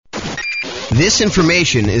This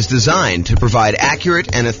information is designed to provide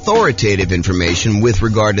accurate and authoritative information with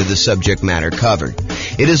regard to the subject matter covered.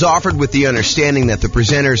 It is offered with the understanding that the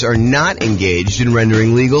presenters are not engaged in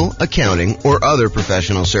rendering legal, accounting, or other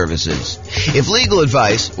professional services. If legal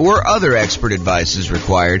advice or other expert advice is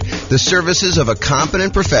required, the services of a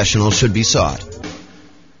competent professional should be sought.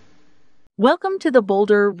 Welcome to the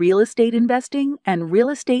Boulder Real Estate Investing and Real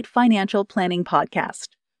Estate Financial Planning Podcast.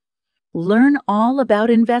 Learn all about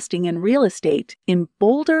investing in real estate in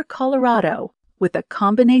Boulder, Colorado, with a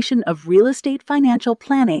combination of real estate financial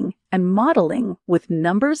planning and modeling with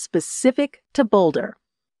numbers specific to Boulder,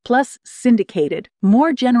 plus syndicated,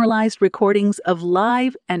 more generalized recordings of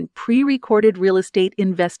live and pre-recorded real estate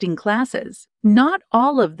investing classes, not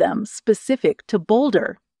all of them specific to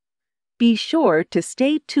Boulder. Be sure to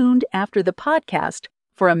stay tuned after the podcast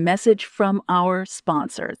for a message from our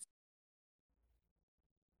sponsors.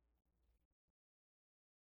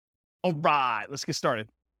 All right, let's get started.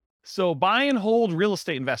 So buy and hold real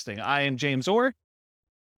estate investing. I am James Orr.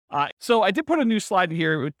 So I did put a new slide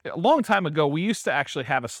here. A long time ago, we used to actually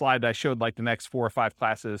have a slide that I showed like the next 4 or 5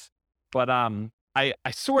 classes. But I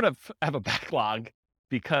sort of have a backlog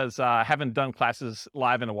because I haven't done classes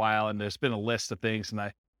live in a while, and there's been a list of things, and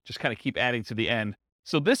I just kind of keep adding to the end.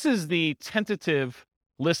 So this is the tentative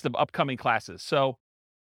list of upcoming classes. So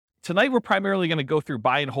tonight, we're primarily going to go through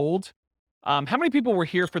buy and hold. How many people were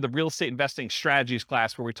here for the real estate investing strategies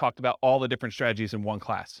class where we talked about all the different strategies in one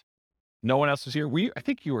class? No one else was here? I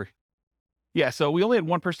think you were. Yeah, so we only had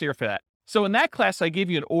one person here for that. So in that class, I gave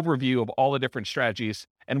you an overview of all the different strategies.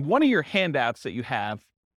 And one of your handouts that you have,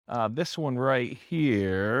 this one right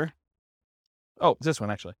here. Oh, this one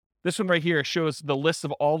actually. This one right here shows the list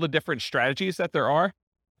of all the different strategies that there are.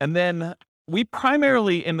 And then we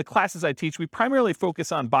primarily, in the classes I teach, we primarily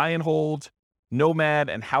focus on buy and hold, nomad,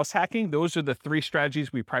 and house hacking. Those are the 3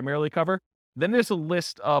 strategies we primarily cover. Then there's a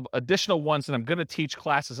list of additional ones that I'm going to teach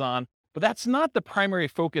classes on, but that's not the primary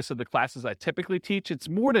focus of the classes I typically teach. It's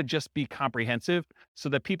more to just be comprehensive so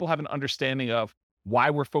that people have an understanding of why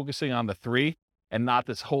we're focusing on the 3 and not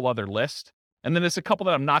this whole other list. And then there's a couple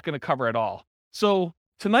that I'm not going to cover at all. So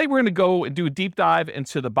tonight we're going to go and do a deep dive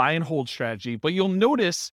into the buy and hold strategy, but you'll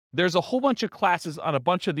notice there's a whole bunch of classes on a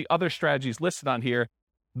bunch of the other strategies listed on here.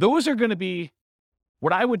 Those are going to be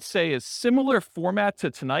what I would say is similar format to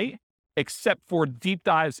tonight, except for deep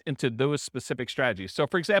dives into those specific strategies. So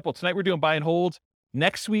for example, tonight we're doing buy and hold.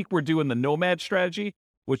 Next week, we're doing the nomad strategy,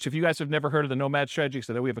 which if you guys have never heard of the nomad strategy, because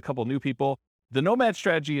I know we have a couple of new people, the nomad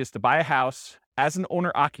strategy is to buy a house as an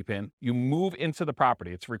owner occupant. You move into the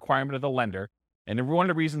property. It's a requirement of the lender. And one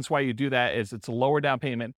of the reasons why you do that is it's a lower down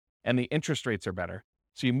payment and the interest rates are better.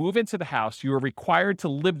 So you move into the house, you are required to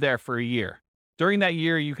live there for a year. During that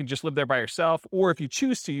year, you can just live there by yourself, or if you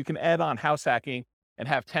choose to, you can add on house hacking and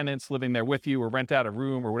have tenants living there with you or rent out a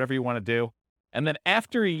room or whatever you want to do. And then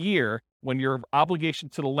after a year, when your obligation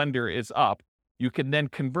to the lender is up, you can then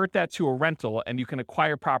convert that to a rental and you can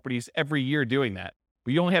acquire properties every year doing that.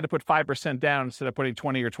 But you only had to put 5% down instead of putting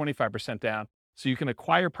 20 or 25% down. So you can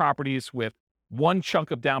acquire properties with one chunk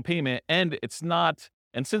of down payment, and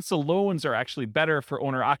since the loans are actually better for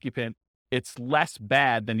owner occupant, it's less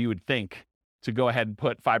bad than you would think to go ahead and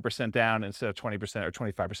put 5% down instead of 20% or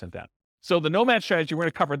 25% down. So the nomad strategy, we're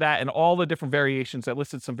going to cover that and all the different variations. I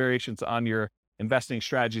listed some variations on your investing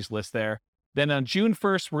strategies list there. Then on June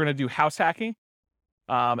 1st, we're going to do house hacking.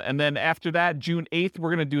 And then after that, June 8th, we're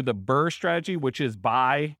going to do the BRRRR strategy, which is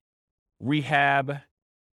buy, rehab,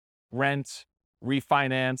 rent,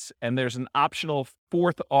 refinance. And there's an optional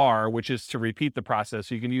 4th R, which is to repeat the process.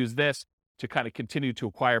 So you can use this to kind of continue to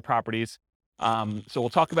acquire properties. So we'll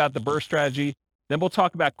talk about the BRRRR strategy. Then we'll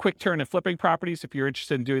talk about quick turn and flipping properties if you're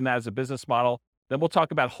interested in doing that as a business model. Then we'll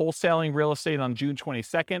talk about wholesaling real estate on June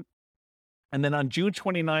 22nd. And then on June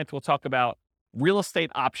 29th, we'll talk about real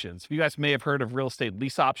estate options. You guys may have heard of real estate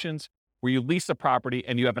lease options, where you lease a property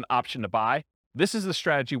and you have an option to buy. This is the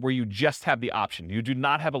strategy where you just have the option. You do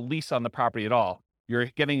not have a lease on the property at all. You're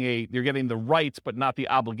getting the rights, but not the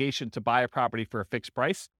obligation to buy a property for a fixed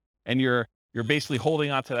price. And you're basically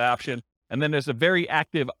holding on to that option. And then there's a very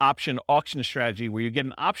active option auction strategy where you get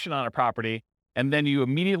an option on a property and then you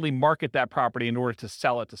immediately market that property in order to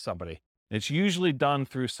sell it to somebody. And it's usually done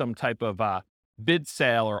through some type of bid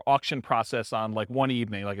sale or auction process on like one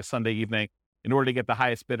evening, like a Sunday evening, in order to get the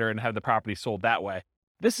highest bidder and have the property sold that way.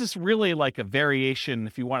 This is really like a variation,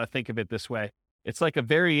 if you want to think of it this way. It's like a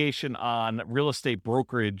variation on real estate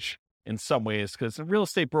brokerage in some ways, because a real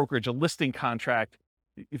estate brokerage, a listing contract,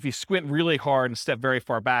 if you squint really hard and step very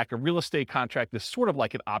far back, a real estate contract is sort of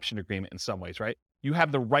like an option agreement in some ways, right? You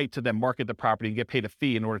have the right to then market the property and get paid a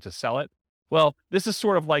fee in order to sell it. Well, this is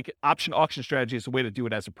sort of like option auction strategy is a way to do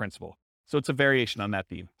it as a principal. So it's a variation on that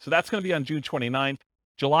theme. So that's going to be on June 29th.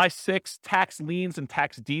 July 6th, tax liens and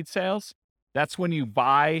tax deed sales. That's when you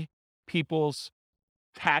buy people's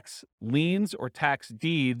tax liens or tax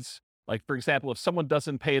deeds. Like, for example, if someone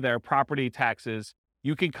doesn't pay their property taxes,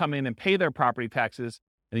 you can come in and pay their property taxes,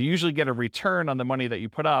 and you usually get a return on the money that you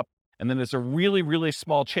put up. And then there's a really, really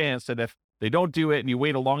small chance that if they don't do it and you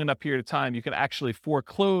wait a long enough period of time, you can actually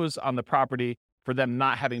foreclose on the property for them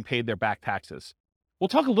not having paid their back taxes. We'll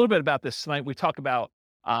talk a little bit about this tonight. We talk about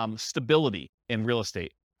stability in real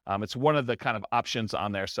estate. It's one of the kind of options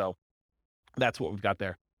on there. So that's what we've got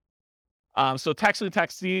there. So tax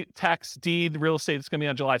lien, tax deed, real estate is going to be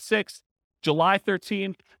on July 6th. July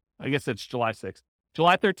 13th, I guess it's July 6th.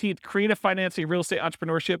 July 13th, creative financing, real estate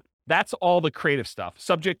entrepreneurship. That's all the creative stuff.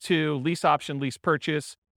 Subject to lease option, lease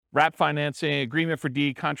purchase, wrap financing, agreement for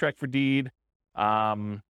deed, contract for deed.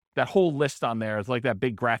 That whole list on there is like that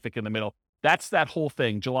big graphic in the middle. That's that whole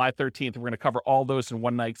thing. July 13th, we're going to cover all those in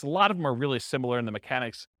one night. 'Cause a lot of them are really similar in the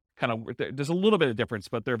mechanics. There's a little bit of difference,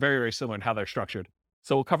 but they're very, very similar in how they're structured.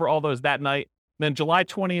 So we'll cover all those that night. Then July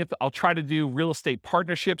 20th, I'll try to do real estate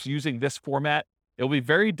partnerships using this format. It'll be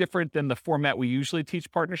very different than the format we usually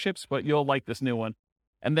teach partnerships, but you'll like this new one.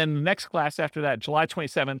 And then the next class after that, July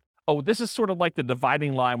 27th. Oh, this is sort of like the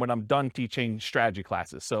dividing line when I'm done teaching strategy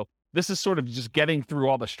classes. So this is sort of just getting through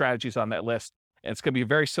all the strategies on that list. And it's going to be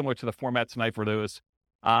very similar to the format tonight for those.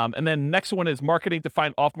 And then next one is marketing to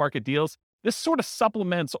find off-market deals. This sort of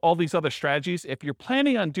supplements all these other strategies. If you're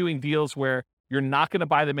planning on doing deals where you're not going to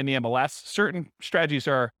buy them in the MLS, certain strategies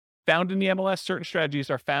are found in the MLS. Certain strategies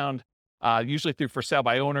are found usually through for sale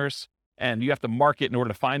by owners, and you have to market in order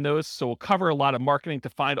to find those. So we'll cover a lot of marketing to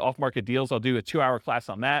find off-market deals. I'll do a 2-hour class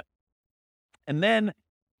on that. And then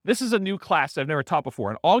this is a new class I've never taught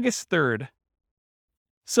before on August 3rd.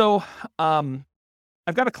 So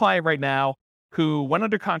I've got a client right now who went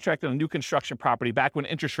under contract on a new construction property back when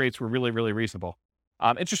interest rates were really, really reasonable.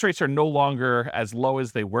 Interest rates are no longer as low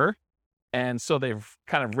as they were. And so they've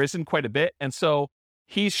kind of risen quite a bit. And so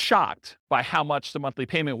he's shocked by how much the monthly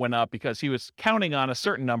payment went up because he was counting on a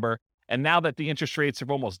certain number. And now that the interest rates have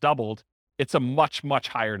almost doubled, it's a much, much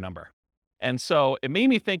higher number. And so it made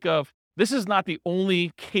me think of, this is not the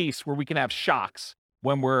only case where we can have shocks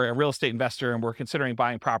when we're a real estate investor and we're considering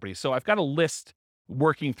buying properties. So I've got a list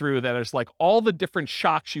working through that is like all the different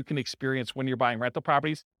shocks you can experience when you're buying rental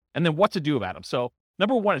properties and then what to do about them. So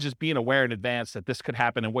number one is just being aware in advance that this could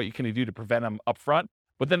happen and what you can do to prevent them up front.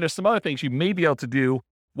 But then there's some other things you may be able to do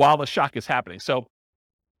while the shock is happening. So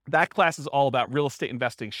that class is all about real estate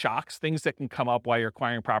investing shocks, things that can come up while you're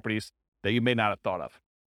acquiring properties that you may not have thought of.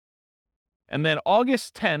 And then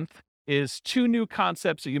August 10th is 2 new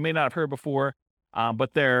concepts that you may not have heard before,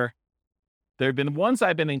 but there have been ones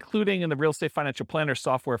I've been including in the Real Estate Financial Planner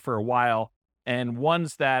software for a while, and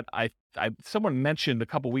ones that someone mentioned a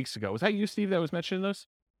couple weeks ago. Was that you, Steve, that was mentioning those?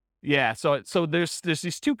 Yeah. So there's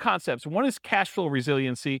these 2 concepts. One is cash flow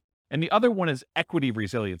resiliency, and the other one is equity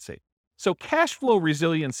resiliency. So cash flow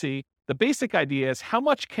resiliency, the basic idea is how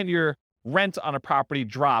much can your rent on a property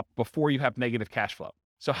drop before you have negative cash flow?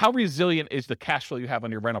 So how resilient is the cash flow you have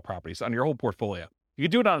on your rental properties, on your whole portfolio? You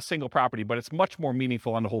can do it on a single property, but it's much more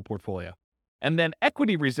meaningful on the whole portfolio. And then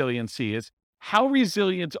equity resiliency is how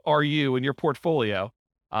resilient are you in your portfolio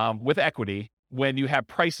with equity when you have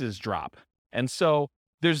prices drop? And so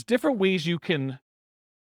there's different ways you can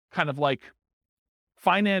kind of like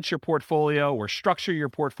finance your portfolio or structure your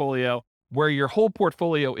portfolio where your whole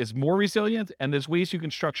portfolio is more resilient, and there's ways you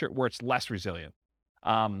can structure it where it's less resilient.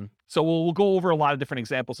 So we'll go over a lot of different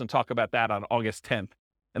examples and talk about that on August 10th.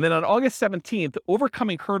 And then on August 17th,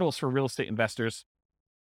 overcoming hurdles for real estate investors.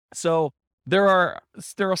 So there are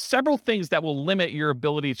several things that will limit your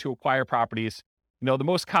ability to acquire properties. You know, the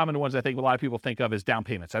most common ones I think a lot of people think of is down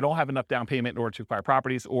payments. I don't have enough down payment in order to acquire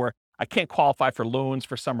properties, or I can't qualify for loans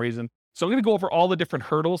for some reason. So I'm going to go over all the different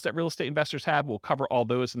hurdles that real estate investors have. We'll cover all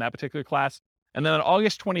those in that particular class. And then on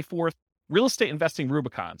August 24th, real estate investing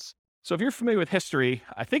Rubicons. So if you're familiar with history,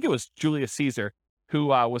 I think it was Julius Caesar who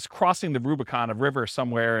was crossing the Rubicon, a river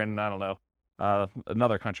somewhere in, I don't know,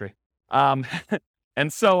 another country. And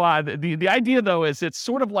so the idea, though, is it's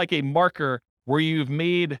sort of like a marker where you've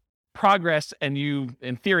made progress and you,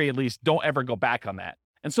 in theory at least, don't ever go back on that.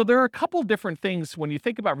 And so there are a couple different things when you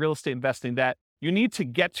think about real estate investing that you need to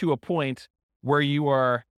get to a point where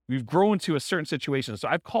you've grown to a certain situation. So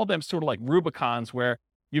I've called them sort of like Rubicons, where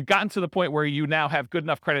you've gotten to the point where you now have good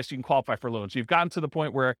enough credit so you can qualify for loans. You've gotten to the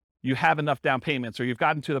point where you have enough down payments, or you've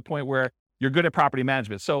gotten to the point where you're good at property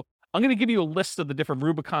management. So I'm going to give you a list of the different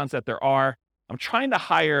Rubicons that there are. I'm trying to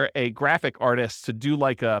hire a graphic artist to do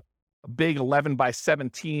like a a big 11 by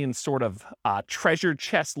 17 sort of treasure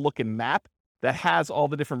chest looking map that has all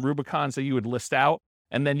the different Rubicons that you would list out.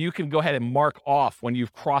 And then you can go ahead and mark off when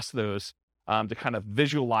you've crossed those to kind of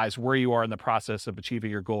visualize where you are in the process of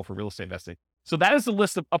achieving your goal for real estate investing. So that is the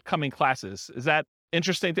list of upcoming classes. Is that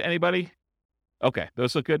interesting to anybody? Okay,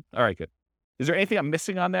 those look good. All right, good. Is there anything I'm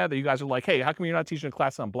missing on there that you guys are like, hey, how come you're not teaching a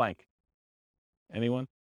class on blank? Anyone?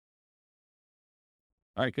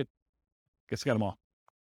 All right, good. Guess I got them all.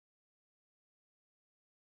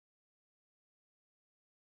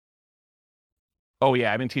 Oh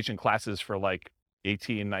yeah, I've been teaching classes for like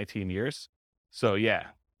 18, 19 years. So yeah.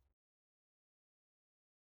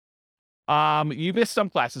 You missed some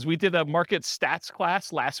classes. We did a market stats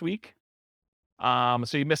class last week. So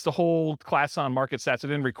you missed the whole class on market stats. I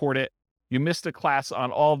didn't record it. You missed a class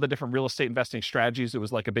on all the different real estate investing strategies. It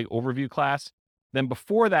was like a big overview class. Then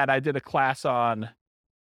before that, I did a class on,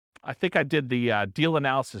 I think I did the deal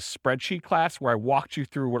analysis spreadsheet class where I walked you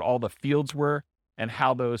through what all the fields were and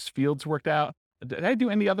how those fields worked out. Did I do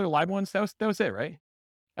any other live ones? That was it, right?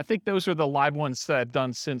 I think those are the live ones that I've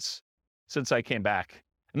done since I came back.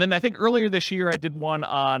 And then I think earlier this year, I did one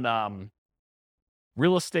on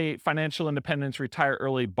real estate, financial independence, retire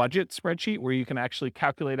early budget spreadsheet, where you can actually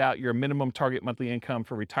calculate out your minimum target monthly income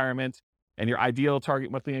for retirement and your ideal target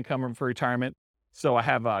monthly income for retirement. So I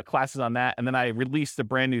have classes on that. And then I released a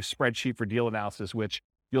brand new spreadsheet for deal analysis, which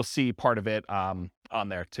you'll see part of it on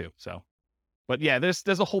there too. So, but yeah, there's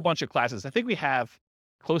a whole bunch of classes. I think we have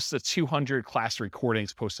close to 200 class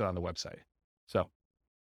recordings posted on the website. So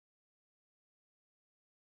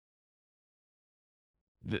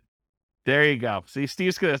there you go. See,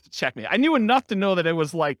 Steve's going to check me. I knew enough to know that it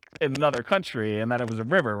was like in another country and that it was a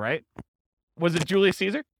river, right? Was it Julius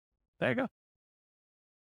Caesar? There you go.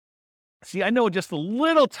 See, I know just a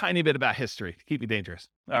little tiny bit about history to keep you dangerous.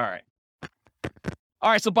 All right.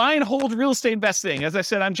 All right, so buy and hold real estate investing. As I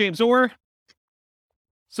said, I'm James Orr.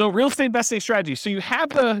 So real estate investing strategies. So you have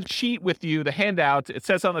the sheet with you, the handout. It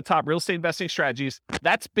says on the top, real estate investing strategies.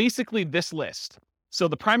 That's basically this list. So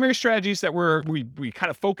the primary strategies that we kind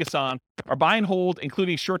of focus on are buy and hold,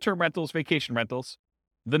 including short-term rentals, vacation rentals,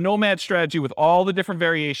 the nomad strategy with all the different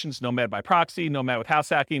variations, nomad by proxy, nomad with house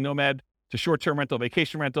hacking, nomad to short-term rental,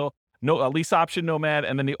 vacation rental, lease option nomad,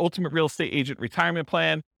 and then the ultimate real estate agent retirement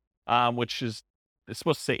plan, which is, it's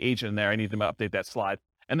supposed to say agent in there. I need to update that slide.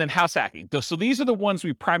 And then house hacking. So these are the ones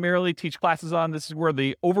we primarily teach classes on. This is where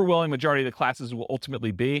the overwhelming majority of the classes will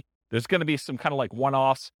ultimately be. There's going to be some kind of like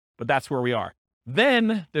one-offs, but that's where we are.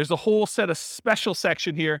 Then there's a whole set of special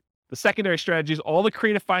section here, the secondary strategies, all the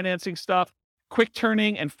creative financing stuff, quick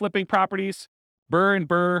turning and flipping properties, BRRRR and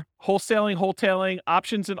BRRRR, wholesaling,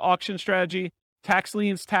 options and auction strategy, tax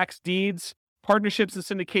liens, tax deeds, partnerships and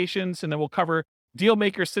syndications, and then we'll cover deal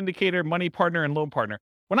maker, syndicator, money partner, and loan partner.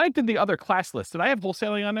 When I did the other class list, did I have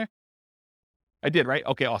wholesaling on there? I did, right?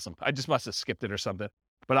 Okay, awesome. I just must have skipped it or something.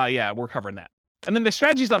 But yeah, we're covering that. And then the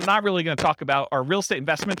strategies I'm not really going to talk about are real estate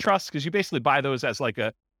investment trusts, because you basically buy those as like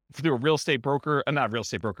through a real estate broker, not a real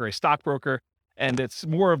estate broker, a stockbroker. And it's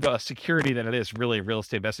more of a security than it is really a real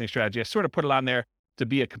estate investing strategy. I sort of put it on there to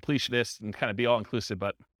be a completionist and kind of be all inclusive,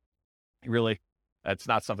 but really, that's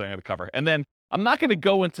not something I'm going to cover. And then I'm not going to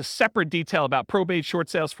go into separate detail about probate, short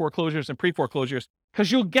sales, foreclosures, and pre-foreclosures,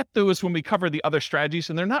 because you'll get those when we cover the other strategies,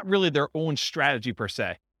 and they're not really their own strategy per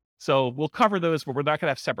se. So we'll cover those, but we're not going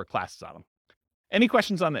to have separate classes on them. Any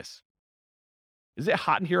questions on this? Is it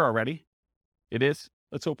hot in here already? It is?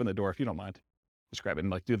 Let's open the door if you don't mind. Just grab it and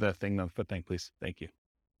like do the thing, the foot thing, please. Thank you.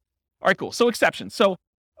 All right, cool. So exceptions. So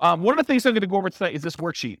one of the things I'm going to go over tonight is this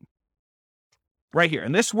worksheet right here.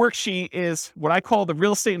 And this worksheet is what I call the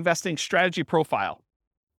real estate investing strategy profile.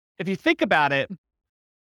 If you think about it,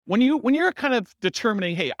 when you're kind of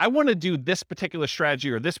determining, hey, I want to do this particular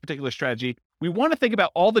strategy or this particular strategy, we want to think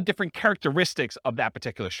about all the different characteristics of that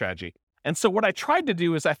particular strategy. And so what I tried to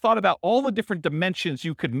do is I thought about all the different dimensions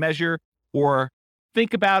you could measure or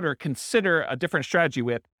think about or consider a different strategy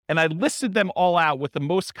with. And I listed them all out with the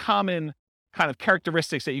most common kind of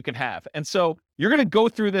characteristics that you can have. And so you're going to go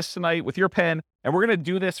through this tonight with your pen, and we're going to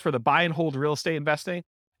do this for the buy and hold real estate investing.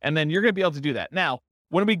 And then you're going to be able to do that. Now,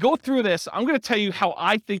 when we go through this, I'm going to tell you how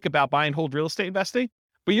I think about buy and hold real estate investing,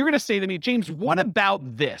 but you're going to say to me, James, what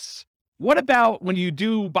about this? What about when you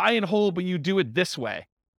do buy and hold, but you do it this way?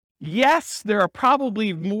 Yes, there are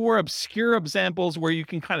probably more obscure examples where you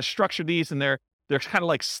can kind of structure these and there's kind of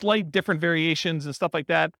like slight different variations and stuff like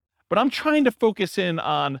that. But I'm trying to focus in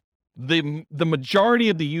on the majority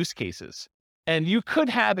of the use cases. And you could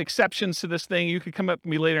have exceptions to this thing. You could come up to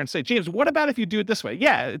me later and say, James, what about if you do it this way?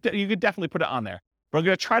 Yeah, you could definitely put it on there. But I'm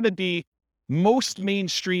going to try to be most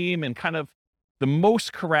mainstream and kind of the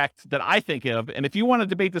most correct that I think of. And if you want to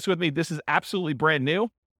debate this with me, this is absolutely brand new.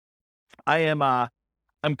 I'm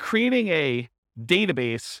creating a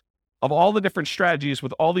database of all the different strategies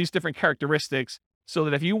with all these different characteristics, so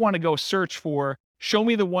that if you want to go search for, show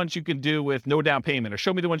me the ones you can do with no down payment, or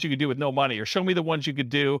show me the ones you could do with no money, or show me the ones you could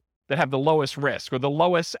do that have the lowest risk or the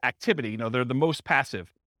lowest activity, they're the most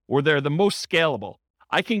passive or they're the most scalable.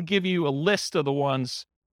 I can give you a list of the ones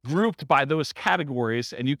grouped by those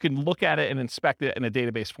categories, and you can look at it and inspect it in a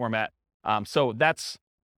database format. So that's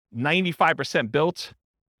 95% built,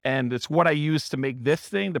 and it's what I use to make this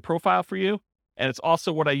thing, the profile for you. And it's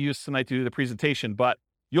also what I use tonight to do the presentation. But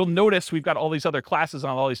you'll notice we've got all these other classes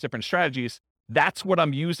on all these different strategies. That's what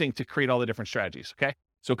I'm using to create all the different strategies, okay?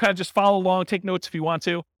 So kind of just follow along, take notes if you want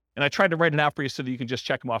to. And I tried to write it out for you so that you can just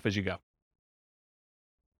check them off as you go.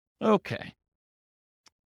 Okay.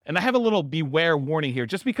 And I have a little beware warning here.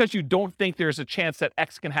 Just because you don't think there's a chance that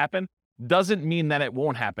X can happen doesn't mean that it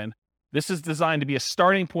won't happen. This is designed to be a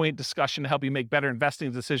starting point discussion to help you make better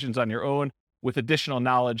investing decisions on your own with additional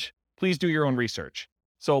knowledge. Please do your own research.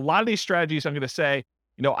 So a lot of these strategies, I'm going to say,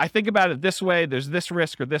 I think about it this way. There's this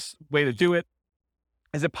risk or this way to do it.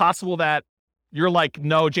 Is it possible that you're like,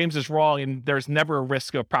 no, James is wrong, and there's never a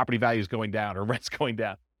risk of property values going down or rents going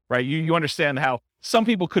down, right? You understand how some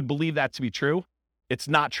people could believe that to be true. It's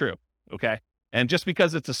not true, okay? And just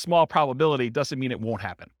because it's a small probability doesn't mean it won't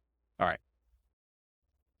happen. All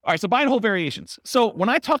right, so buy and hold variations. So when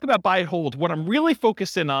I talk about buy and hold, what I'm really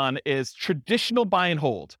focusing on is traditional buy and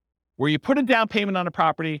hold, where you put a down payment on a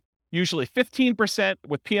property, usually 15%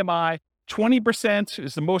 with PMI, 20%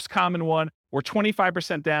 is the most common one, or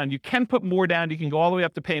 25% down. You can put more down. You can go all the way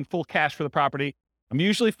up to paying full cash for the property. I'm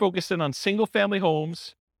usually focusing on single family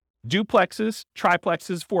homes, duplexes,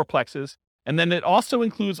 triplexes, fourplexes, and then it also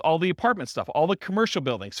includes all the apartment stuff, all the commercial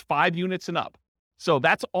buildings, 5 units and up. So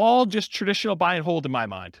that's all just traditional buy and hold in my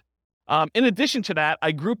mind. In addition to that,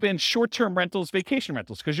 I group in short-term rentals, vacation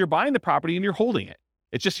rentals, because you're buying the property and you're holding it.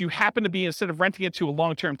 It's just you happen to be, instead of renting it to a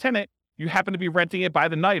long-term tenant, you happen to be renting it by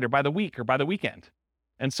the night or by the week or by the weekend.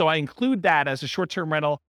 And so I include that as a short-term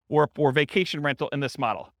rental or vacation rental in this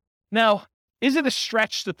model. Now, is it a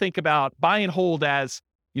stretch to think about buy and hold as,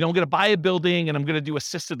 I'm going to buy a building and I'm going to do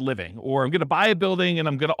assisted living, or I'm going to buy a building and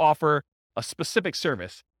I'm going to offer a specific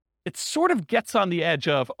service? It sort of gets on the edge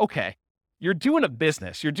of, okay, you're doing a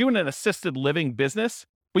business, you're doing an assisted living business,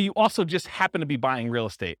 but you also just happen to be buying real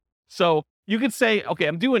estate. So you could say, okay,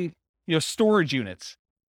 I'm doing, storage units.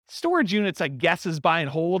 Storage units, I guess, is buy and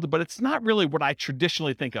hold, but it's not really what I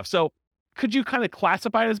traditionally think of. So could you kind of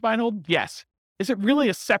classify it as buy and hold? Yes. Is it really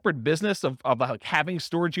a separate business of like having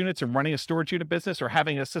storage units and running a storage unit business, or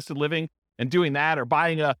having assisted living and doing that, or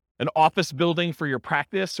buying an office building for your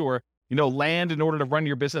practice, or land in order to run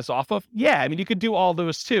your business off of? Yeah, I mean, you could do all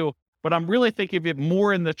those too, but I'm really thinking of it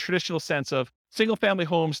more in the traditional sense of single family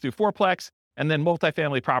homes through fourplex, and then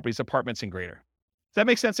multifamily properties, apartments, and greater. Does that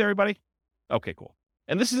make sense to everybody? Okay, cool.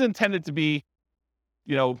 And this is intended to be,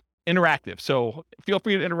 interactive. So feel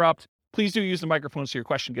free to interrupt. Please do use the microphone so your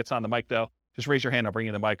question gets on the mic, though. Just raise your hand. I'll bring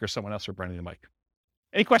you the mic, or someone else will bring you the mic.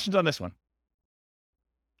 Any questions on this one?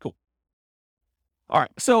 Cool. All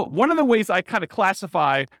right. So one of the ways I kind of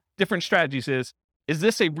classify different strategies is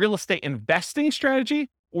this a real estate investing strategy,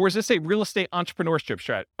 or is this a real estate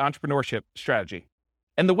entrepreneurship strategy?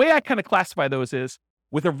 And the way I kind of classify those is,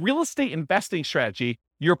 with a real estate investing strategy,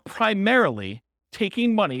 you're primarily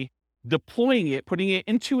taking money, deploying it, putting it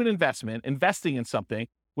into an investment, investing in something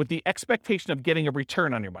with the expectation of getting a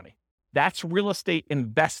return on your money. That's real estate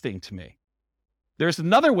investing to me. There's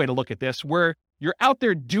another way to look at this where you're out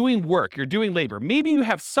there doing work, you're doing labor. Maybe you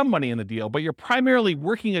have some money in the deal, but you're primarily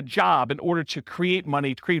working a job in order to create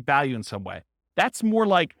money, to create value in some way. That's more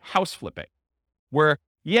like house flipping, where,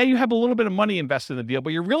 yeah, you have a little bit of money invested in the deal, but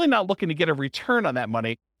you're really not looking to get a return on that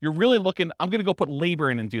money. You're really looking, I'm going to go put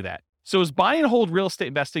labor in and do that. So is buy and hold real estate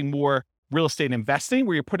investing more real estate investing,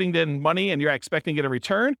 where you're putting in money and you're expecting to get a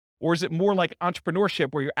return? Or is it more like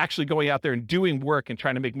entrepreneurship, where you're actually going out there and doing work and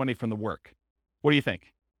trying to make money from the work? What do you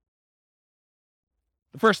think?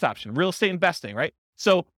 The first option, real estate investing, right?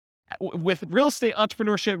 So with real estate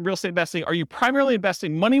entrepreneurship, real estate investing, are you primarily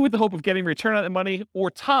investing money with the hope of getting a return on that money, or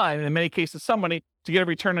time, and in many cases, some money, to get a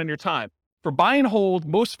return on your time? For buy and hold,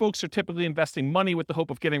 most folks are typically investing money with the hope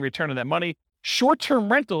of getting a return on that money.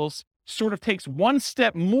 Short-term rentals sort of takes one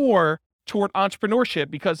step more toward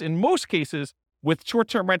entrepreneurship, because in most cases, with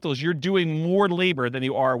short-term rentals, you're doing more labor than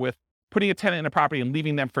you are with putting a tenant in a property and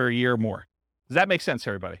leaving them for a year or more. Does that make sense,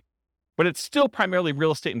 everybody? But it's still primarily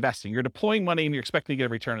real estate investing. You're deploying money and you're expecting to get a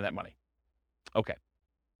return on that money. Okay.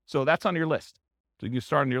 So that's on your list. So you can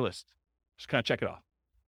start on your list. Just kind of check it off.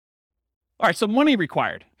 All right, so money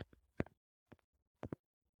required.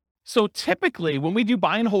 So typically when we do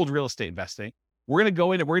buy and hold real estate investing, we're going to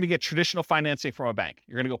go in and we're going to get traditional financing from a bank.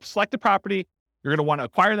 You're going to go select a property. You're going to want to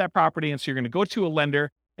acquire that property. And so you're going to go to a lender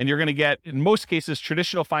and you're going to get, in most cases,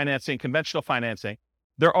 traditional financing, conventional financing.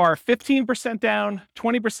 There are 15% down,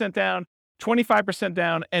 20% down, 25%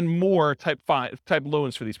 down, and more type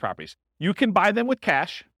loans for these properties. You can buy them with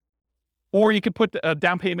cash, or you can put a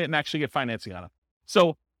down payment and actually get financing on them.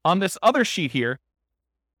 So on this other sheet here,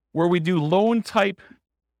 where we do loan type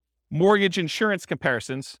mortgage insurance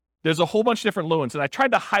comparisons, there's a whole bunch of different loans. And I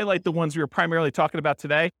tried to highlight the ones we were primarily talking about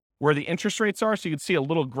today, where the interest rates are. So you can see a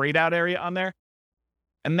little grayed out area on there.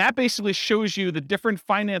 And that basically shows you the different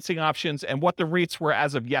financing options and what the rates were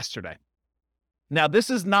as of yesterday. Now, this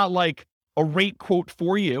is not like a rate quote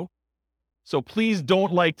for you. So please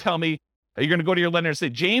don't tell me you're going to go to your lender and say,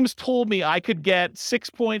 James told me I could get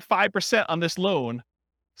 6.5% on this loan,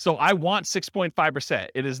 so I want 6.5%.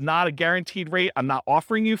 It is not a guaranteed rate. I'm not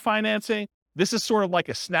offering you financing. This is sort of like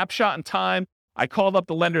a snapshot in time. I called up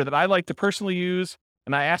the lender that I like to personally use,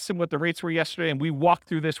 and I asked him what the rates were yesterday, and we walked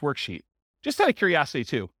through this worksheet. Just out of curiosity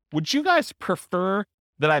too, would you guys prefer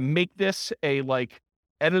that I make this a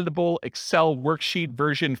editable Excel worksheet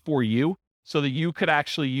version for you so that you could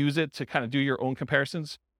actually use it to kind of do your own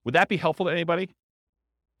comparisons? Would that be helpful to anybody?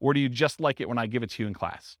 Or do you just like it when I give it to you in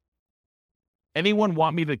class? Anyone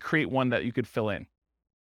want me to create one that you could fill in?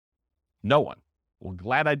 No one. Well,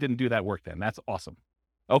 glad I didn't do that work then. That's awesome.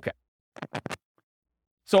 Okay.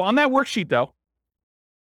 So on that worksheet though,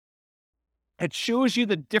 it shows you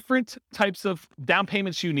the different types of down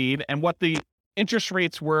payments you need and what the interest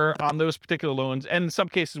rates were on those particular loans, and in some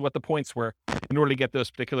cases what the points were in order to get those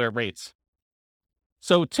particular rates.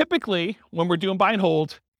 So typically when we're doing buy and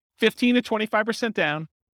hold, 15 to 25% down,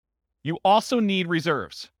 you also need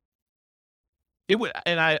reserves. It would,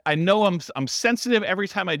 and I know I'm sensitive every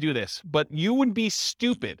time I do this, but you would be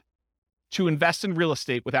stupid to invest in real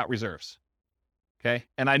estate without reserves. Okay?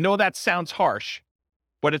 And I know that sounds harsh,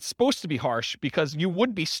 but it's supposed to be harsh because you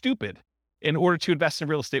would be stupid in order to invest in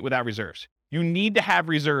real estate without reserves. You need to have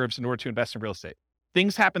reserves in order to invest in real estate.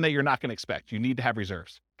 Things happen that you're not going to expect. You need to have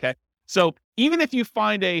reserves. Okay? So even if you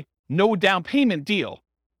find a no down payment deal,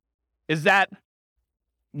 is that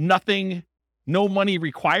nothing, no money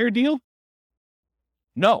required deal?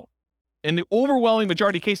 No. In the overwhelming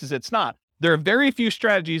majority of cases, it's not. There are very few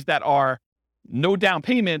strategies that are no down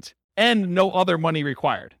payment and no other money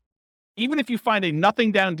required. Even if you find a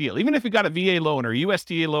nothing down deal, even if you got a VA loan or a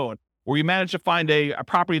USDA loan, or you manage to find a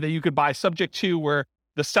property that you could buy subject to where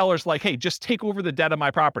the seller's like, hey, just take over the debt of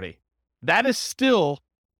my property. That is still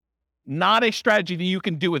not a strategy that you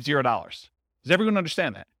can do with $0. Does everyone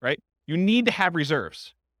understand that, right? You need to have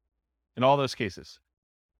reserves in all those cases.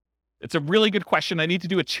 It's a really good question. I need to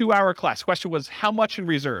do a 2-hour class. Question was, how much in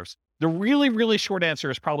reserves? The really, really short answer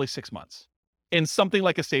is probably 6 months in something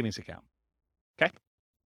like a savings account. Okay.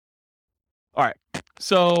 All right.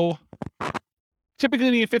 So typically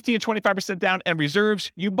you need 15 to 25% down and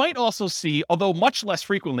reserves. You might also see, although much less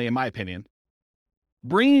frequently, in my opinion,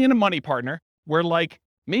 bringing in a money partner where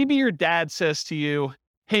maybe your dad says to you,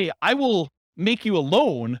 hey, I will make you a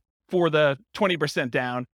loan for the 20%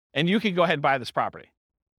 down and you can go ahead and buy this property.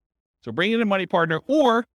 So bring in a money partner,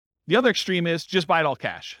 or the other extreme is just buy it all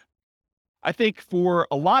cash. I think for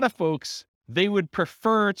a lot of folks, they would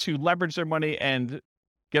prefer to leverage their money and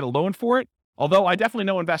get a loan for it. Although I definitely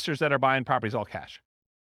know investors that are buying properties all cash.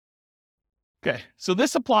 Okay, so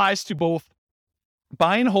this applies to both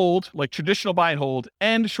buy and hold, like traditional buy and hold,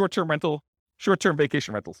 and short-term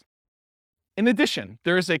vacation rentals. In addition,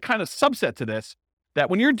 there is a kind of subset to this that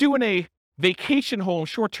when you're doing a vacation home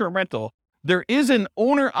short-term rental, there is an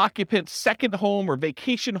owner-occupant second home or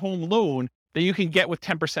vacation home loan that you can get with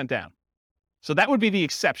 10% down. So that would be the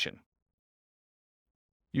exception.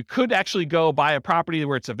 You could actually go buy a property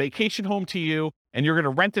where it's a vacation home to you and you're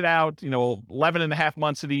going to rent it out, 11 and a half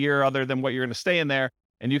months of the year other than what you're going to stay in there,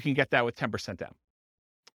 and you can get that with 10% down.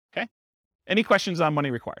 Okay? Any questions on money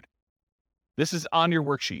required? This is on your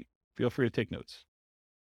worksheet. Feel free to take notes.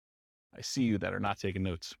 I see you that are not taking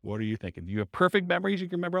notes. What are you thinking? Do you have perfect memories? You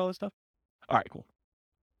can remember all this stuff? All right, cool.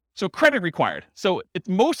 So credit required. So it's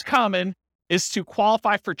most common is to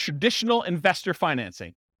qualify for traditional investor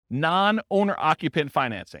financing, non-owner occupant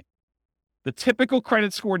financing. The typical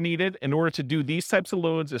credit score needed in order to do these types of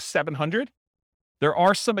loans is 700. There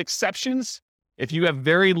are some exceptions if you have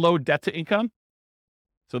very low debt to income.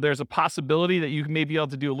 So there's a possibility that you may be able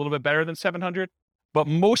to do a little bit better than 700, but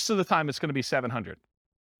most of the time it's going to be 700.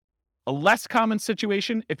 A less common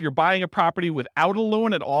situation, if you're buying a property without a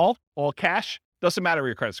loan at all cash, doesn't matter what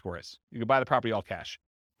your credit score is. You can buy the property all cash.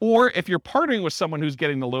 Or if you're partnering with someone who's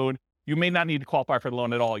getting the loan, you may not need to qualify for the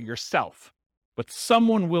loan at all yourself, but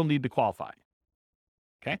someone will need to qualify.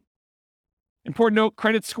 Okay. Important note,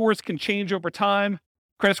 credit scores can change over time.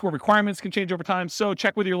 Credit score requirements can change over time. So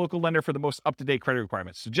check with your local lender for the most up-to-date credit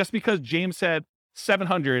requirements. So just because James said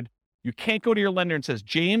 700, you can't go to your lender and says,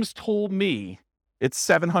 James told me it's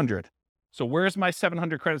 700. So where's my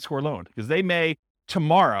 700 credit score loan? Because they may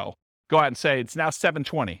tomorrow go out and say it's now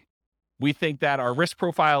 720. We think that our risk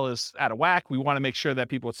profile is out of whack. We want to make sure that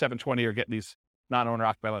people at 720 are getting these non-owner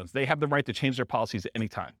occupied loans. They have the right to change their policies at any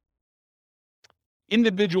time.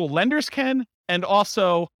 Individual lenders can, and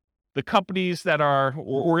also the companies that are,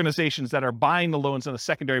 or organizations that are buying the loans in the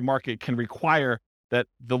secondary market can require that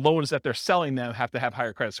the loans that they're selling them have to have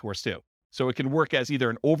higher credit scores too. So it can work as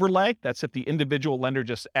either an overlay, that's if the individual lender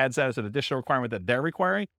just adds that as an additional requirement that they're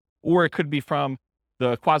requiring, or it could be from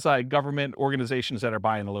the quasi-government organizations that are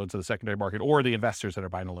buying the loans in the secondary market, or the investors that are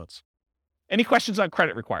buying the loans. Any questions on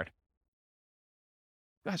credit required?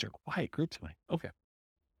 You guys are a quiet group tonight. Okay.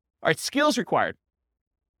 All right, skills required.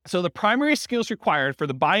 So the primary skills required for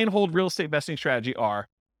the buy and hold real estate investing strategy are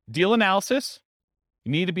deal analysis.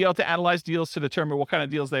 You need to be able to analyze deals to determine what kind of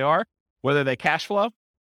deals they are, whether they cash flow,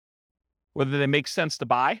 whether they make sense to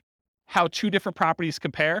buy, how 2 different properties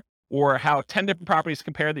compare, or how 10 different properties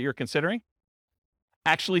compare that you're considering.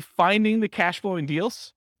 Actually finding the cash flowing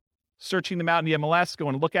deals, searching them out in the MLS,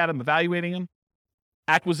 going to look at them, evaluating them.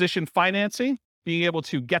 Acquisition financing, being able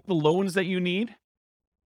to get the loans that you need,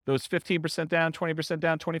 those 15% down, 20%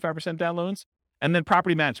 down, 25% down loans, and then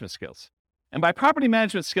property management skills. And by property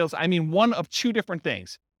management skills, I mean one of 2 different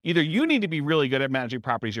things. Either you need to be really good at managing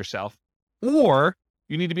properties yourself, or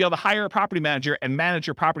you need to be able to hire a property manager and manage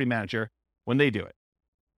your property manager when they do it.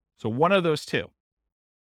 So one of those 2.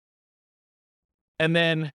 And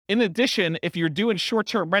then in addition, if you're doing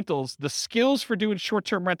short-term rentals, the skills for doing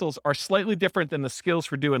short-term rentals are slightly different than the skills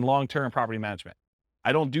for doing long-term property management.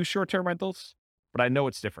 I don't do short-term rentals, but I know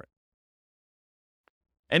it's different.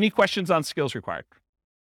 Any questions on skills required?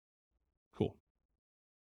 Cool.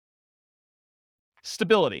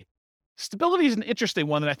 Stability. Stability is an interesting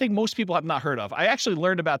one that I think most people have not heard of. I actually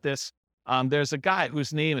learned about this. There's a guy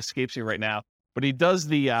whose name escapes me right now, but he does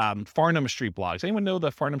the Farnham Street blogs. Anyone know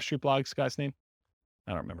the Farnham Street blogs guy's name?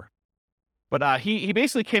 I don't remember. But he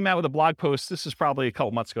basically came out with a blog post. This is probably a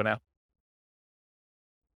couple months ago now.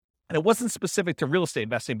 And it wasn't specific to real estate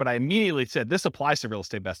investing, but I immediately said, this applies to real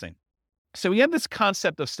estate investing. So we have this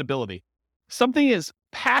concept of stability. Something is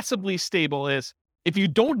passively stable is if you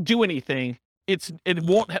don't do anything,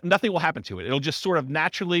 nothing will happen to it. It'll just sort of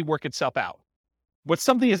naturally work itself out. But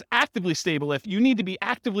something is actively stable if you need to be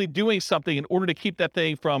actively doing something in order to keep that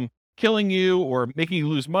thing from killing you or making you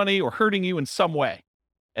lose money or hurting you in some way.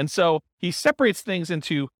 And so he separates things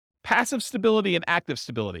into passive stability and active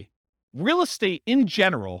stability. Real estate in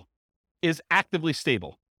general is actively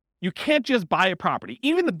stable. You can't just buy a property,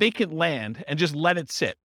 even the vacant land, and just let it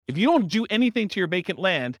sit. If you don't do anything to your vacant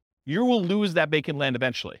land, you will lose that vacant land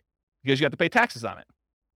eventually because you have to pay taxes on it.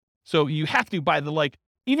 So you have to, by the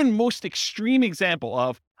even most extreme example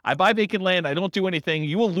of, I buy vacant land, I don't do anything,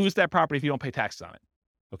 you will lose that property if you don't pay taxes on it.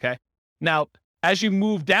 Okay? Now, as you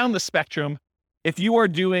move down the spectrum, if you are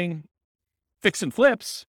doing fix and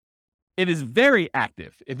flips, it is very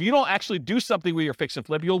active. If you don't actually do something with your fix and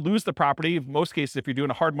flip, you'll lose the property. In most cases, if you're doing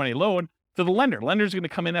a hard money loan, to the lender. The lender's going to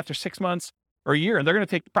come in after 6 months or a year, and they're going to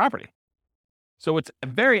take the property. So it's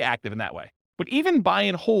very active in that way. But even buy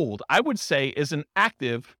and hold, I would say, is an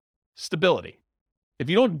active stability. If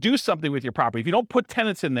you don't do something with your property, if you don't put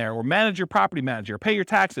tenants in there or manage your property manager, pay your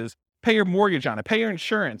taxes, pay your mortgage on it, pay your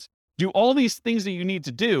insurance, do all these things that you need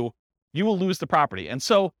to do, you will lose the property. And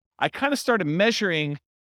so I kind of started measuring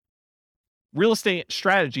real estate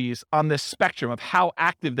strategies on this spectrum of how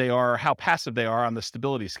active they are or how passive they are on the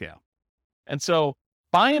stability scale. And so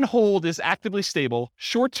buy and hold is actively stable.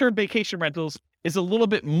 Short-term vacation rentals is a little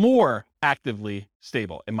bit more actively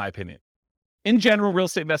stable, in my opinion. In general, real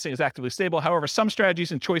estate investing is actively stable. However, some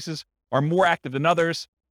strategies and choices are more active than others.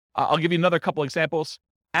 I'll give you another couple examples.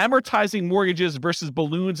 Amortizing mortgages versus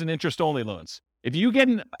balloons and interest-only loans. If you get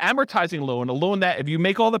an amortizing loan, a loan that if you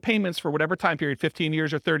make all the payments for whatever time period, 15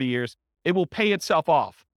 years or 30 years, it will pay itself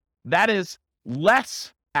off. That is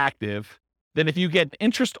less active than if you get an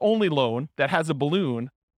interest-only loan that has a balloon,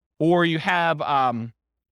 or you have, well,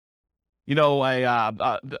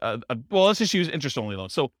 let's just use interest-only loan.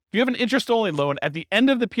 So if you have an interest-only loan, at the end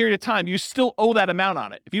of the period of time, you still owe that amount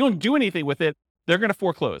on it. If you don't do anything with it, they're going to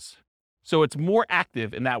foreclose. So it's more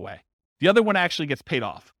active in that way. The other one actually gets paid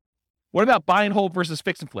off. What about buy and hold versus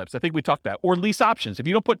fix and flips? I think we talked about, or lease options. If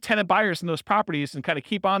you don't put tenant buyers in those properties and kind of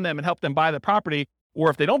keep on them and help them buy the property, Or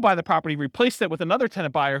if they don't buy the property, replace it with another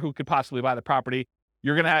tenant buyer who could possibly buy the property.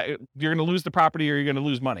 You're gonna lose the property, or you're gonna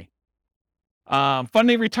lose money.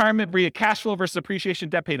 Funding retirement via cash flow versus appreciation,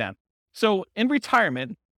 debt pay down. So in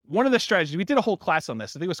retirement, one of the strategies, we did a whole class on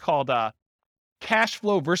this. I think it was called cash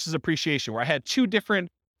flow versus appreciation, where I had two different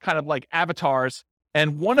kind of like avatars,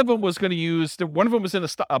 and one of them was going to use, one of them was in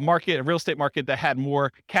a market, a real estate market that had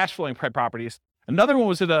more cash flowing properties. Another one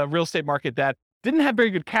was in a real estate market that didn't have very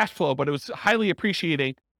good cash flow, but it was highly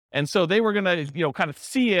appreciating. And so they were going to, kind of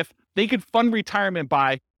see if they could fund retirement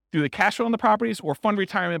by through the cash flow on the properties, or fund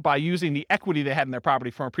retirement by using the equity they had in their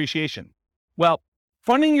property from appreciation. Well,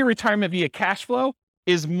 funding your retirement via cash flow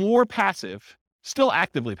is more passive, still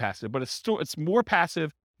actively passive, but it's more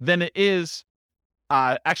passive than it is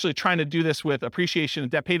actually trying to do this with appreciation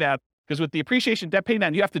and debt pay down. Because with the appreciation debt pay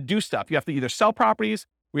down, you have to do stuff. You have to either sell properties,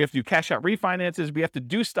 we have to do cash out refinances, we have to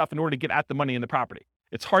do stuff in order to get at the money in the property.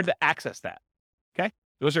 It's hard to access that. Okay,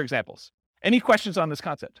 those are examples. Any questions on this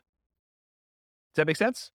concept? Does that make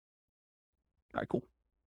sense? All right, cool.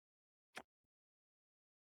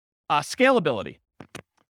 Scalability.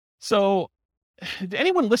 So did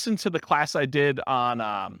anyone listen to the class I did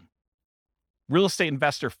on Real Estate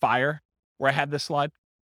Investor Fire, where I had this slide?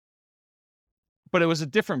 But it was a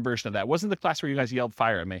different version of that. It wasn't the class where you guys yelled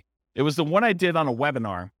fire at me. It was the one I did on a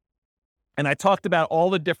webinar. And I talked about all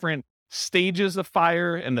the different stages of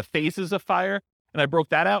fire and the phases of fire, and I broke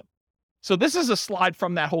that out. So this is a slide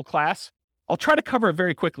from that whole class. I'll try to cover it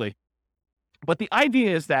very quickly. But the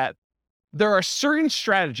idea is that there are certain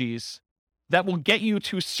strategies that will get you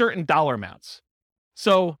to certain dollar amounts.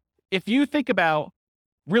 So if you think about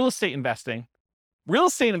real estate investing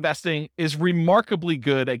is remarkably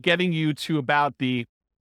good at getting you to about this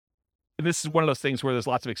is one of those things where there's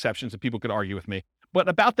lots of exceptions and people could argue with me, but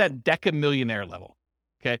about that decamillionaire level.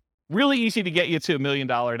 Okay. Really easy to get you to $1 million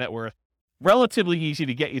net worth, relatively easy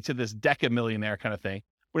to get you to this decamillionaire kind of thing.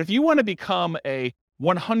 But if you want to become a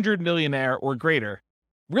 100 millionaire or greater,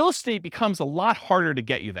 real estate becomes a lot harder to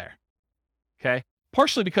get you there. Okay.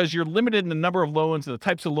 Partially because you're limited in the number of loans and the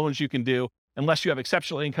types of loans you can do unless you have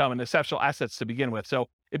exceptional income and exceptional assets to begin with. So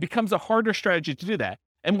it becomes a harder strategy to do that.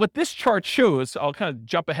 And what this chart shows, I'll kind of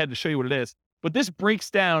jump ahead to show you what it is, but this breaks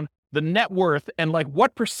down the net worth and like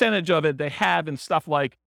what percentage of it they have in stuff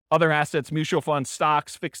like other assets, mutual funds,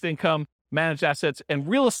 stocks, fixed income, managed assets, and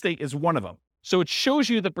real estate is one of them. So it shows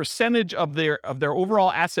you the percentage of their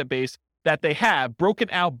overall asset base that they have broken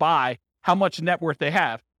out by how much net worth they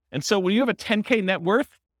have. And so when you have a 10K net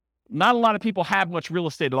worth, not a lot of people have much real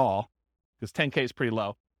estate at all, because 10K is pretty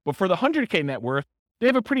low. But for the 100K net worth, they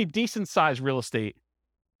have a pretty decent sized real estate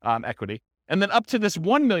equity. And then up to this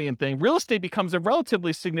 1 million thing, real estate becomes a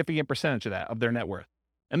relatively significant percentage of that, of their net worth.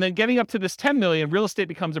 And then getting up to this 10 million, real estate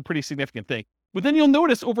becomes a pretty significant thing. But then you'll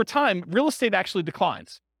notice over time, real estate actually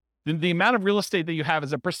declines. The amount of real estate that you have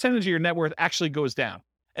as a percentage of your net worth actually goes down.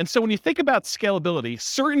 And so when you think about scalability,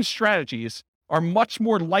 certain strategies are much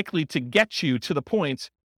more likely to get you to the point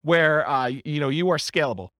where you are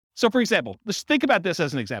scalable. So for example, let's think about this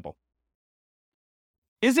as an example.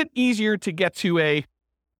 Is it easier to get to a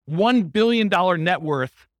 $1 billion net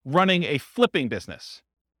worth running a flipping business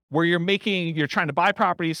where you're trying to buy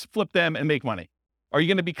properties, flip them, and make money? Are you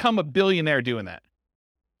going to become a billionaire doing that?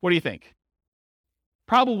 What do you think?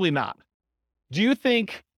 Probably not. Do you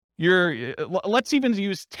think let's even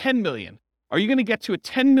use 10 million. Are you going to get to a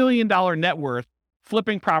 $10 million net worth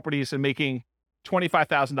flipping properties and making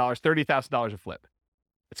 $25,000, $30,000 a flip?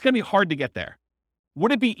 It's going to be hard to get there.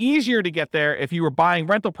 Would it be easier to get there if you were buying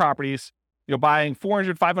rental properties, buying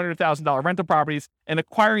 $400,000, $500,000 rental properties and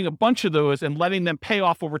acquiring a bunch of those and letting them pay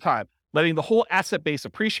off over time, letting the whole asset base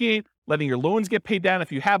appreciate, letting your loans get paid down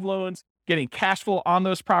if you have loans, getting cash flow on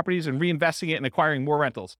those properties and reinvesting it and acquiring more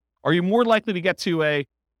rentals? Are you more likely to get to a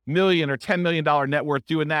 $1 million or $10 million net worth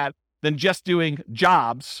doing that than just doing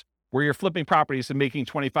jobs where you're flipping properties and making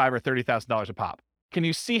 $25,000 or $30,000 a pop? Can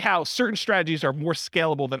you see how certain strategies are more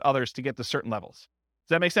scalable than others to get to certain levels?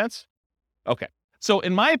 Does that make sense? Okay. So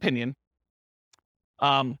in my opinion,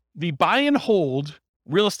 the buy and hold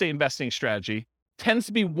real estate investing strategy tends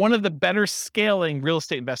to be one of the better scaling real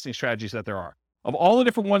estate investing strategies that there are. Of all the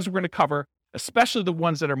different ones we're going to cover, especially the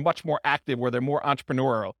ones that are much more active, where they're more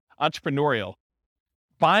entrepreneurial,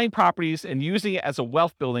 buying properties and using it as a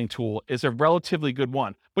wealth building tool is a relatively good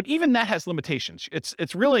one. But even that has limitations.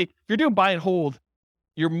 It's really, if you're doing buy and hold,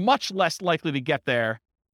 you're much less likely to get there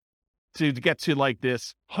to get to like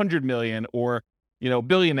this 100 million or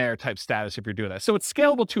billionaire type status if you're doing that. So it's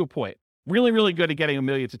scalable to a point. Really, really good at getting 1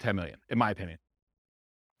 million to 10 million, in my opinion.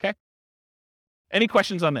 Okay. Any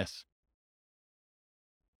questions on this?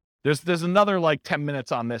 There's another like 10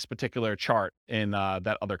 minutes on this particular chart in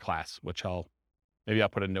that other class, which maybe I'll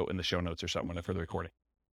put a note in the show notes or something for the recording.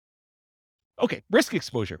 Okay, risk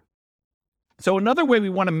exposure. So another way we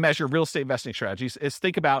want to measure real estate investing strategies is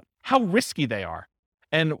think about how risky they are.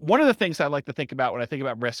 And one of the things I like to think about when I think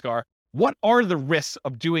about risk are, what are the risks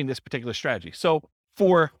of doing this particular strategy? So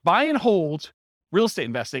for buy and hold real estate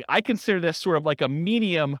investing, I consider this sort of like a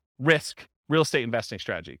medium risk real estate investing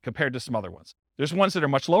strategy compared to some other ones. There's ones that are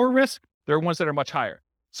much lower risk. There are ones that are much higher.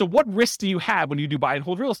 So what risks do you have when you do buy and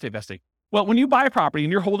hold real estate investing? Well, when you buy a property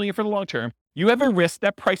and you're holding it for the long term, you have a risk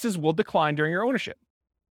that prices will decline during your ownership,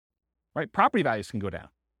 right? Property values can go down.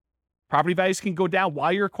 Property values can go down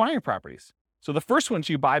while you're acquiring properties. So the first ones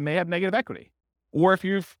you buy may have negative equity, or if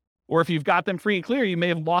you've got them free and clear, you may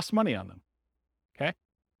have lost money on them. Okay.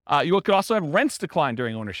 You could also have rents decline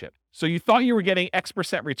during ownership. So you thought you were getting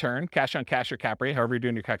X% return, cash on cash or cap rate, however you're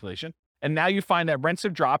doing your calculation. And now you find that rents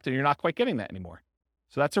have dropped and you're not quite getting that anymore.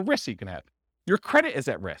 So that's a risk you can have. Your credit is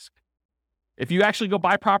at risk. If you actually go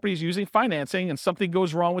buy properties using financing and something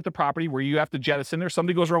goes wrong with the property where you have to jettison, or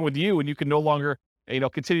something goes wrong with you and you can no longer,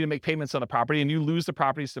 continue to make payments on the property and you lose the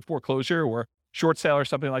properties to foreclosure or short sale or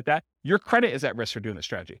something like that, your credit is at risk for doing this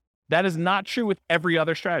strategy. That is not true with every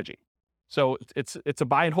other strategy. So it's a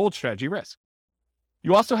buy and hold strategy risk.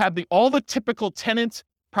 You also have all the typical tenant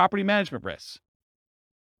property management risks.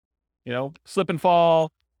 Slip and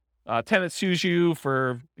fall, tenant sues you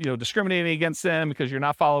for, discriminating against them because you're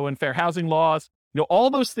not following fair housing laws. All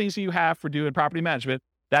those things that you have for doing property management,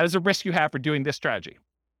 that is a risk you have for doing this strategy.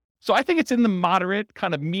 So I think it's in the moderate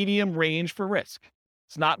kind of medium range for risk.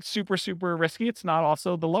 It's not super, super risky. It's not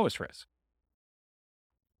also the lowest risk.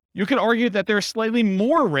 You can argue that there's slightly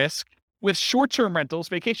more risk with short-term rentals,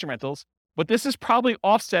 vacation rentals, but this is probably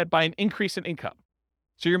offset by an increase in income.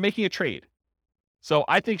 So you're making a trade. So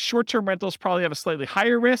I think short-term rentals probably have a slightly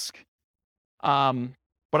higher risk. But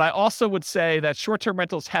I also would say that short-term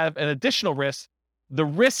rentals have an additional risk, the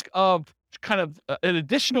risk of an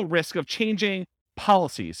additional risk of changing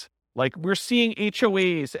policies. Like we're seeing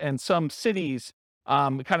HOAs and some cities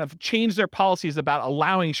kind of change their policies about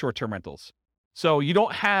allowing short-term rentals. So you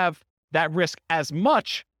don't have that risk as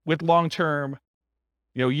much with long-term,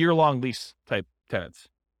 year-long lease type tenants.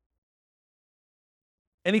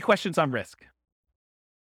 Any questions on risk?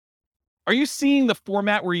 Are you seeing the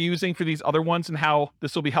format we're using for these other ones and how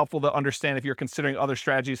this will be helpful to understand if you're considering other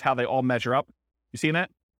strategies, how they all measure up? You seeing that?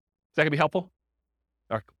 Is that gonna be helpful?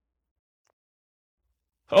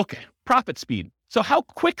 Okay, profit speed. So how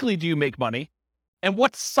quickly do you make money and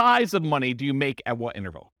what size of money do you make at what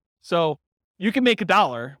interval? So you can make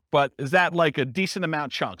 $1, but is that like a decent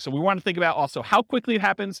amount chunk? So we want to think about also how quickly it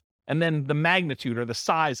happens and then the magnitude or the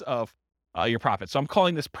size of your profit. So I'm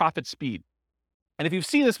calling this profit speed. And if you've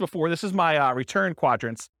seen this before, this is my return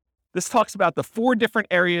quadrants. This talks about the 4 different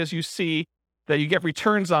areas you see that you get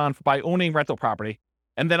returns on by owning rental property.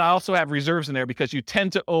 And then I also have reserves in there because you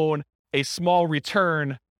tend to own a small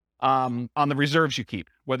return on the reserves you keep.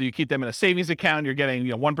 Whether you keep them in a savings account, you're getting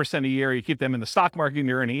 1% a year. You keep them in the stock market,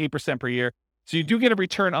 you're earning 8% per year. So you do get a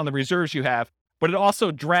return on the reserves you have, but it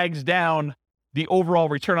also drags down the overall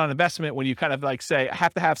return on investment when you kind of like say, I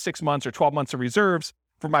have to have 6 months or 12 months of reserves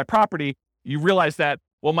for my property. You realize that,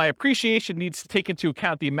 well, my appreciation needs to take into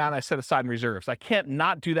account the amount I set aside in reserves. I can't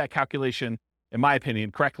not do that calculation, in my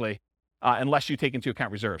opinion, correctly, unless you take into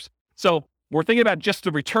account reserves. So we're thinking about just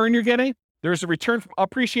the return you're getting. There's a return from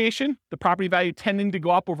appreciation, the property value tending to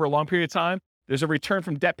go up over a long period of time. There's a return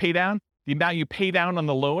from debt pay down, the amount you pay down on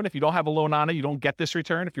the loan. If you don't have a loan on it, you don't get this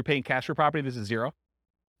return. If you're paying cash for property, this is 0.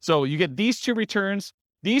 So you get these 2 returns.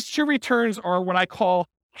 These 2 returns are what I call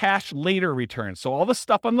cash later returns. So all the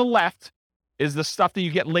stuff on the left is the stuff that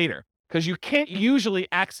you get later, because you can't usually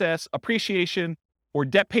access appreciation or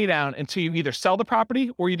debt pay down until you either sell the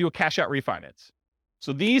property or you do a cash out refinance.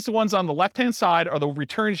 So these ones on the left-hand side are the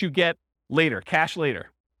returns you get later, cash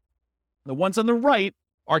later. The ones on the right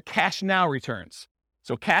are cash now returns.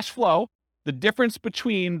 So cash flow, the difference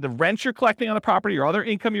between the rent you're collecting on the property or other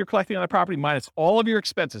income you're collecting on the property minus all of your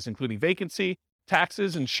expenses, including vacancy,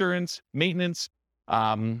 taxes, insurance, maintenance,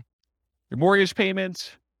 your mortgage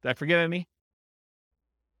payments. Did I forget any?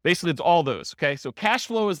 Basically, it's all those, okay? So cash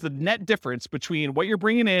flow is the net difference between what you're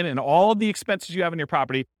bringing in and all of the expenses you have in your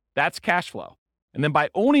property. That's cash flow. And then by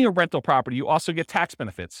owning a rental property, you also get tax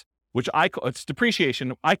benefits, which it's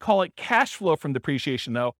depreciation. I call it cash flow from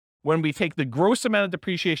depreciation, though, when we take the gross amount of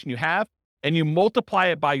depreciation you have and you multiply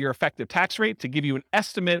it by your effective tax rate to give you an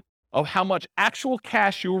estimate of how much actual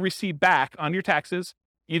cash you will receive back on your taxes,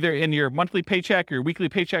 either in your monthly paycheck or your weekly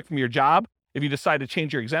paycheck from your job, if you decide to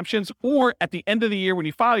change your exemptions, or at the end of the year when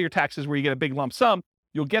you file your taxes where you get a big lump sum,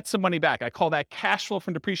 you'll get some money back. I call that cash flow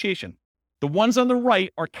from depreciation. The ones on the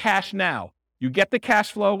right are cash now. You get the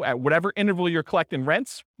cash flow at whatever interval you're collecting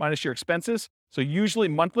rents minus your expenses. So usually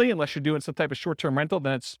monthly, unless you're doing some type of short-term rental,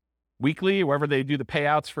 then it's weekly, wherever they do the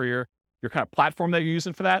payouts for your kind of platform that you're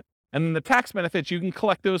using for that. And then the tax benefits, you can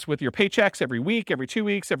collect those with your paychecks every week, every 2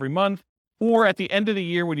 weeks, every month, or at the end of the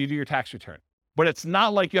year when you do your tax return. But it's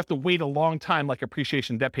not like you have to wait a long time like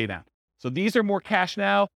appreciation debt pay down. So these are more cash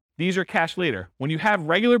now. These are cash later. When you have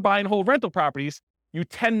regular buy and hold rental properties, you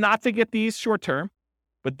tend not to get these short term,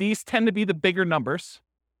 but these tend to be the bigger numbers.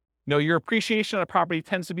 You know, your appreciation on a property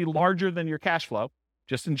tends to be larger than your cash flow,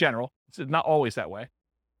 just in general. It's not always that way.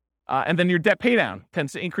 And then your debt pay down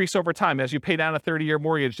tends to increase over time. As you pay down a 30-year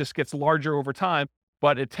mortgage, just gets larger over time,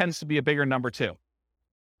 but it tends to be a bigger number too.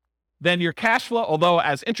 Then your cash flow, although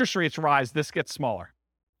as interest rates rise, this gets smaller.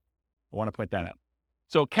 I want to point that out.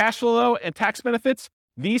 So cash flow and tax benefits,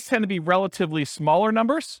 these tend to be relatively smaller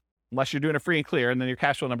numbers, unless you're doing a free and clear, and then your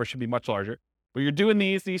cash flow number should be much larger. But you're doing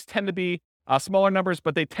these tend to be smaller numbers,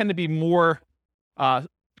 but they tend to be more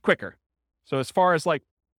quicker. So as far as like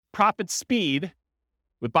profit speed,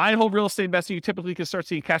 with buy and hold real estate investing, you typically can start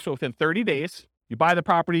seeing cash flow within 30 days. You buy the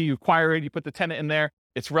property, you acquire it, you put the tenant in there.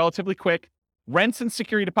 It's relatively quick. Rents and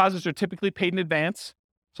security deposits are typically paid in advance.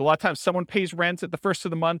 So a lot of times someone pays rents at the first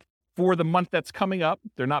of the month for the month that's coming up.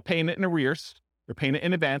 They're not paying it in arrears. They're paying it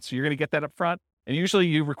in advance. So you're going to get that up front. And usually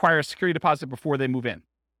you require a security deposit before they move in.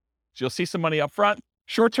 So you'll see some money up front.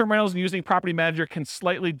 Short-term rentals and using property manager can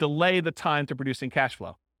slightly delay the time to producing cash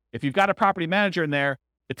flow. If you've got a property manager in there,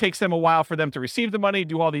 it takes them a while for them to receive the money,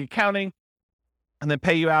 do all the accounting, and then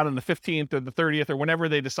pay you out on the 15th or the 30th or whenever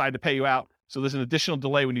they decide to pay you out. So there's an additional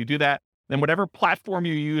delay when you do that. Then whatever platform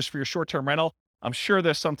you use for your short-term rental, I'm sure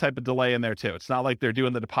there's some type of delay in there too. It's not like they're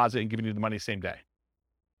doing the deposit and giving you the money same day.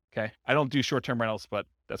 Okay. I don't do short-term rentals, but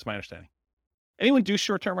that's my understanding. Anyone do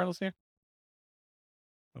short-term rentals here?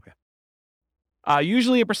 Okay.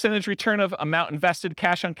 Usually a percentage return of amount invested,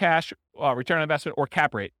 cash on cash, return on investment, or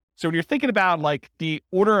cap rate. So when you're thinking about like the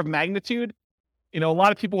order of magnitude, you know, a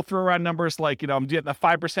lot of people throw around numbers like, you know, I'm getting a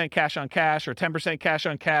 5% cash on cash or 10% cash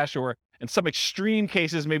on cash, or in some extreme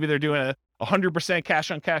cases, maybe they're doing a 100%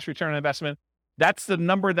 cash on cash return on investment. That's the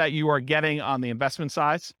number that you are getting on the investment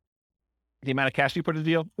size, the amount of cash you put in the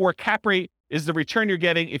deal. Or cap rate is the return you're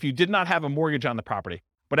getting if you did not have a mortgage on the property,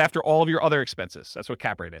 but after all of your other expenses. That's what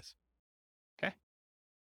cap rate is. Okay.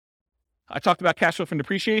 I talked about cash flow from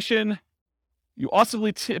depreciation. You also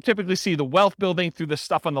typically see the wealth building through the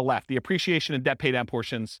stuff on the left. The appreciation and debt pay down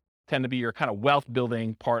portions tend to be your kind of wealth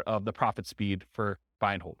building part of the profit speed for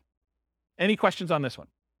buy and hold. Any questions on this one?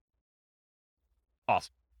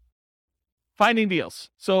 Awesome. Finding deals.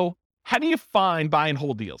 So how do you find buy and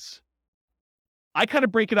hold deals? I kind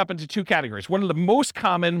of break it up into two categories. One of the most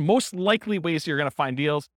common, most likely ways you're going to find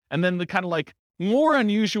deals, and then the kind of like more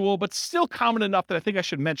unusual, but still common enough that I think I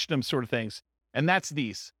should mention them sort of things. And that's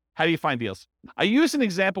these. How do you find deals? I used an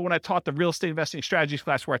example when I taught the real estate investing strategies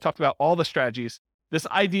class where I talked about all the strategies, this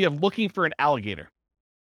idea of looking for an alligator.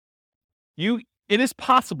 It is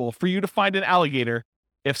possible for you to find an alligator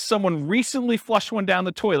if someone recently flushed one down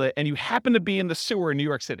the toilet and you happen to be in the sewer in New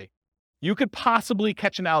York City. You could possibly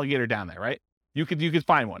catch an alligator down there, right? You could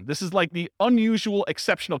find one. This is like the unusual,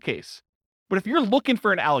 exceptional case. But if you're looking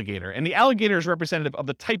for an alligator, and the alligator is representative of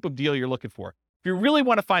the type of deal you're looking for, if you really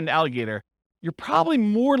want to find an alligator, you're probably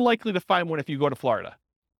more likely to find one if you go to Florida.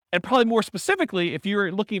 And probably more specifically, if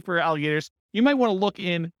you're looking for alligators, you might want to look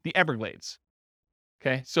in the Everglades.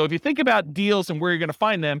 Okay, so if you think about deals and where you're going to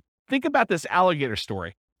find them, think about this alligator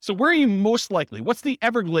story. So where are you most likely? What's the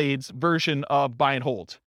Everglades version of buy and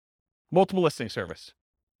hold? Multiple listing service.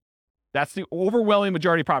 That's the overwhelming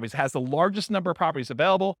majority of properties. It has the largest number of properties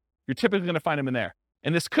available. You're typically going to find them in there.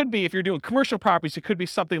 And this could be, if you're doing commercial properties, it could be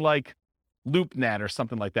something like LoopNet or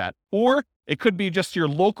something like that. Or it could be just your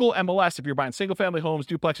local MLS if you're buying single family homes,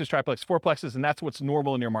 duplexes, triplexes, fourplexes, and that's what's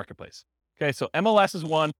normal in your marketplace. Okay, so MLS is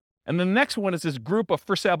one. And the next one is this group of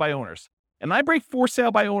for sale by owners. And I break for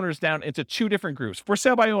sale by owners down into two different groups. For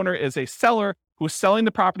sale by owner is a seller who's selling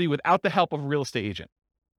the property without the help of a real estate agent.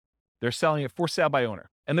 They're selling it for sale by owner.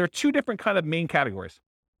 And there are two different kind of main categories.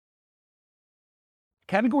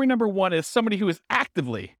 Category number one is somebody who is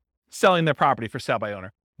actively selling their property for sale by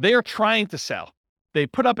owner. They are trying to sell. They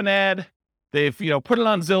put up an ad. They've put it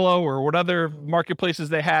on Zillow or what other marketplaces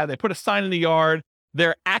they have. They put a sign in the yard.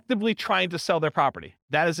 They're actively trying to sell their property.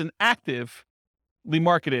 That is an actively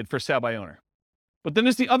marketed for sale by owner. But then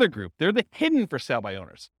there's the other group. They're the hidden for sale by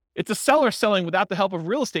owners. It's a seller selling without the help of a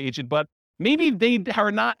real estate agent, but maybe they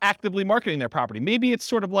are not actively marketing their property. Maybe it's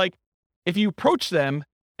sort of like if you approach them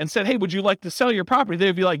and said, hey, would you like to sell your property?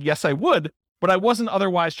 They'd be like, yes, I would. but I wasn't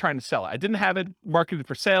otherwise trying to sell it. I didn't have it marketed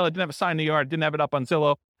for sale. I didn't have a sign in the yard. Didn't have it up on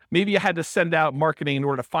Zillow. Maybe you had to send out marketing in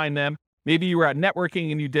order to find them. Maybe you were out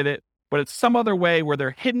networking and you did it, but it's some other way where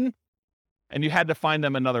they're hidden and you had to find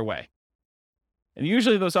them another way. And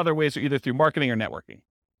usually those other ways are either through marketing or networking.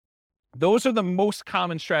 Those are the most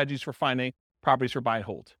common strategies for finding properties for buy and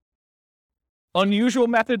hold. Unusual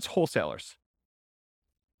methods, wholesalers.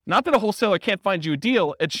 Not that a wholesaler can't find you a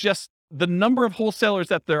deal. It's just the number of wholesalers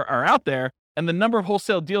that there are out there and the number of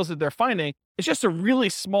wholesale deals that they're finding is just a really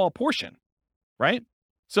small portion, right?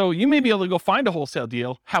 So you may be able to go find a wholesale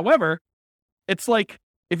deal. However, it's like,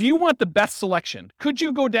 if you want the best selection, could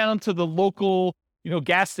you go down to the local,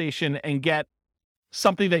 gas station and get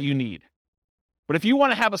something that you need? But if you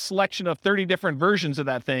want to have a selection of 30 different versions of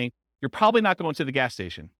that thing, you're probably not going to the gas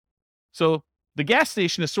station. So the gas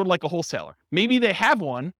station is sort of like a wholesaler. Maybe they have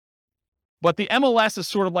one, but the MLS is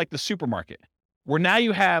sort of like the supermarket, where now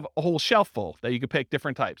you have a whole shelf full that you can pick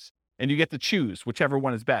different types, and you get to choose whichever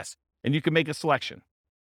one is best, and you can make a selection.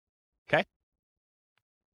 Okay?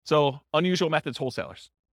 So unusual methods, wholesalers.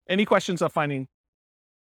 Any questions on finding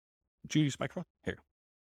Judy's microphone? Here.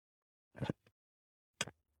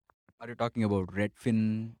 Are you talking about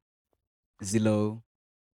Redfin, Zillow?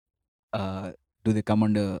 Do they come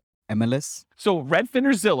under MLS? So Redfin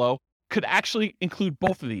or Zillow could actually include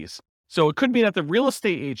both of these. So it could be that the real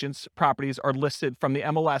estate agents' properties are listed from the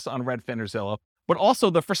MLS on Redfin or Zillow, but also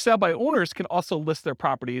the for sale by owners can also list their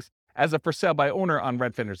properties as a for sale by owner on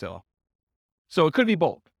Redfin or Zillow. So it could be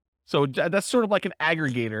both. So that's sort of like an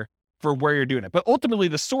aggregator for where you're doing it. But ultimately,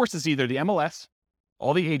 the source is either the MLS,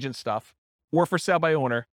 all the agent stuff, or for sale by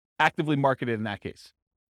owner, actively marketed in that case.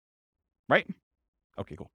 Right?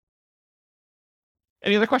 Okay, cool.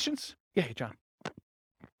 Any other questions? Yeah, hey, John.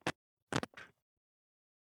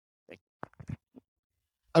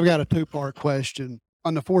 I've got a two-part question.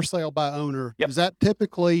 On the for sale by owner, Yep. Is that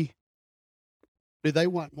typically, do they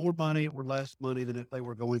want more money or less money than if they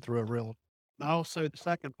were going through a realtor? And also, the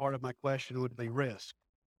second part of my question would be risk.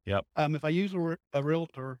 Yep. If I use a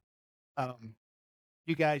realtor,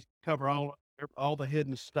 you guys cover all the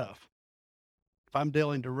hidden stuff. If I'm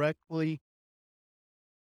dealing directly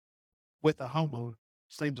with a homeowner,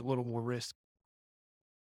 seems a little more risky.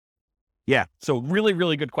 Yeah. So really,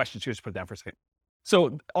 really good questions. Just put it down for a second.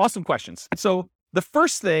 So awesome questions. So the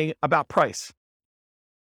first thing about price,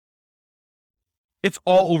 it's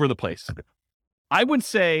all over the place. I would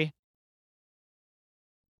say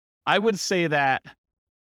that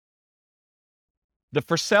the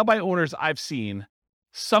for sale by owners I've seen,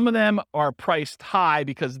 some of them are priced high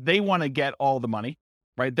because they want to get all the money,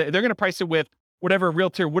 right? They're going to price it with whatever a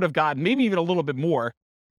realtor would have gotten, maybe even a little bit more,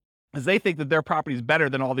 because they think that their property is better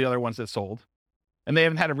than all the other ones that sold. And they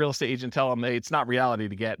haven't had a real estate agent tell them, hey, it's not reality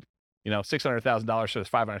to get, $600,000 for this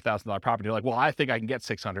 $500,000 property. They're like, well, I think I can get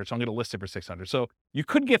 600, so I'm going to list it for 600. So you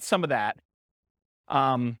could get some of that.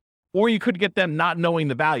 Or you could get them not knowing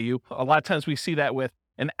the value. A lot of times we see that with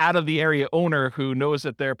an out of the area owner who knows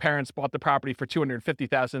that their parents bought the property for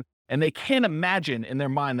 $250,000 and they can't imagine in their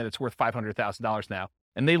mind that it's worth $500,000 now.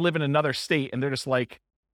 And they live in another state and they're just like,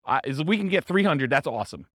 if we can get 300, that's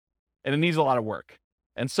awesome. And it needs a lot of work.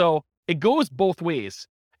 And so it goes both ways.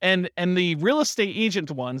 And the real estate agent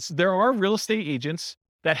ones, there are real estate agents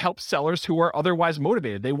that help sellers who are otherwise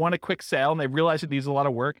motivated. They want a quick sale and they realize it needs a lot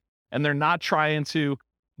of work and they're not trying to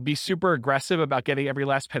be super aggressive about getting every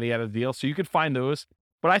last penny out of the deal. So you could find those.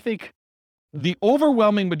 But I think the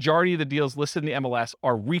overwhelming majority of the deals listed in the MLS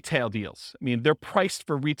are retail deals. I mean, they're priced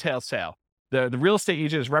for retail sale. The real estate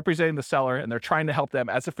agent is representing the seller and they're trying to help them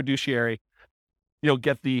as a fiduciary,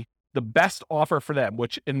 get the best offer for them,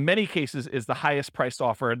 which in many cases is the highest priced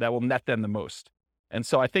offer that will net them the most. And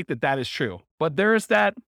so I think that is true. But there's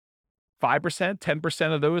that 5%,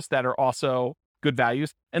 10% of those that are also good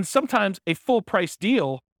values. And sometimes a full price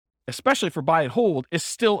deal, especially for buy and hold, is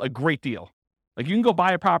still a great deal. Like you can go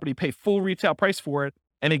buy a property, pay full retail price for it,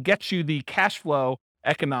 and it gets you the cash flow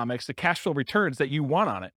economics, the cash flow returns that you want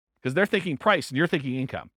on it. Because they're thinking price and you're thinking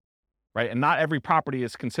income, right? And not every property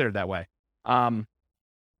is considered that way. And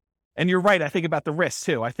you're right, I think about the risk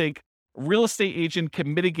too. I think real estate agent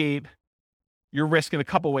can mitigate your risk in a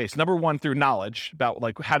couple ways. Number one, through knowledge about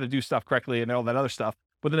like how to do stuff correctly and all that other stuff.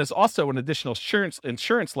 But then there's also an additional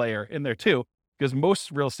insurance layer in there too, because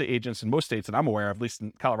most real estate agents in most states that I'm aware of, at least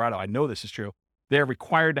in Colorado, I know this is true, they're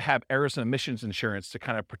required to have errors and omissions insurance to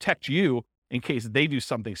kind of protect you in case they do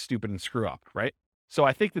something stupid and screw up, right? So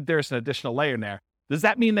I think that there's an additional layer in there. Does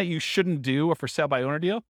that mean that you shouldn't do a for sale by owner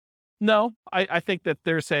deal? No, I think that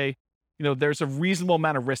there's a reasonable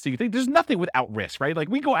amount of risk that you think. There's nothing without risk, right? Like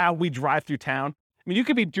we go out, we drive through town, I mean, you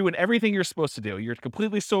could be doing everything you're supposed to do. You're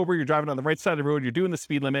completely sober. You're driving on the right side of the road. You're doing the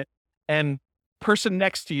speed limit, and person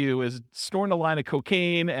next to you is snorting a line of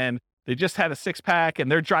cocaine, and they just had a 6-pack,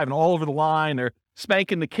 and they're driving all over the line. They're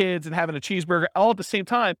spanking the kids and having a cheeseburger all at the same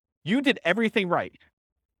time. You did everything right,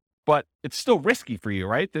 but it's still risky for you,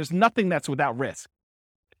 right? There's nothing that's without risk.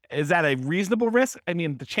 Is that a reasonable risk? I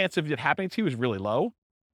mean, the chance of it happening to you is really low,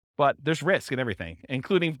 but there's risk in everything,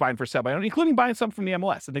 including buying for sale by owner, including buying some from the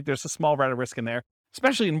MLS. I think there's a small amount of risk in there,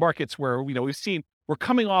 especially in markets where, we're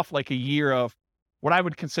coming off like a year of what I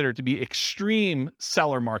would consider to be extreme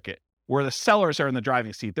seller market, where the sellers are in the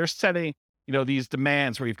driving seat. They're setting, these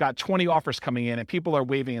demands where you've got 20 offers coming in and people are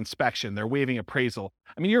waiving inspection, they're waiving appraisal.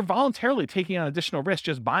 I mean, you're voluntarily taking on additional risk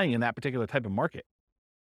just buying in that particular type of market.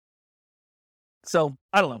 So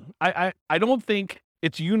I don't know. I don't think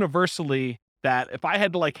it's universally that if I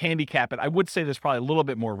had to like handicap it, I would say there's probably a little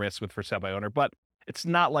bit more risk with for sale by owner, but it's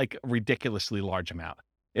not like a ridiculously large amount,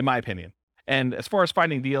 in my opinion. And as far as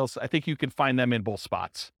finding deals, I think you can find them in both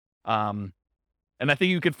spots. And I think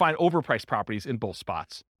you can find overpriced properties in both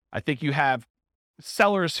spots. I think you have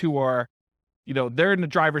sellers who are, they're in the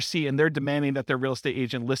driver's seat and they're demanding that their real estate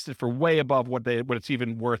agent list it for way above what it's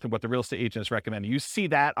even worth and what the real estate agent is recommending. You see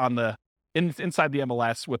that on inside the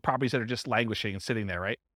MLS with properties that are just languishing and sitting there,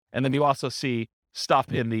 right? And then you also see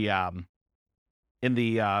stuff in the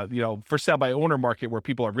for sale by owner market where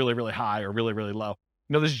people are really, really high or really, really low.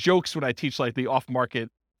 There's jokes when I teach like the off-market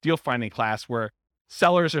deal finding class where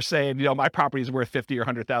sellers are saying, my property is worth $50,000 or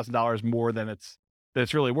 $100,000 more than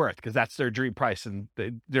it's really worth, because that's their dream price, and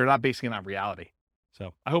they're not basing it on reality.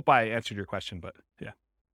 So I hope I answered your question, but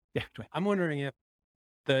yeah. I'm wondering if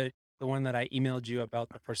the one that I emailed you about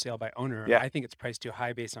the for sale by owner, Yeah. I think it's priced too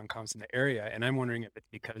high based on comps in the area. And I'm wondering if it's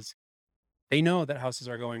because they know that houses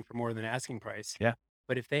are going for more than asking price. Yeah.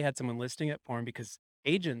 But if they had someone listing it for them, because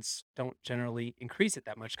agents don't generally increase it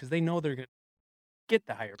that much because they know they're going to get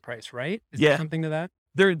the higher price, right? Is there something to that?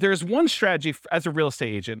 There's one strategy as a real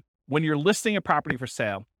estate agent when you're listing a property for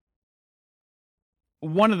sale.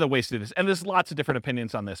 One of the ways to do this, and there's lots of different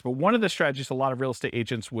opinions on this, but one of the strategies a lot of real estate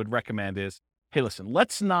agents would recommend is, hey, listen,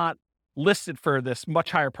 let's not list it for this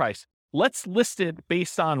much higher price. Let's list it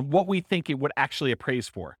based on what we think it would actually appraise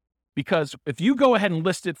for. Because if you go ahead and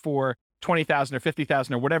list it for $20,000 or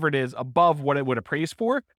 $50,000 or whatever it is above what it would appraise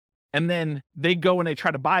for, and then they go and they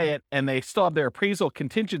try to buy it and they still have their appraisal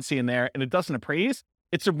contingency in there and it doesn't appraise,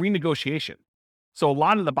 it's a renegotiation. So a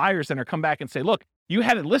lot of the buyers then are come back and say, look, you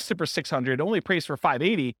had it listed for $600, only appraised for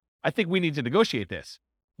 $580. I think we need to negotiate this.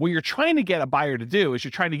 What you're trying to get a buyer to do is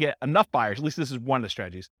you're trying to get enough buyers, at least this is one of the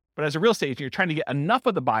strategies, but as a real estate agent, you're trying to get enough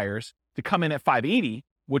of the buyers to come in at $580,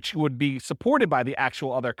 which would be supported by the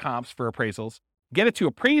actual other comps for appraisals, get it to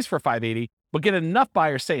appraise for $580, but get enough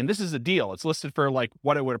buyers saying this is a deal. It's listed for like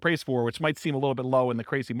what it would appraise for, which might seem a little bit low in the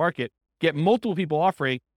crazy market. Get multiple people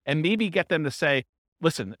offering and maybe get them to say,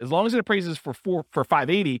 listen, as long as it appraises for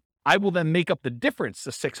 $580, I will then make up the difference to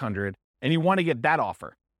 $600. And you want to get that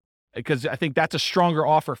offer because I think that's a stronger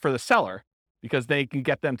offer for the seller because they can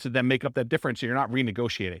get them to then make up that difference. So you're not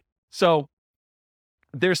renegotiating. So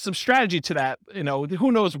there's some strategy to that.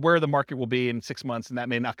 Who knows where the market will be in 6 months, and that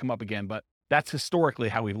may not come up again, but that's historically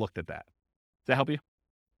how we've looked at that. Does that help you?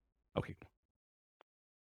 Okay.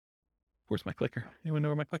 Where's my clicker? Anyone know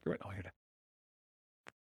where my clicker went? Oh, here it is.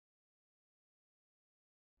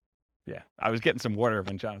 Yeah, I was getting some water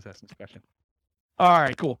when John was asking this question. All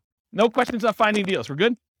right, cool. No questions on finding deals. We're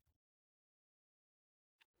good?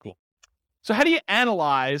 Cool. So how do you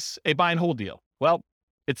analyze a buy and hold deal? Well,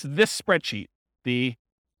 it's this spreadsheet, the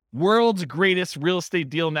world's greatest real estate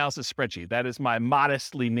deal analysis spreadsheet. That is my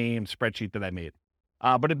modestly named spreadsheet that I made.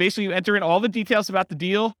 But basically you enter in all the details about the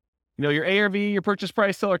deal, your ARV, your purchase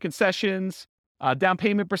price, seller concessions, down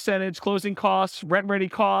payment percentage, closing costs, rent ready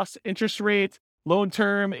costs, interest rate, loan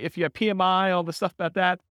term, if you have PMI, all the stuff about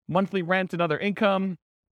that, monthly rent and other income,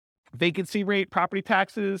 vacancy rate, property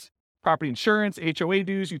taxes, property insurance, HOA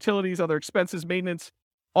dues, utilities, other expenses, maintenance,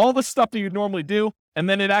 all the stuff that you normally do. And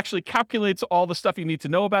then it actually calculates all the stuff you need to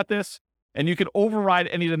know about this. And you can override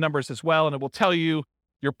any of the numbers as well. And it will tell you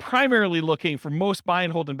you're primarily looking for most buy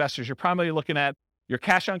and hold investors. You're primarily looking at your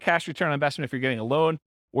cash on cash return on investment if you're getting a loan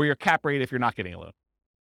or your cap rate if you're not getting a loan.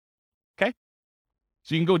 Okay.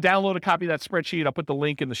 So you can go download a copy of that spreadsheet. I'll put the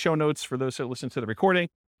link in the show notes for those who listen to the recording,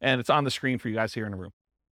 and it's on the screen for you guys here in the room.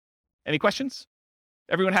 Any questions?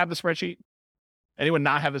 Everyone have the spreadsheet? Anyone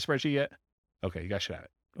not have the spreadsheet yet? Okay, you guys should have it.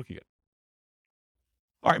 Okay, good.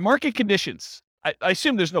 All right, market conditions. I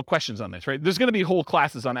assume there's no questions on this, right? There's going to be whole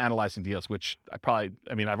classes on analyzing deals, which I've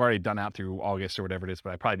already done out through August or whatever it is,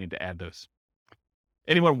 but I probably need to add those.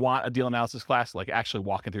 Anyone want a deal analysis class, like actually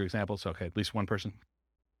walking through examples? Okay, at least one person.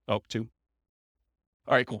 Oh, two.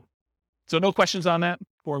 All right, cool. So no questions on that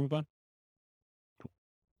before we move on? Cool.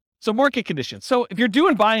 So market conditions. So if you're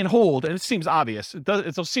doing buy and hold, and it seems obvious,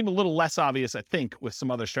 it'll seem a little less obvious, I think, with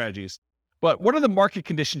some other strategies. But what are the market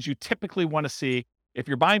conditions you typically want to see if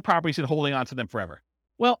you're buying properties and holding on to them forever?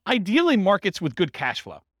 Well, ideally markets with good cash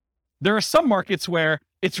flow. There are some markets where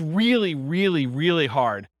it's really, really, really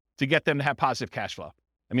hard to get them to have positive cash flow.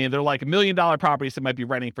 I mean, they're like $1 million properties that might be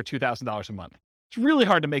renting for $2,000 a month. It's really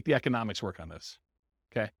hard to make the economics work on this.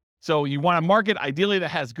 Okay. So you want a market ideally that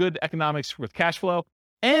has good economics with cash flow,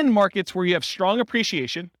 and markets where you have strong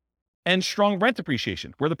appreciation and strong rent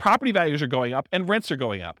appreciation, where the property values are going up and rents are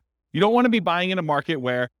going up. You don't want to be buying in a market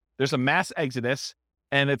where there's a mass exodus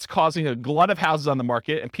and it's causing a glut of houses on the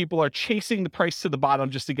market and people are chasing the price to the bottom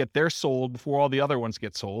just to get theirs sold before all the other ones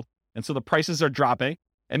get sold. And so the prices are dropping.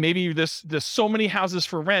 And maybe there's so many houses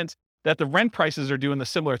for rent that the rent prices are doing the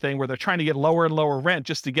similar thing where they're trying to get lower and lower rent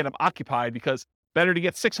just to get them occupied, because better to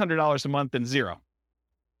get $600 a month than zero.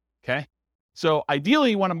 Okay. So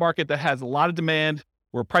ideally you want a market that has a lot of demand,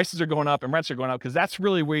 where prices are going up and rents are going up, because that's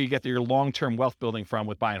really where you get your long-term wealth building from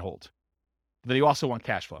with buy and hold. But then you also want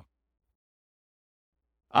cash flow.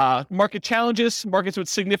 Market challenges, markets with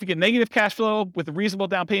significant negative cash flow with reasonable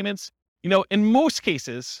down payments. In most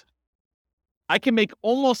cases, I can make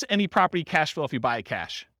almost any property cash flow if you buy it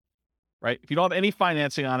cash, right? If you don't have any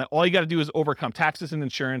financing on it, all you got to do is overcome taxes and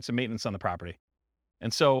insurance and maintenance on the property.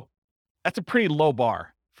 And so that's a pretty low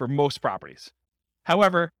bar for most properties.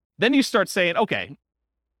 However, then you start saying, okay,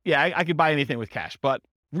 yeah, I could buy anything with cash, but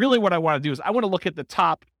really what I want to do is I want to look at the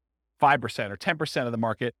top 5% or 10% of the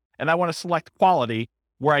market, and I want to select quality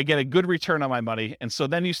where I get a good return on my money. And so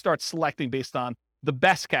then you start selecting based on the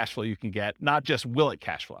best cash flow you can get, not just will it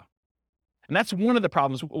cash flow. And that's one of the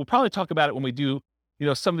problems. We'll probably talk about it when we do,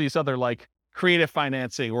 some of these other like creative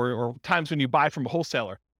financing or times when you buy from a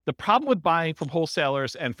wholesaler. The problem with buying from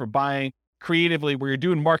wholesalers and for buying creatively where you're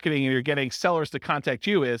doing marketing and you're getting sellers to contact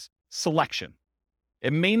you is selection.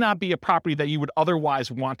 It may not be a property that you would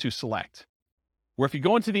otherwise want to select. Where if you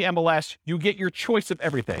go into the MLS, you get your choice of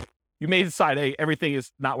everything. You may decide, hey, everything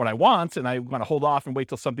is not what I want, and I want to hold off and wait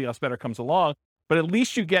till something else better comes along. But at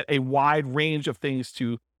least you get a wide range of things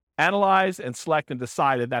to analyze and select and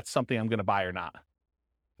decide if that's something I'm going to buy or not.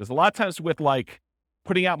 There's a lot of times with like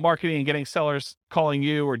putting out marketing and getting sellers calling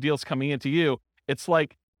you or deals coming into you, it's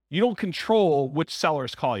like you don't control which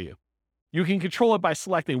sellers call you. You can control it by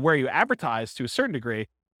selecting where you advertise to a certain degree,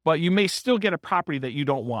 but you may still get a property that you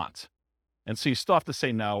don't want. And so you still have to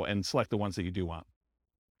say no and select the ones that you do want.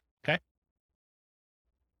 Okay.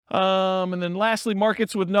 And then lastly,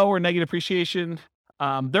 markets with no or negative appreciation.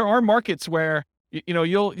 There are markets where,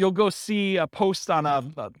 you'll go see a post on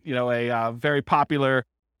a very popular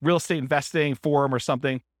real estate investing forum or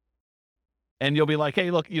something. And you'll be like, hey,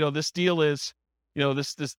 look, this deal is,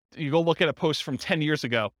 this, you go look at a post from 10 years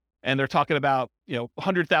ago and they're talking about,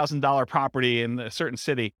 $100,000 property in a certain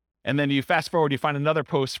city. And then you fast forward, you find another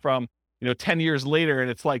post from, 10 years later,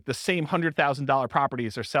 and it's like the same $100,000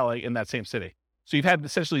 properties are selling in that same city. So you've had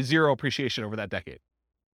essentially zero appreciation over that decade.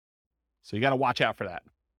 So you got to watch out for that.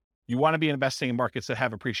 You want to be investing in markets that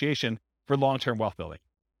have appreciation for long-term wealth building.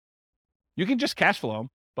 You can just cash flow them,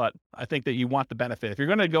 but I think that you want the benefit. If you're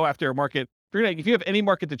going to go after a market, if you have any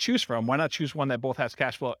market to choose from, why not choose one that both has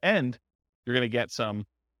cash flow and you're going to get some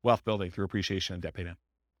wealth building through appreciation and debt pay down,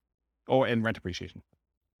 and rent appreciation.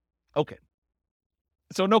 Okay.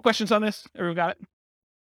 So no questions on this? Everyone got it?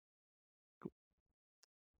 Cool.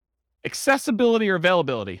 Accessibility or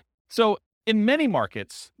availability. So in many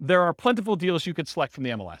markets, there are plentiful deals you could select from the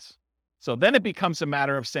MLS. So then it becomes a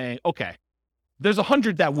matter of saying, okay, there's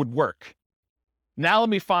 100 that would work. Now let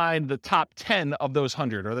me find the top 10 of those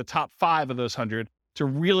 100 or the top 5 of those 100 to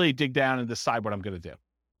really dig down and decide what I'm going to do.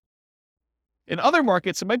 In other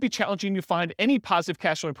markets, it might be challenging to find any positive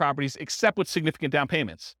cash flowing properties except with significant down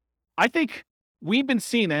payments. I think we've been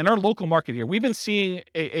seeing, in our local market here, we've been seeing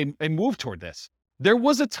a move toward this. There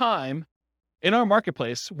was a time in our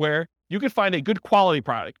marketplace where you could find a good quality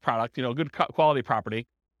product, good quality property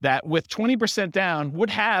that with 20% down would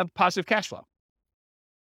have positive cash flow.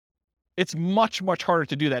 It's much, much harder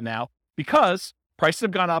to do that now because prices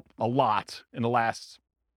have gone up a lot in the last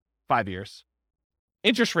 5 years.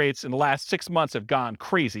 Interest rates in the last 6 months have gone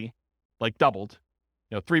crazy, like doubled,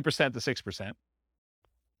 3% to 6%.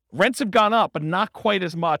 Rents have gone up, but not quite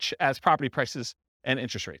as much as property prices and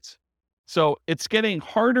interest rates. So it's getting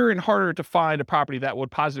harder and harder to find a property that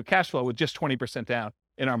would positive cash flow with just 20% down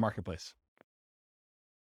in our marketplace.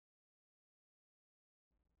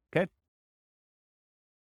 Okay.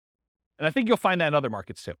 And I think you'll find that in other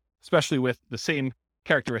markets too, especially with the same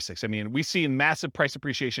characteristics. I mean, we see massive price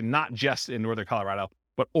appreciation, not just in Northern Colorado,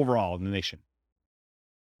 but overall in the nation.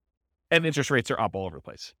 And interest rates are up all over the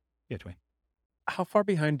place. Yeah, Dwayne. How far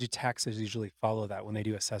behind do taxes usually follow that when they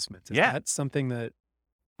do assessments? Is that something that...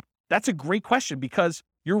 That's a great question, because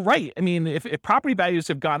you're right. I mean, if property values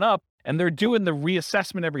have gone up and they're doing the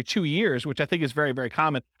reassessment every 2 years, which I think is very, very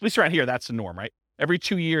common, at least around here, that's the norm, right? Every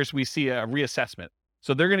 2 years, we see a reassessment.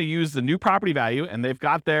 So they're going to use the new property value, and they've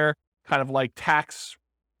got their kind of like tax,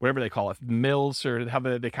 whatever they call it, mills, or how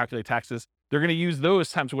they calculate taxes. They're going to use those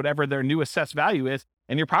times whatever their new assessed value is,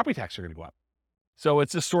 and your property taxes are going to go up. So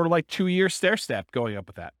it's just sort of like 2-year stair step going up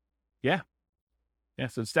with that. Yeah.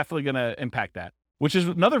 So it's definitely going to impact that, which is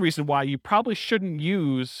another reason why you probably shouldn't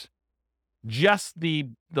use just the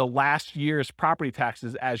last year's property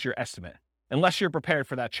taxes as your estimate, unless you're prepared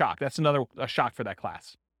for that shock. That's another shock for that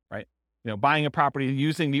class, right? Buying a property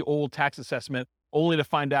using the old tax assessment only to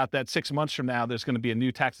find out that 6 months from now, there's going to be a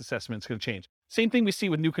new tax assessment. It's going to change. Same thing we see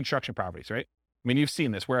with new construction properties, right? I mean, you've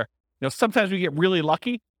seen this where, sometimes we get really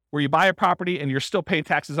lucky where you buy a property and you're still paying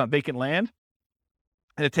taxes on vacant land.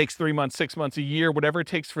 And it takes 3 months, 6 months, a year, whatever it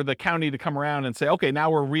takes for the county to come around and say, okay,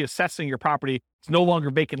 now we're reassessing your property. It's no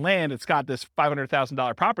longer vacant land. It's got this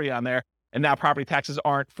 $500,000 property on there. And now property taxes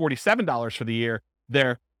aren't $47 for the year.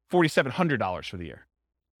 They're $4,700 for the year.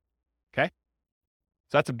 Okay.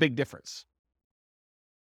 So that's a big difference.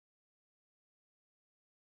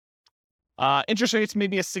 Interest rates may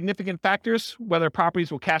be a significant factors, whether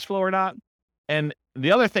properties will cash flow or not. And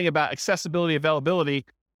the other thing about accessibility, availability,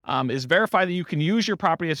 is verify that you can use your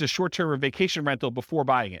property as a short-term or vacation rental before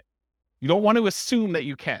buying it. You don't want to assume that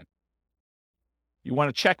you can. You want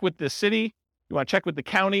to check with the city. You want to check with the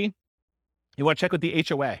county. You want to check with the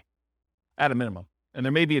HOA at a minimum. And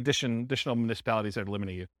there may be additional municipalities that are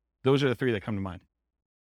limiting you. Those are the 3 that come to mind.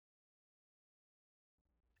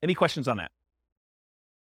 Any questions on that?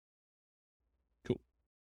 Cool.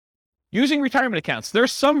 Using retirement accounts. There are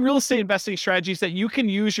some real estate investing strategies that you can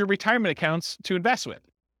use your retirement accounts to invest with.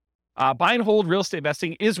 Buy and hold real estate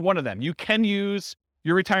investing is one of them. You can use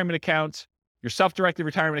your retirement account, your self-directed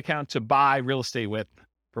retirement account, to buy real estate with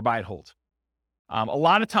for buy and hold. A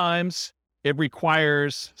lot of times it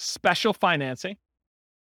requires special financing.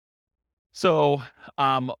 So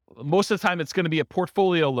most of the time it's going to be a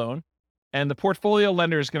portfolio loan, and the portfolio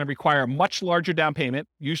lender is going to require a much larger down payment,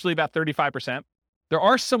 usually about 35%. There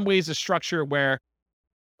are some ways to structure where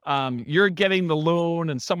you're getting the loan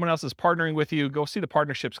and someone else is partnering with you. Go see the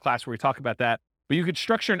partnerships class where we talk about that. But you could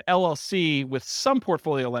structure an LLC with some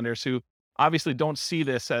portfolio lenders who obviously don't see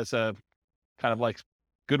this as a kind of like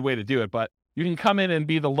good way to do it. But you can come in and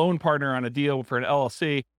be the loan partner on a deal for an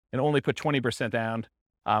LLC and only put 20% down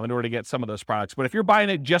in order to get some of those products. But if you're buying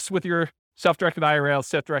it just with your self-directed IRA,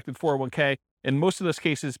 self-directed 401k, in most of those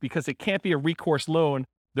cases, because it can't be a recourse loan,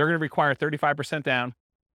 they're going to require 35% down.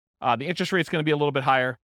 The interest rate is going to be a little bit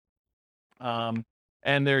higher. And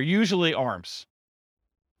they're usually ARMs.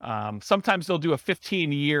 Sometimes they'll do a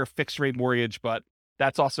 15-year fixed rate mortgage, but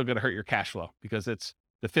that's also going to hurt your cash flow because it's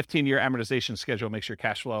the 15-year amortization schedule makes your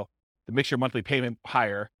cash flow, it makes your monthly payment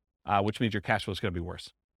higher, which means your cash flow is going to be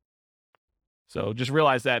worse. So just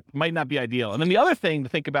realize that might not be ideal. And then the other thing to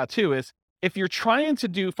think about too is if you're trying to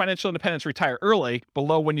do financial independence, retire early,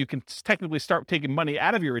 below when you can technically start taking money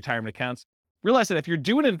out of your retirement accounts, realize that if you're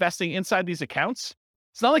doing investing inside these accounts,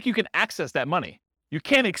 it's not like you can access that money. You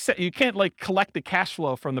can't like collect the cash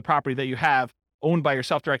flow from the property that you have owned by your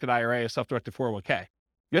self-directed IRA or self-directed 401k.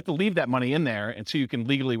 You have to leave that money in there until you can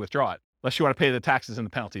legally withdraw it, unless you want to pay the taxes and the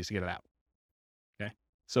penalties to get it out. Okay.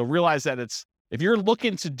 So realize that if you're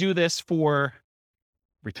looking to do this for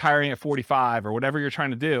retiring at 45 or whatever you're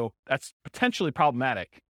trying to do, that's potentially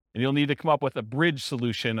problematic. And you'll need to come up with a bridge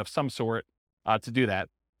solution of some sort to do that.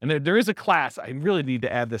 And there is a class, I really need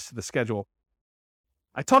to add this to the schedule.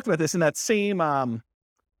 I talked about this in that same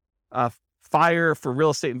Fire for Real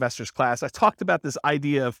Estate Investors class. I talked about this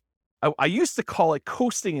idea of, I used to call it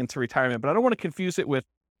coasting into retirement, but I don't want to confuse it with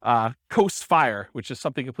Coast Fire, which is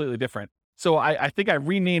something completely different. So I think I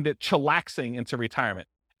renamed it chillaxing into retirement.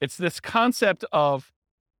 It's this concept of,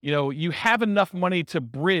 you have enough money to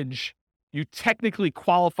bridge, you technically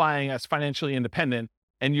qualifying as financially independent,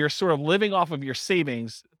 and you're sort of living off of your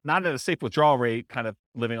savings, not at a safe withdrawal rate, kind of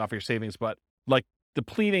living off your savings, but like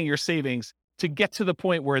depleting your savings to get to the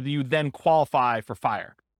point where you then qualify for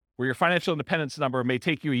FIRE, where your financial independence number may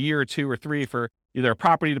take you a year or 2 or 3 for either a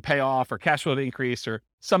property to pay off or cash flow to increase or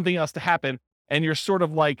something else to happen. And you're sort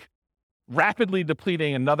of like rapidly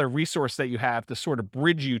depleting another resource that you have to sort of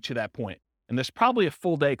bridge you to that point. And there's probably a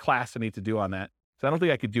full day class I need to do on that. So I don't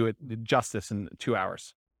think I could do it justice in 2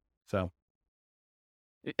 hours. So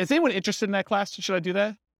is anyone interested in that class? Should I do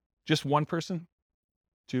that? Just one person?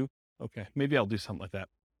 Two? Okay. Maybe I'll do something like that.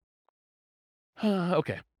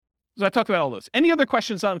 Okay. So I talked about all those. Any other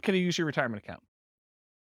questions on can you use your retirement account?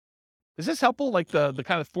 Is this helpful? Like the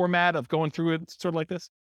kind of format of going through it sort of like this?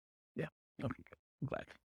 Yeah. Okay, good. I'm glad.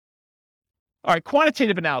 All right,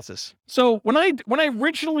 quantitative analysis. So when I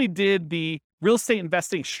originally did the real estate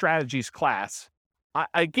investing strategies class,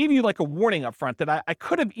 I gave you like a warning up front that I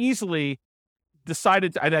could have easily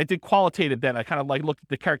decided, I did qualitative then. I kind of like looked at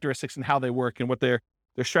the characteristics and how they work and what their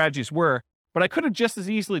strategies were. But I could have just as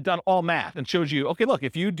easily done all math and showed you, okay, look,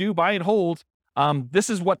 if you do buy and hold, this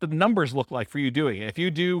is what the numbers look like for you doing it. If you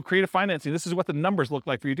do creative financing, this is what the numbers look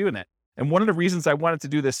like for you doing it. And one of the reasons I wanted to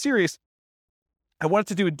do this series, I wanted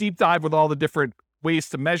to do a deep dive with all the different ways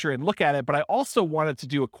to measure and look at it, but I also wanted to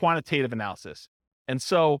do a quantitative analysis. And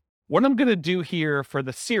so what I'm going to do here for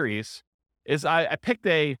the series is I picked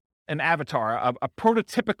an avatar, a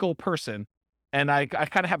prototypical person, and I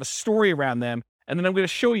kind of have a story around them. And then I'm going to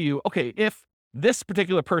show you, okay, if this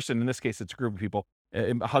particular person, in this case, it's a group of people,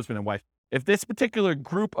 a husband and wife, if this particular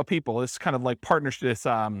group of people, this kind of like partnership, this,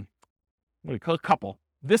 what do you call it, couple,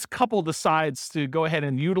 this couple decides to go ahead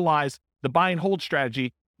and utilize the buy and hold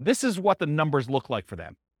strategy, this is what the numbers look like for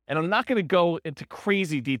them. And I'm not going to go into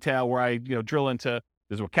crazy detail where I, drill into,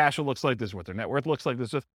 this is what cash flow looks like, this is what their net worth looks like,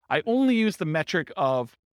 I only use the metric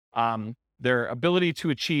of, their ability to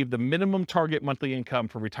achieve the minimum target monthly income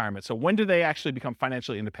for retirement. So when do they actually become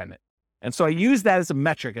financially independent? And so I use that as a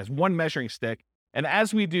metric, as one measuring stick. And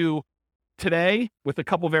as we do today with a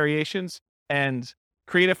couple variations and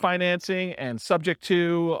creative financing and subject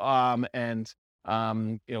to,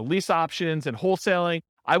 lease options and wholesaling,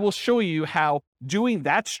 I will show you how doing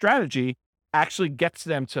that strategy actually gets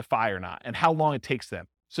them to FI or not and how long it takes them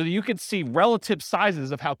so that you can see relative sizes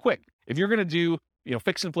of how quick. If you're going to do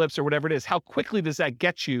fix and flips or whatever it is, how quickly does that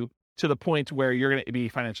get you to the point where you're going to be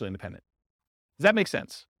financially independent? Does that make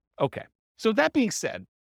sense? Okay. So that being said,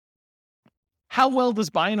 how well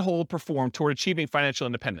does buy and hold perform toward achieving financial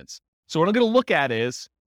independence? So what I'm going to look at is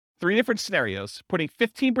 3 different scenarios, putting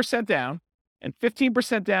 15% down, and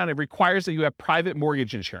 15% down, it requires that you have private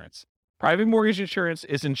mortgage insurance. Private mortgage insurance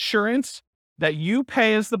is insurance that you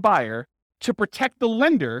pay as the buyer to protect the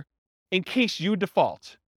lender in case you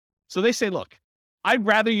default. So they say, look, I'd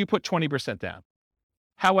rather you put 20% down.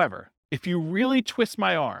 However, if you really twist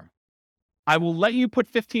my arm, I will let you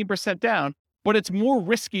put 15% down, but it's more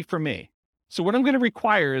risky for me. So what I'm going to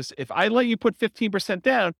require is if I let you put 15%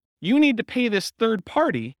 down, you need to pay this third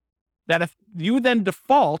party that if you then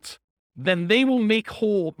default, then they will make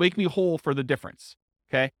me whole for the difference.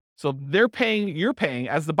 Okay. So you're paying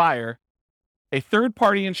as the buyer, a third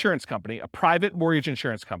party insurance company, a private mortgage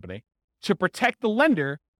insurance company to protect the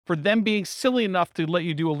lender for them being silly enough to let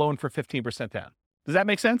you do a loan for 15% down. Does that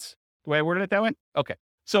make sense? The way I worded it that way? Okay.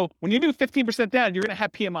 So when you do 15% down, you're going to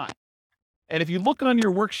have PMI. And if you look on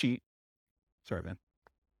your worksheet, sorry, man,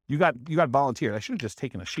 you got volunteered. I should have just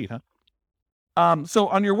taken a sheet, huh? So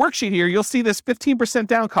on your worksheet here, you'll see this 15%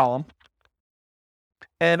 down column.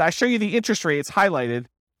 And I show you the interest rate, it's highlighted.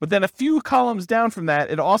 But then a few columns down from that,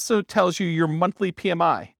 it also tells you your monthly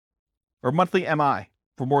PMI or monthly MI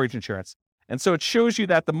for mortgage insurance. And so it shows you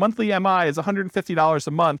that the monthly MI is $150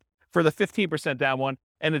 a month for the 15% down one,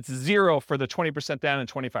 and it's 0 for the 20% down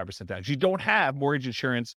and 25% down. You don't have mortgage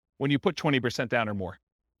insurance when you put 20% down or more.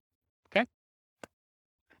 Okay?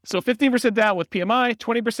 So 15% down with PMI,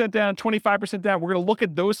 20% down, 25% down. We're going to look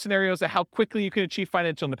at those scenarios of how quickly you can achieve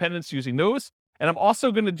financial independence using those. And I'm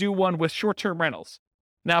also going to do one with short-term rentals.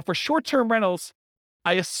 Now, for short-term rentals,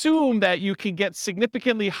 I assume that you can get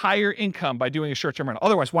significantly higher income by doing a short-term rental.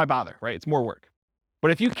 Otherwise, why bother, right? It's more work. But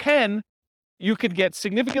if you could get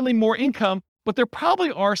significantly more income, but there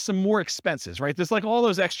probably are some more expenses, right? There's like all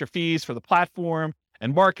those extra fees for the platform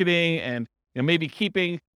and marketing and maybe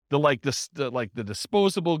keeping the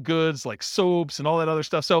disposable goods like soaps and all that other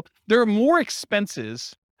stuff. So there are more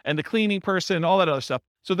expenses and the cleaning person and all that other stuff.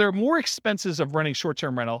 So there are more expenses of running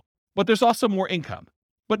short-term rental, but there's also more income.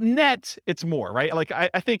 But net, it's more, right? Like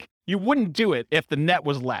I think you wouldn't do it if the net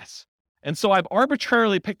was less. And so I've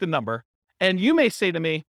arbitrarily picked a number. And you may say to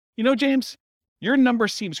me, James, your number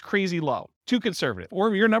seems crazy low, too conservative,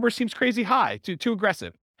 or your number seems crazy high, too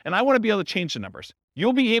aggressive. And I want to be able to change the numbers.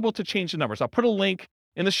 You'll be able to change the numbers. I'll put a link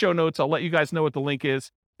in the show notes. I'll let you guys know what the link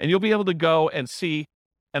is, and you'll be able to go and see.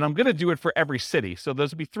 And I'm going to do it for every city. So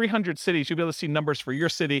there's will be 300 cities. You'll be able to see numbers for your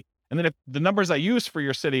city. And then if the numbers I use for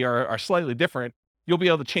your city are slightly different, you'll be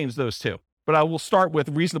able to change those too. But I will start with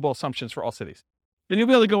reasonable assumptions for all cities. Then you'll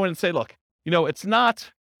be able to go in and say, look, it's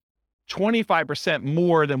not 25%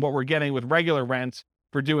 more than what we're getting with regular rent.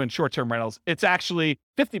 for doing short-term rentals, it's actually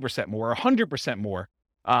 50% more, 100% more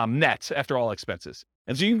net after all expenses.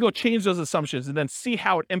 And so you can go change those assumptions and then see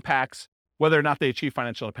how it impacts whether or not they achieve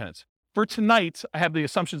financial independence. For tonight, I have the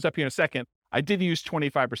assumptions up here in a second. I did use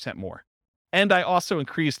 25% more. And I also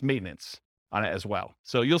increased maintenance on it as well.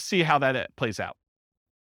 So you'll see how that plays out.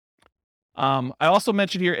 I also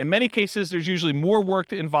mentioned here, in many cases, there's usually more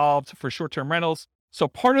work involved for short-term rentals. So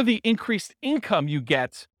part of the increased income you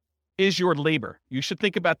get is your labor. You should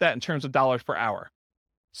think about that in terms of dollars per hour.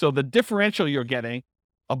 So the differential you're getting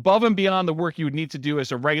above and beyond the work you would need to do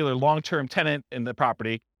as a regular long-term tenant in the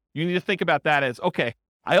property, you need to think about that as, okay,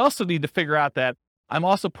 I also need to figure out that I'm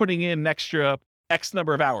also putting in an extra X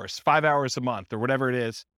number of hours, 5 hours a month or whatever it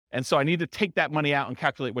is. And so I need to take that money out and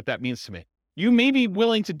calculate what that means to me. You may be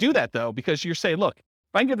willing to do that though, because you're saying, look, if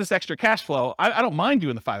I can get this extra cash flow, I don't mind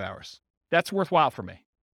doing the 5 hours. That's worthwhile for me.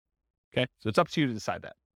 Okay. So it's up to you to decide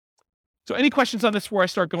that. So any questions on this before I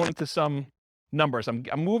start going into some numbers? I'm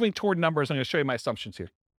moving toward numbers. I'm going to show you my assumptions here.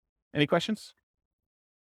 Any questions?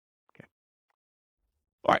 Okay.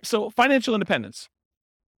 All right. So financial independence.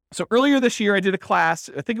 So earlier this year, I did a class,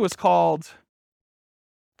 I think it was called,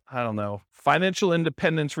 I don't know, Financial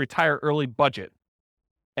Independence Retire Early Budget.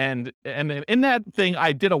 And in that thing,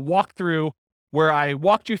 I did a walkthrough where I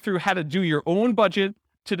walked you through how to do your own budget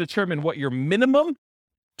to determine what your minimum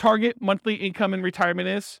target monthly income in retirement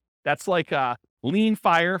is. That's like lean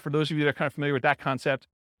fire, for those of you that are kind of familiar with that concept,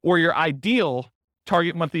 or your ideal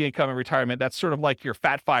target monthly income in retirement. That's sort of like your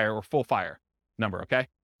fat fire or full fire number, okay?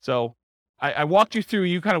 So I walked you through,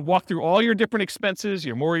 you kind of walked through all your different expenses,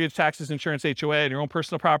 your mortgage, taxes, insurance, HOA, and your own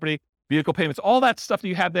personal property, vehicle payments, all that stuff that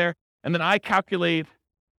you have there. And then I calculate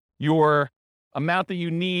your amount that you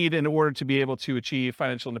need in order to be able to achieve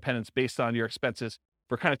financial independence based on your expenses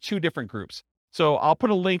for kind of two different groups. So I'll put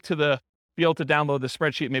a link to be able to download the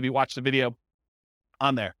spreadsheet, maybe watch the video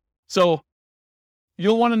on there. So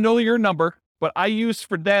you'll want to know your number, but I used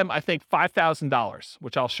for them, I think $5,000,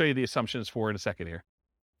 which I'll show you the assumptions for in a second here.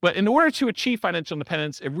 But in order to achieve financial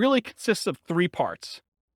independence, it really consists of three parts.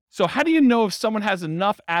 So how do you know if someone has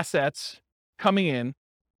enough assets coming in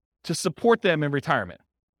to support them in retirement?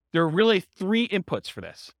 There are really three inputs for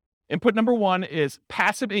this. Input number one is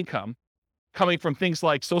passive income coming from things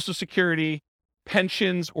like Social Security,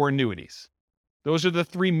 pensions, or annuities. Those are the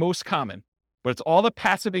three most common, but it's all the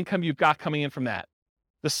passive income you've got coming in from that.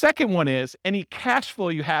 The second one is any cash flow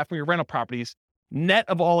you have from your rental properties, net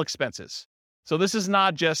of all expenses. So this is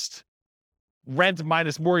not just rent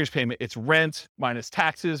minus mortgage payment. It's rent minus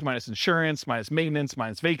taxes, minus insurance, minus maintenance,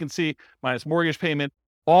 minus vacancy, minus mortgage payment.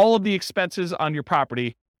 All of the expenses on your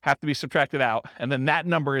property have to be subtracted out. And then that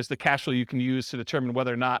number is the cash flow you can use to determine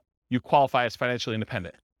whether or not you qualify as financially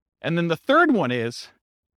independent. And then the third one is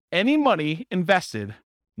any money invested,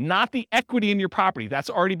 not the equity in your property.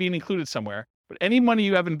 That's already being included somewhere, but any money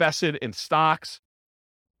you have invested in stocks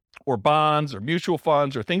or bonds or mutual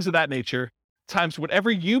funds or things of that nature, times whatever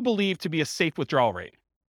you believe to be a safe withdrawal rate.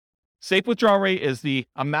 Safe withdrawal rate is the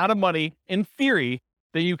amount of money, in theory,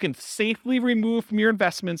 that you can safely remove from your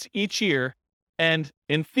investments each year and,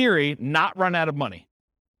 in theory, not run out of money.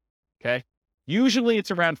 Okay? Usually it's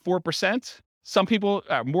around 4%. Some people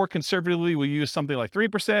more conservatively will use something like 3%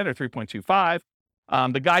 or 3.25.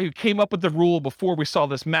 The guy who came up with the rule before we saw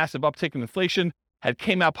this massive uptick in inflation had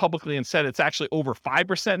came out publicly and said it's actually over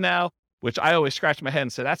 5% now, which I always scratched my head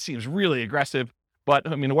and said, that seems really aggressive. But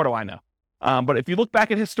I mean, what do I know? But if you look back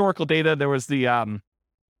at historical data, there was the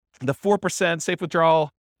 4% safe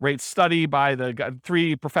withdrawal rate study by the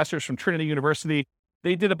three professors from Trinity University.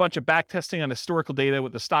 They did a bunch of back testing on historical data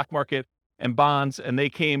with the stock market and bonds, and they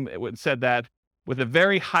came and said that with a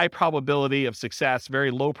very high probability of success, very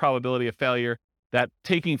low probability of failure, that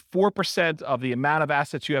taking 4% of the amount of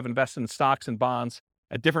assets you have invested in stocks and bonds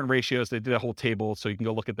at different ratios, they did a whole table, so you can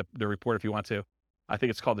go look at the report if you want to. I think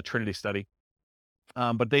it's called the Trinity study.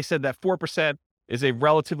 But they said that 4% is a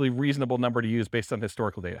relatively reasonable number to use based on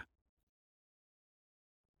historical data.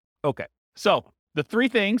 Okay, so the three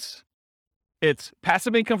things, it's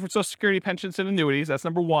passive income from Social Security, pensions, and annuities. That's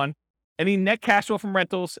number one. Any net cash flow from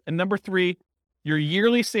rentals. And number three, your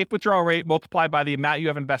yearly safe withdrawal rate multiplied by the amount you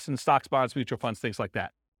have invested in stocks, bonds, mutual funds, things like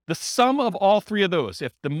that. The sum of all three of those,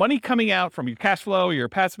 if the money coming out from your cash flow, your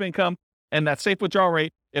passive income, and that safe withdrawal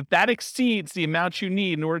rate, if that exceeds the amount you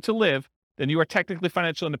need in order to live, then you are technically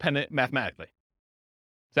financially independent mathematically.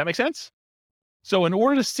 Does that make sense? So in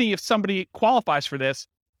order to see if somebody qualifies for this,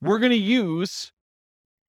 we're going to use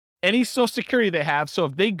any Social Security they have. So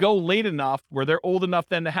if they go late enough where they're old enough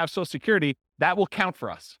then to have Social Security, that will count for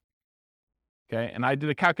us. Okay. And I did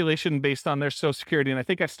a calculation based on their Social Security, and I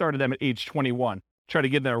think I started them at age 21, try to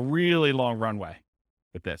give them a really long runway.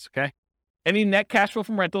 with this, okay? Any net cash flow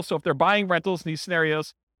from rentals. So if they're buying rentals in these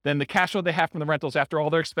scenarios, then the cash flow they have from the rentals after all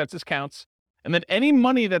their expenses counts. And then any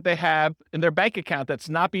money that they have in their bank account that's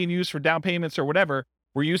not being used for down payments or whatever,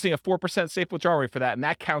 we're using a 4% safe withdrawal rate for that, and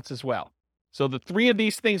that counts as well. So the three of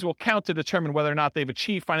these things will count to determine whether or not they've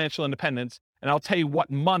achieved financial independence, and I'll tell you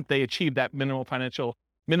what month they achieved that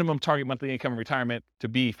minimum target monthly income in retirement to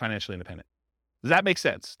be financially independent. Does that make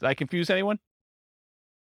sense? Did I confuse anyone?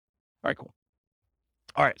 All right, cool.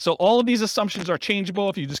 All right, so all of these assumptions are changeable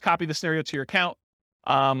if you just copy the scenario to your account.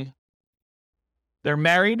 They're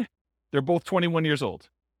married. They're both 21 years old.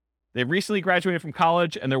 They've recently graduated from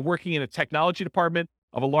college, and they're working in a technology department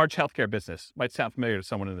of a large healthcare business. Might sound familiar to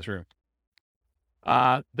someone in this room.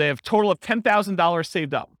 They have a total of $10,000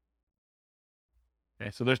 saved up.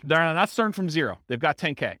 Okay, so they're not starting from zero. They've got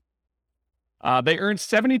 10K. They earn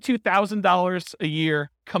 $72,000 a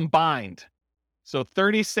year combined. So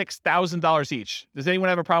 $36,000 each. Does anyone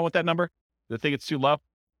have a problem with that number? Do they think it's too low?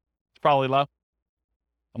 It's probably low.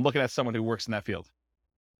 I'm looking at someone who works in that field.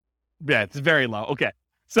 Yeah, it's very low. Okay.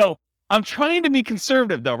 So I'm trying to be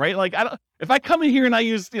conservative though, right? Like if I come in here and I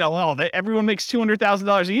use, everyone makes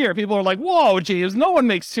 $200,000 a year, people are like, whoa, James, no one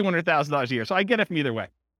makes $200,000 a year. So I get it from either way.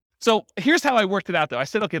 So here's how I worked it out though. I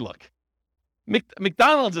said, okay, look,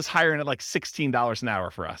 McDonald's is hiring at like $16 an hour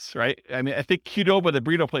for us, right? I mean, I think Qdoba, the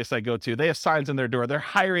burrito place I go to, they have signs on their door. They're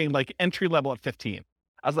hiring like entry level at 15.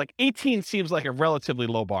 I was like, 18 seems like a relatively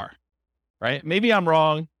low bar, right? Maybe I'm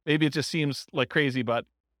wrong. Maybe it just seems like crazy, but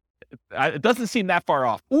it doesn't seem that far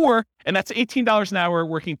off. And that's $18 an hour,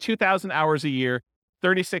 working 2,000 hours a year,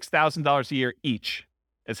 $36,000 a year each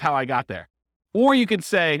is how I got there. Or you could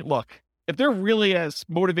say, look, if they're really as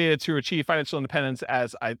motivated to achieve financial independence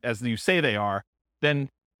as you say they are, then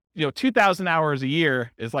 2,000 hours a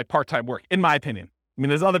year is like part-time work, in my opinion. I mean,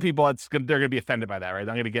 there's other people they're going to be offended by that, right?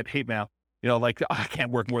 I'm going to get hate mail, like, I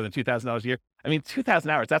can't work more than $2,000 a year. I mean, 2,000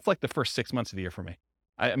 hours, that's like the first 6 months of the year for me.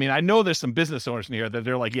 I mean, I know there's some business owners in here that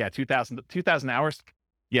they're like, yeah, 2,000 hours.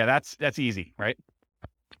 Yeah, that's easy, right?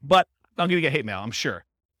 But I'm going to get hate mail, I'm sure.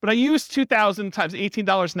 But I use 2,000 times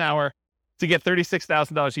 $18 an hour to get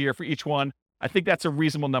 $36,000 a year for each one. I think that's a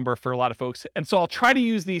reasonable number for a lot of folks. And so I'll try to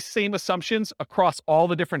use these same assumptions across all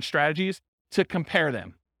the different strategies to compare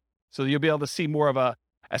them. So you'll be able to see more of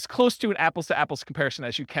as close to an apples to apples comparison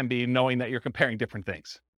as you can be, knowing that you're comparing different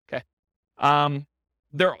things. Okay.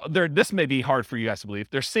 This may be hard for you guys to believe.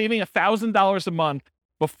 They're saving $1,000 a month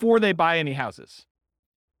before they buy any houses.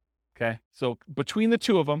 Okay. So between the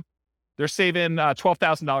two of them, they're saving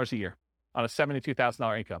 $12,000 a year on a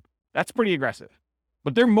 $72,000 income. That's pretty aggressive,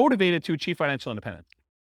 but they're motivated to achieve financial independence.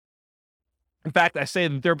 In fact, I say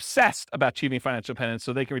that they're obsessed about achieving financial independence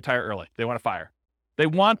so they can retire early. They want to fire. They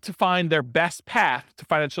want to find their best path to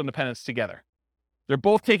financial independence together. They're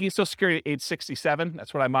both taking Social Security at age 67.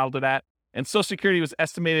 That's what I modeled it at. And Social Security was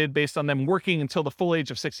estimated based on them working until the full age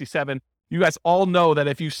of 67. You guys all know that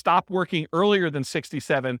if you stop working earlier than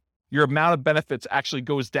 67, your amount of benefits actually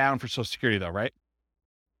goes down for Social Security though, right?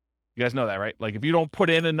 You guys know that, right? Like if you don't put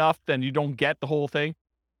in enough, then you don't get the whole thing.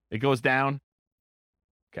 It goes down.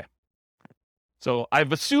 Okay. So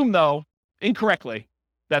I've assumed though, incorrectly,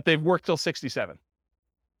 that they've worked till 67.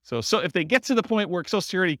 So if they get to the point where Social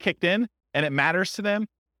Security kicked in and it matters to them,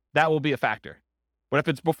 that will be a factor. But if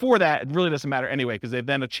it's before that, it really doesn't matter anyway, because they've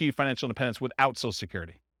then achieved financial independence without Social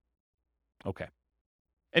Security. Okay.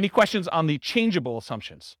 Any questions on the changeable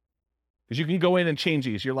assumptions? Because you can go in and change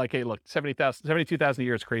these. You're like, hey, look, 72,000 a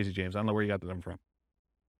year is crazy, James. I don't know where you got the number from.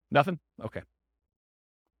 Nothing? Okay.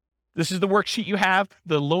 This is the worksheet you have,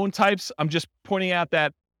 the loan types. I'm just pointing out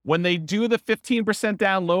that when they do the 15%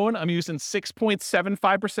 down loan, I'm using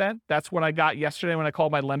 6.75%. That's what I got yesterday when I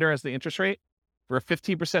called my lender as the interest rate for a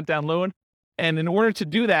 15% down loan. And in order to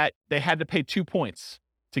do that, they had to pay 2 points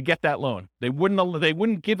to get that loan. They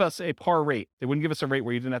wouldn't give us a par rate. They wouldn't give us a rate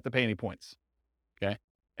where you didn't have to pay any points. Okay.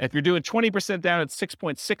 And if you're doing 20% down at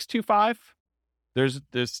 6.625,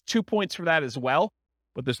 there's 2 points for that as well,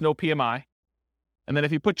 but there's no PMI. And then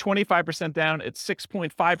if you put 25% down at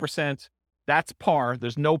 6.5%, that's par.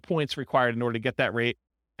 There's no points required in order to get that rate,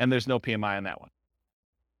 and there's no PMI on that one.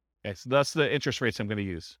 Okay, so that's the interest rates I'm going to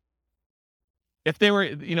use. If they were,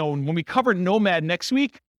 when we cover Nomad next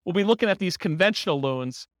week, we'll be looking at these conventional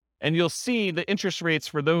loans, and you'll see the interest rates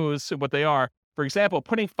for those, what they are. For example,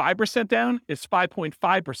 putting 5% down is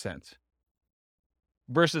 5.5%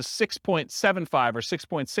 versus 6.75 or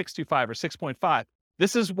 6.625 or 6.5.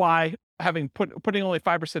 This is why putting only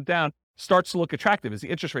 5% down starts to look attractive, is the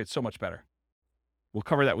interest rate's so much better. We'll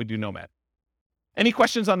cover that. We do Nomad. Any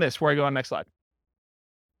questions on this before I go on next slide?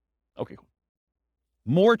 Okay, cool.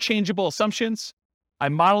 More changeable assumptions. I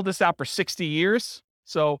modeled this out for 60 years.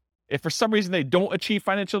 So if for some reason they don't achieve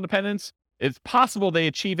financial independence, it's possible they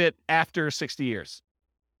achieve it after 60 years.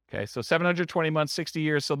 Okay, so 720 months, 60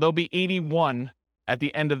 years. So they'll be 81 at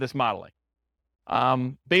the end of this modeling.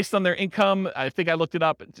 Based on their income, I think I looked it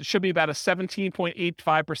up. It should be about a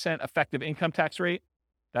 17.85% effective income tax rate.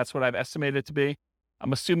 That's what I've estimated it to be.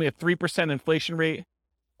 I'm assuming a 3% inflation rate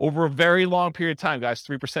over a very long period of time, guys.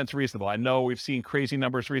 3% is reasonable. I know we've seen crazy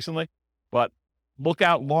numbers recently, but look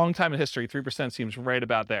out long time in history. 3% seems right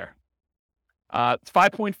about there.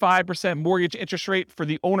 5.5% mortgage interest rate for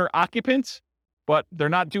the owner occupant, but they're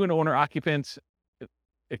not doing owner occupant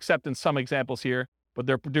except in some examples here, but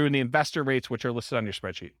they're doing the investor rates, which are listed on your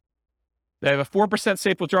spreadsheet. They have a 4%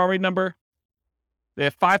 safe withdrawal rate number. They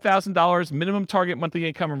have $5,000 minimum target monthly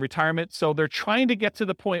income in retirement. So they're trying to get to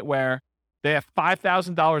the point where they have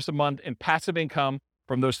 $5,000 a month in passive income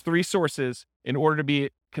from those three sources in order to be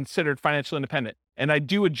considered financially independent. And I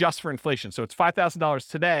do adjust for inflation. So it's $5,000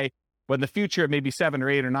 today, but in the future, it may be $7,000 or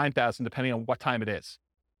 $8,000 or $9,000, depending on what time it is.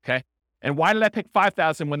 Okay. And why did I pick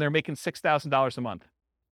 $5,000 when they're making $6,000 a month?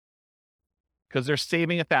 Because they're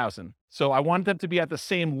saving $1,000. So I want them to be at the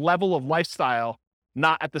same level of lifestyle,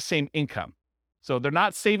 not at the same income. So they're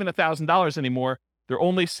not saving $1,000 anymore. They're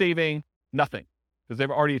only saving nothing because they've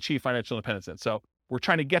already achieved financial independence. And so we're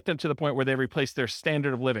trying to get them to the point where they replace their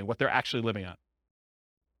standard of living, what they're actually living on.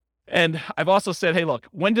 And I've also said, hey, look,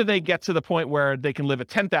 when do they get to the point where they can live a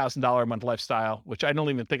 $10,000 a month lifestyle, which I don't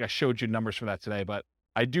even think I showed you numbers for that today, but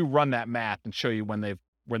I do run that math and show you when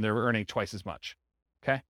they're earning twice as much.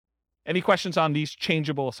 Okay. Any questions on these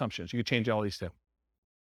changeable assumptions? You can change all these too.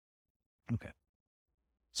 Okay.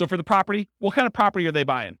 So for the property, what kind of property are they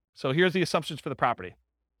buying? So here's the assumptions for the property.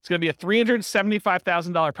 It's going to be a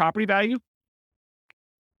 $375,000 property value,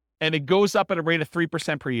 and it goes up at a rate of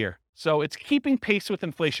 3% per year. So it's keeping pace with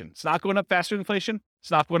inflation. It's not going up faster than inflation. It's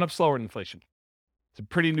not going up slower than inflation. It's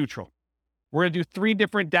pretty neutral. We're going to do 3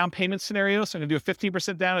 different down payment scenarios. So I'm going to do a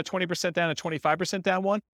 15% down, a 20% down, a 25% down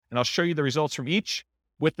one, and I'll show you the results from each.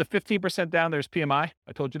 With the 15% down, there's PMI.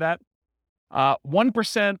 I told you that.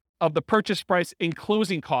 1% of the purchase price in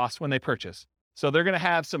closing costs when they purchase. So they're going to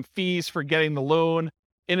have some fees for getting the loan.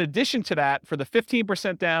 In addition to that, for the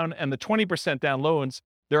 15% down and the 20% down loans,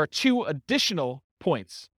 there are 2 additional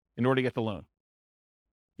points in order to get the loan.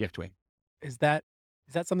 You have to wait. Is that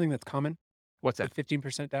something that's common? What's that?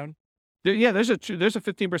 15% down? Yeah, there's a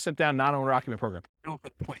 15% down non-owner occupant program. No,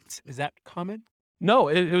 but points. Is that common? No,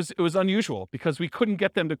 it was unusual because we couldn't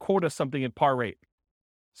get them to quote us something at par rate.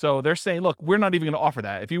 So they're saying, look, we're not even going to offer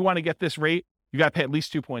that. If you want to get this rate, you got to pay at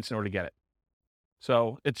least 2 points in order to get it.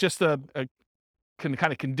 So it's just a kind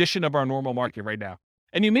of condition of our normal market right now.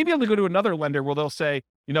 And you may be able to go to another lender where they'll say,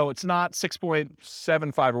 it's not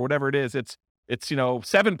 6.75 or whatever it is. It's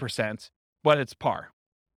 7%, but it's par.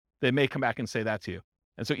 They may come back and say that to you.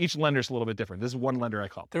 And so each lender's a little bit different. This is one lender I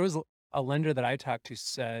called. There was a lender that I talked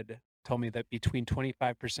to told me that between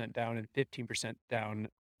 25% down and 15% down,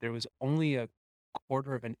 there was only a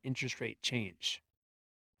quarter of an interest rate change.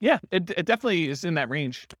 Yeah, it definitely is in that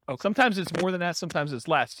range. Okay. Sometimes it's more than that. Sometimes it's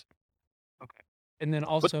less. Okay. And then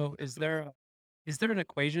also, is there an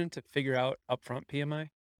equation to figure out upfront PMI?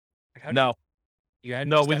 No.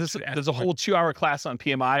 There's a whole 2-hour class on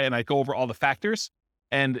PMI, and I go over all the factors,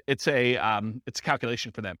 and it's a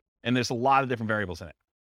calculation for them. And there's a lot of different variables in it,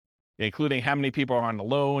 including how many people are on the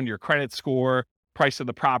loan, your credit score, price of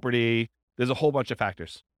the property. There's a whole bunch of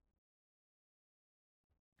factors.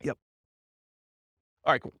 Yep.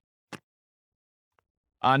 All right, cool.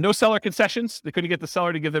 No seller concessions. They couldn't get the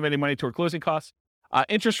seller to give them any money toward closing costs.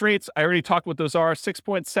 Interest rates, I already talked what those are.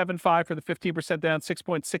 6.75 for the 15% down,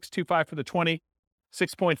 6.625 for the 20,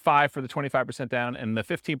 6.5 for the 25% down, and the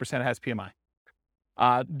 15% has PMI.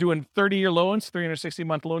 Doing 30-year loans,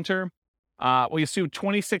 360-month loan term. We assume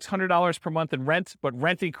 $2,600 per month in rent, but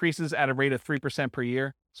rent increases at a rate of 3% per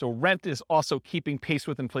year. So rent is also keeping pace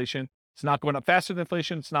with inflation. It's not going up faster than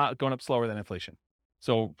inflation. It's not going up slower than inflation.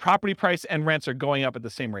 So property price and rents are going up at the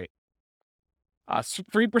same rate.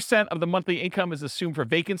 3% of the monthly income is assumed for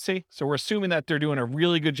vacancy. So we're assuming that they're doing a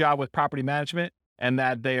really good job with property management and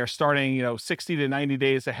that they are starting, 60 to 90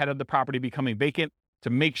 days ahead of the property becoming vacant to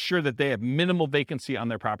make sure that they have minimal vacancy on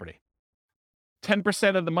their property.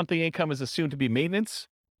 10% of the monthly income is assumed to be maintenance.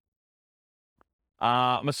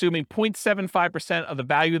 I'm assuming 0.75% of the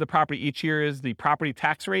value of the property each year is the property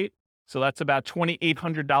tax rate. So that's about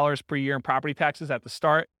 $2,800 per year in property taxes at the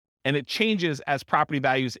start. And it changes as property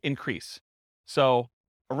values increase. So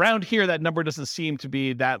around here, that number doesn't seem to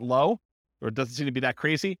be that low, or it doesn't seem to be that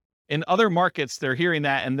crazy. In other markets, they're hearing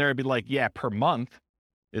that and they'll be like, yeah, per month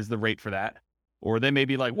is the rate for that. Or they may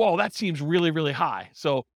be like, whoa, that seems really, really high.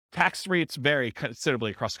 So Tax rates vary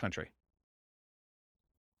considerably across the country.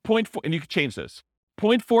 0.4, and you can change those.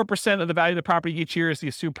 0.4% of the value of the property each year is the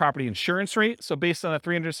assumed property insurance rate. So based on a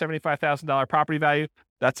 $375,000 property value,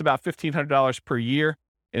 that's about $1,500 per year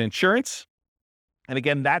in insurance. And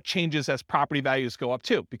again, that changes as property values go up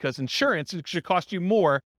too, because insurance should cost you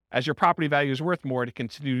more as your property value is worth more to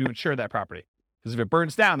continue to insure that property. Because if it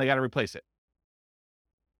burns down, they got to replace it.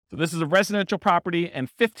 So this is a residential property, and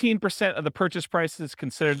 15% of the purchase price is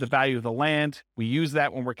considered the value of the land. We use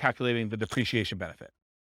that when we're calculating the depreciation benefit.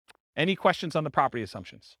 Any questions on the property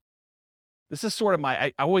assumptions? This is sort of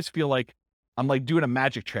I always feel like I'm like doing a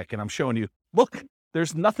magic trick and I'm showing you, look,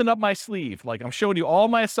 there's nothing up my sleeve. Like I'm showing you all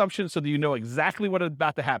my assumptions so that you know exactly what is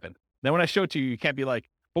about to happen. Then when I show it to you, you can't be like,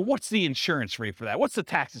 but what's the insurance rate for that? What's the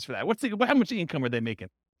taxes for that? How much income are they making?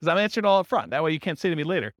 Because I'm answering it all up front. That way you can't say to me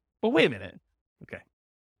later, but wait a minute. Okay.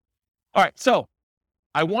 All right. So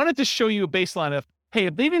I wanted to show you a baseline of, hey,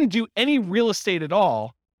 if they didn't do any real estate at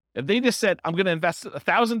all, if they just said, I'm going to invest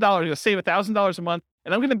 $1,000, I'm going to save $1,000 a month,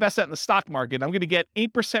 and I'm going to invest that in the stock market, I'm going to get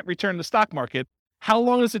 8% return in the stock market, how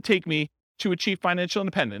long does it take me to achieve financial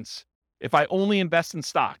independence if I only invest in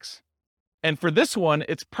stocks? And for this one,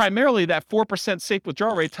 it's primarily that 4% safe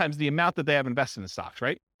withdrawal rate times the amount that they have invested in stocks,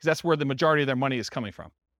 right? Because that's where the majority of their money is coming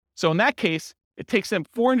from. So in that case, it takes them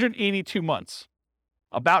 482 months,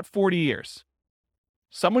 about 40 years.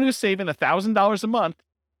 Someone who's saving $1,000 a month,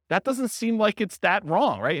 that doesn't seem like it's that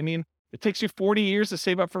wrong, right? I mean, it takes you 40 years to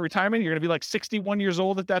save up for retirement. You're going to be like 61 years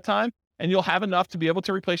old at that time, and you'll have enough to be able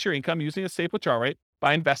to replace your income using a safe withdrawal rate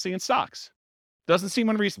by investing in stocks. Doesn't seem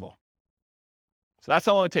unreasonable. So that's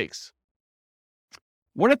how long it takes.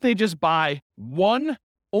 What if they just buy one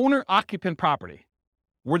owner-occupant property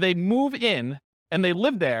where they move in and they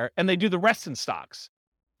live there and they do the rest in stocks?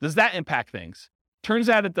 Does that impact things? Turns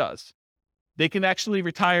out it does. They can actually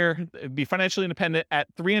retire, be financially independent at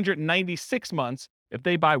 396 months if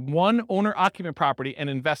they buy one owner-occupant property and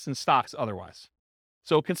invest in stocks otherwise.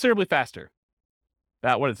 So considerably faster.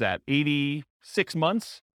 What is that, 86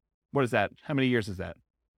 months? What is that? How many years is that?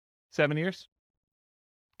 7 years?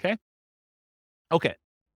 Okay.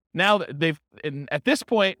 Now at this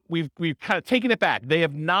point, we've kind of taken it back. They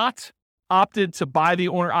have not opted to buy the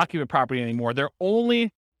owner-occupant property anymore. They're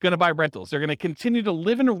only going to buy rentals. They're going to continue to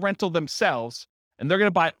live in a rental themselves, and they're going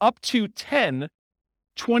to buy up to 10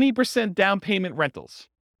 20% down payment rentals.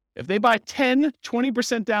 If they buy 10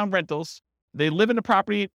 20% down rentals, they live in a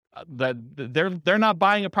property that they're not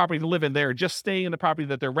buying a property to live in. They're just staying in the property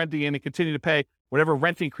that they're renting in and continue to pay whatever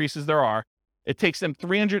rent increases there are. It takes them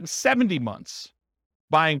 370 months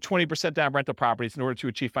buying 20% down rental properties in order to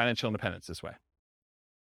achieve financial independence this way.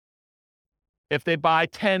 If they buy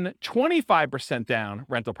 10, 25% down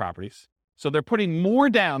rental properties, so they're putting more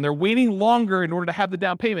down, they're waiting longer in order to have the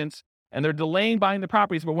down payments, and they're delaying buying the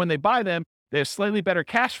properties, but when they buy them, they have slightly better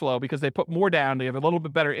cash flow because they put more down, they have a little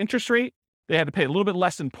bit better interest rate, they had to pay a little bit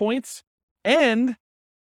less in points, and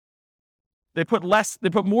they put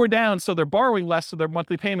more down, so they're borrowing less, so their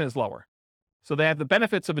monthly payment is lower. So they have the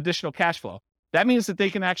benefits of additional cash flow. That means that they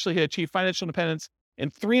can actually achieve financial independence in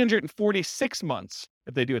 346 months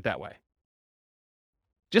if they do it that way.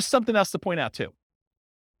 Just something else to point out too.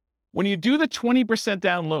 When you do the 20%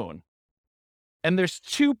 down loan, and there's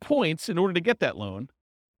 2 points in order to get that loan,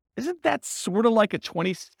 isn't that sort of like a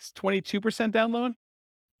 22% down loan?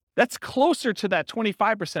 That's closer to that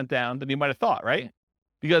 25% down than you might have thought, right?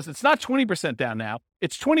 Because it's not 20% down now,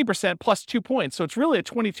 it's 20% plus 2 points. So it's really a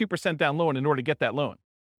 22% down loan in order to get that loan.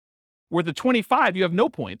 Where the 25, you have no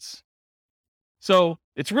points. So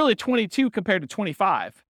it's really 22 compared to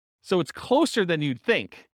 25. So it's closer than you'd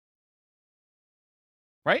think.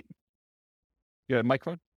 Right? You have a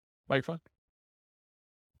microphone?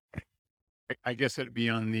 I guess it'd be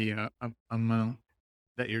on the amount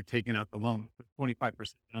that you're taking out the loan,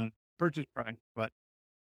 25% on purchase price, but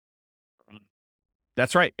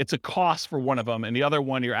that's right. It's a cost for one of them, and the other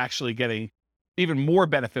one you're actually getting even more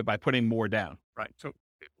benefit by putting more down. right. So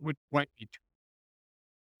it might be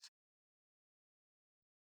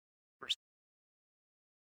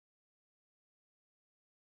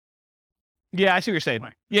Yeah, I see what you're saying.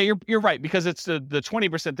 Right. Yeah, you're right, because it's the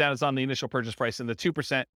 20% down is on the initial purchase price and the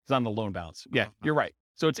 2% is on the loan balance. Yeah, you're right.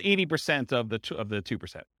 So it's 80% of the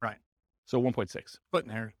 2%. Right. So 1.6.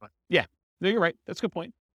 splitting hairs, but No, you're right. That's a good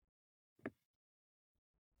point.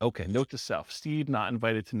 Okay, note to self. Steve not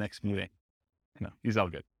invited to next meeting. No, he's all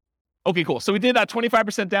good. Okay, cool. So we did that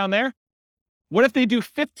 25% down there. What if they do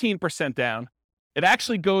 15% down? It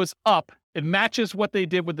actually goes up. It matches what they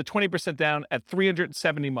did with the 20% down at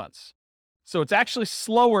 370 months. So it's actually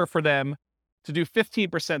slower for them to do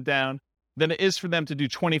 15% down than it is for them to do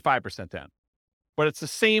 25% down. but it's the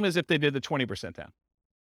same as if they did the 20% down.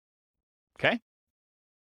 Okay?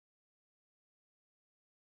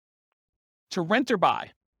 To rent or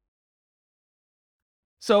buy.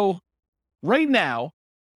 So right now,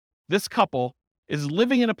 this couple is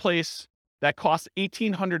living in a place that costs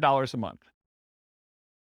 $1,800 a month.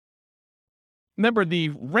 Remember, the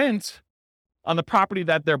rent on the property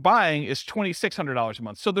that they're buying is $2,600 a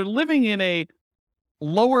month. So they're living in a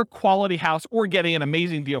lower quality house or getting an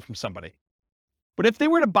amazing deal from somebody. But if they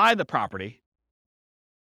were to buy the property,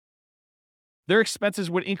 their expenses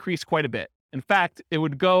would increase quite a bit. In fact, it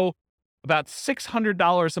would go about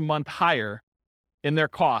 $600 a month higher in their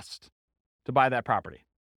cost to buy that property.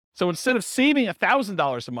 So instead of saving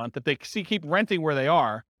 $1,000 a month that they keep renting where they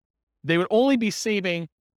are, they would only be saving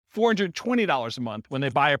 $420 a month when they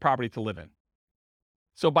buy a property to live in.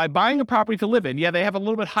 So by buying a property to live in, yeah, they have a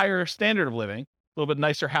little bit higher standard of living, a little bit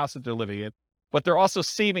nicer house that they're living in, but they're also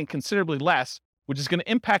saving considerably less, which is going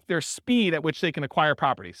to impact their speed at which they can acquire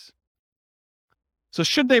properties. So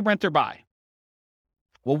should they rent or buy?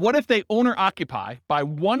 Well, what if they own or occupy, buy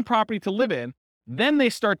one property to live in, then they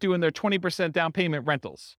start doing their 20% down payment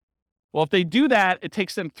rentals? Well, if they do that, it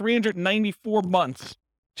takes them 394 months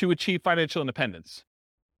to achieve financial independence.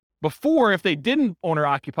 Before, if they didn't own or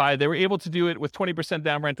occupy, they were able to do it with 20%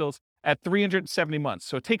 down rentals at 370 months.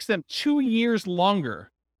 So it takes them 2 years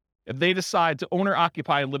longer if they decide to own or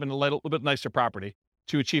occupy and live in a little bit nicer property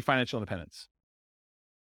to achieve financial independence.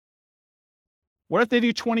 What if they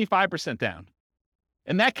do 25% down?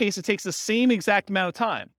 In that case, it takes the same exact amount of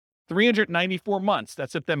time, 394 months.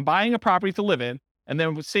 That's if them buying a property to live in and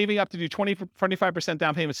then saving up to do 25%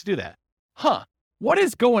 down payments to do that. What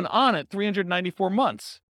is going on at 394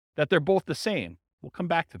 months that they're both the same? We'll come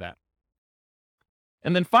back to that.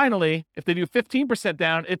 And then finally, if they do 15%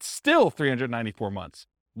 down, it's still 394 months.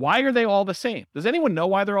 Why are they all the same? Does anyone know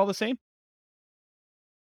why they're all the same?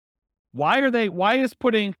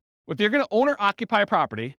 If you're going to own or occupy a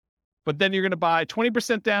property, but then you're going to buy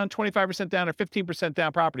 20% down, 25% down, or 15%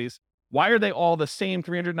 down properties, why are they all the same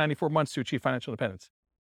 394 months to achieve financial independence?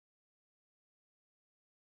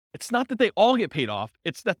 It's not that they all get paid off.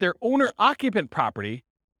 It's that their owner-occupant property,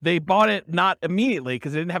 they bought it not immediately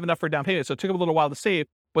because they didn't have enough for a down payment, so it took them a little while to save,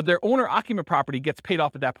 but their owner-occupant property gets paid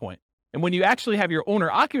off at that point. And when you actually have your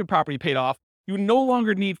owner-occupant property paid off, you no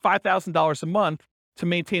longer need $5,000 a month to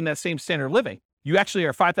maintain that same standard of living. You actually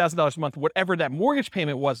are $5,000 a month, whatever that mortgage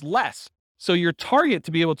payment was, less. So your target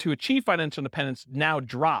to be able to achieve financial independence now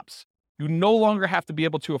drops. You no longer have to be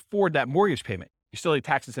able to afford that mortgage payment. You still need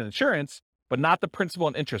taxes and insurance, but not the principal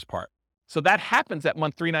and interest part. So that happens at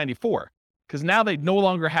month 394, because now they no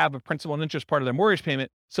longer have a principal and interest part of their mortgage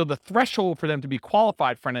payment. So the threshold for them to be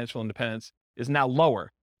qualified for financial independence is now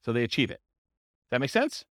lower. So they achieve it. That make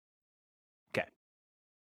sense? Okay.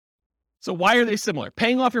 So why are they similar?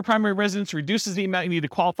 Paying off your primary residence reduces the amount you need to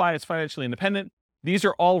qualify as financially independent. These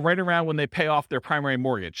are all right around when they pay off their primary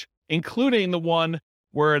mortgage, including the one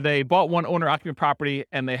where they bought one owner-occupant property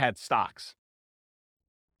and they had stocks,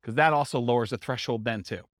 because that also lowers the threshold then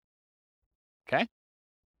too. Okay?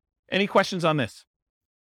 Any questions on this?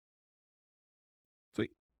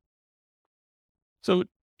 Sweet. So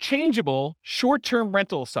changeable short-term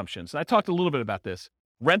rental assumptions. And I talked a little bit about this.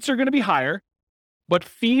 Rents are going to be higher, but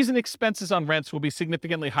fees and expenses on rents will be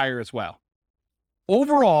significantly higher as well.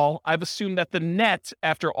 Overall, I've assumed that the net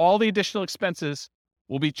after all the additional expenses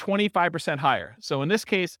will be 25% higher. So in this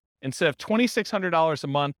case, instead of $2,600 a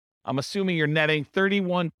month, I'm assuming you're netting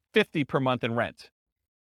 $3,150 per month in rent.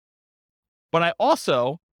 But I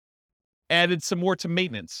also added some more to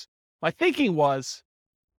maintenance. My thinking was,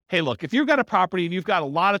 hey, look, if you've got a property and you've got a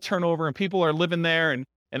lot of turnover and people are living there and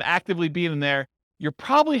actively being in there, you're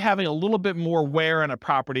probably having a little bit more wear on a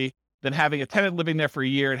property than having a tenant living there for a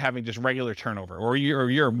year and having just regular turnover, or a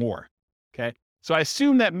year or more. Okay. So I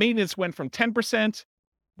assume that maintenance went from 10%,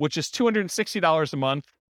 which is $260 a month,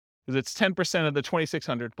 because it's 10% of the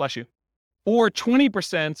 $2,600, bless you, or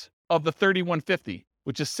 20% of the $3,150,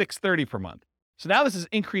 which is $630 per month. So now this has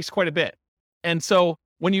increased quite a bit. And so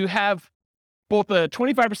when you have both a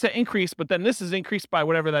 25% increase, but then this is increased by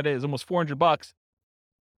whatever that is, almost $400,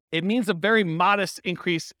 it means a very modest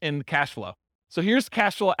increase in cash flow. So here's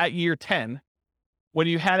cash flow at year 10. When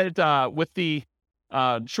you had it with the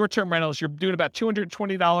short-term rentals, you're doing about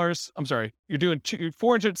 $220. I'm sorry, you're doing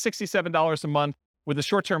 $467 a month with a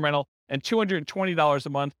short-term rental and $220 a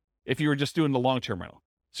month if you were just doing the long-term rental.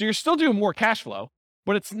 So you're still doing more cash flow,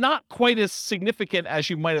 but it's not quite as significant as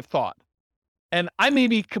you might have thought. And I may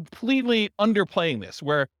be completely underplaying this,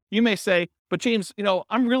 where you may say, but James,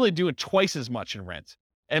 I'm really doing twice as much in rent,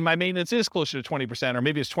 and my maintenance is closer to 20%, or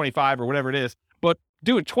maybe it's 25 or whatever it is. But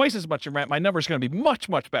doing twice as much in rent, my number is going to be much,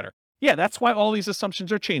 much better. Yeah, that's why all these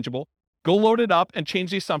assumptions are changeable. Go load it up and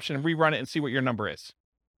change the assumption and rerun it and see what your number is.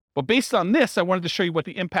 But based on this, I wanted to show you what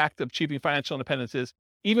the impact of achieving financial independence is,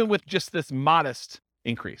 even with just this modest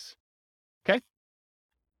increase. Okay?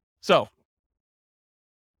 So,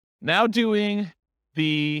 now doing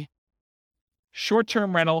the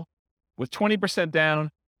short-term rental with 20%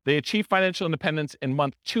 down, they achieve financial independence in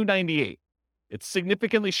month 298. It's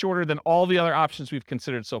significantly shorter than all the other options we've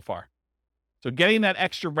considered so far. So getting that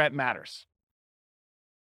extra rent matters.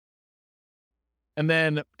 And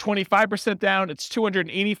then 25% down, it's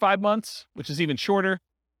 285 months, which is even shorter.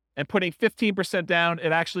 And putting 15% down,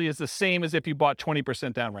 it actually is the same as if you bought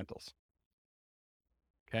 20% down rentals.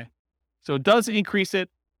 Okay? So it does increase it.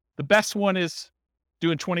 The best one is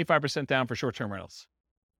doing 25% down for short-term rentals.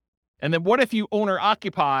 And then what if you owner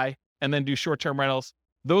occupy and then do short-term rentals?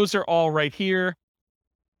 Those are all right here.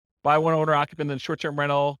 Buy one owner occupant, then short-term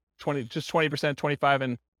rental, 20%, 25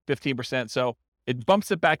 and 15%. So it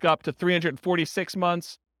bumps it back up to 346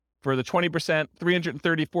 months for the 20%,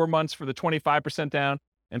 334 months for the 25% down,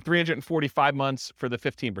 and 345 months for the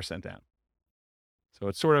 15% down. So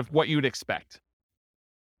it's sort of what you'd expect.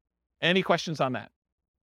 Any questions on that?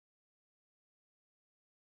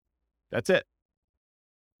 That's it.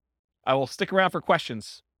 I will stick around for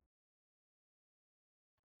questions.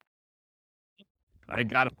 I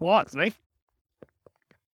got applause, right?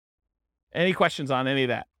 Any questions on any of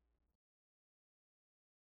that?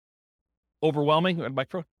 Overwhelming?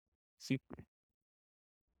 Microphone? See?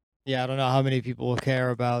 Yeah, I don't know how many people will care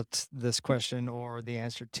about this question or the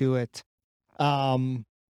answer to it. It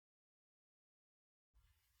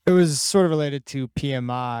was sort of related to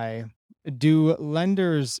PMI. Do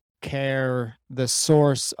lenders care the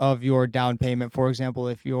source of your down payment? For example,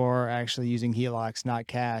 if you're actually using HELOCs, not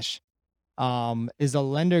cash, is a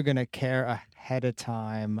lender going to care ahead of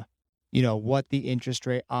time, what the interest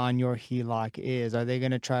rate on your HELOC is? Are they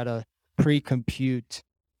going to try to pre-compute,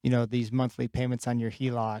 these monthly payments on your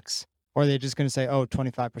HELOCs? Or are they just going to say, oh,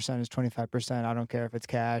 25% is 25%. I don't care if it's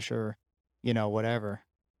cash or, whatever.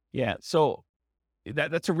 Yeah. So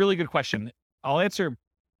that's a really good question. I'll answer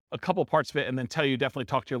a couple parts of it and then tell you definitely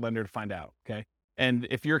talk to your lender to find out. Okay. And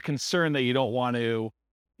if you're concerned that you don't want to,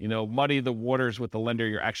 muddy the waters with the lender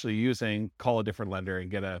you're actually using, call a different lender and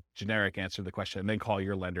get a generic answer to the question and then call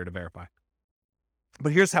your lender to verify.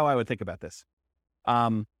 But here's how I would think about this.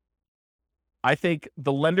 I think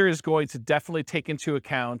the lender is going to definitely take into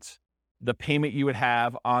account the payment you would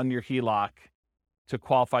have on your HELOC to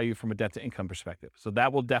qualify you from a debt to income perspective. So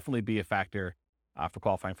that will definitely be a factor for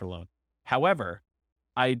qualifying for a loan. However,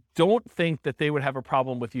 I don't think that they would have a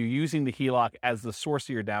problem with you using the HELOC as the source of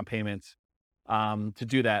your down payments to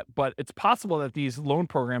do that. But it's possible that these loan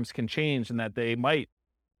programs can change and that they might,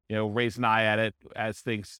 raise an eye at it as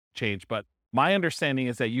things change. But my understanding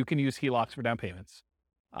is that you can use HELOCs for down payments,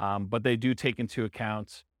 but they do take into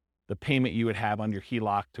account the payment you would have on your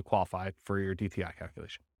HELOC to qualify for your DTI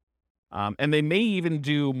calculation. And they may even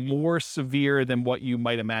do more severe than what you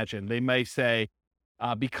might imagine. They may say,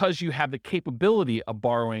 because you have the capability of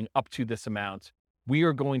borrowing up to this amount, we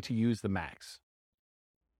are going to use the max.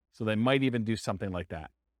 So they might even do something like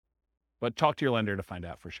that. But talk to your lender to find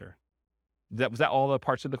out for sure. Was that all the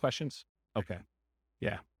parts of the questions? Okay.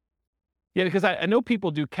 Yeah. Yeah, because I know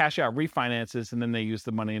people do cash out refinances and then they use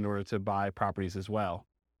the money in order to buy properties as well.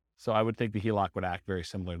 So I would think the HELOC would act very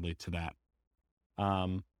similarly to that.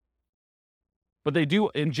 But they do,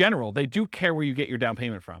 in general, they do care where you get your down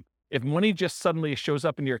payment from. If money just suddenly shows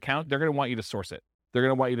up in your account, they're going to want you to source it. They're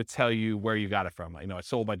going to want you to tell you where you got it from. I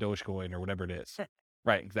sold my Dogecoin or whatever it is.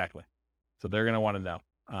 Right, exactly. So they're going to want to know.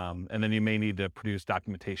 And then you may need to produce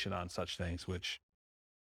documentation on such things, which,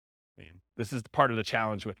 this is part of the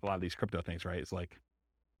challenge with a lot of these crypto things, right? It's like,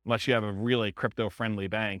 unless you have a really crypto-friendly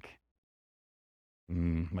bank,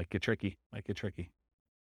 might get tricky.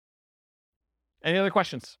 Any other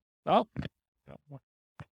questions? Oh.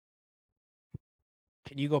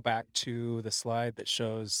 Can you go back to the slide that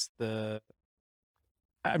shows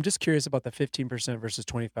I'm just curious about the 15% versus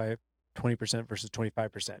 20% versus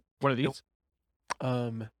 25%. What are these?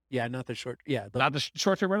 Yeah, not the short. Yeah, not the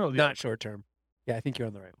short-term rental. Not short-term. Yeah, I think you're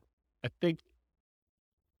on the right one. I think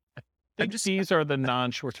these are the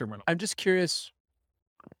non-short-term rental. I'm just curious.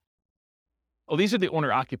 Oh, these are the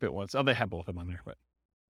owner-occupant ones. Oh, they have both of them on there, but.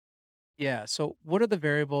 Yeah. So what are the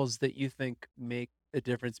variables that you think make the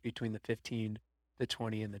difference between the 15, the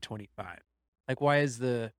 20, and the 25? Like, why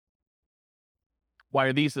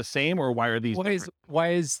are these the same, or why are these different? Why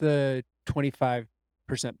is the 25%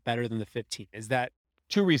 better than the 15? Is that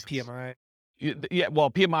two reasons? PMI? Yeah,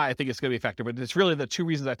 well, PMI I think it's going to be a factor, but it's really the two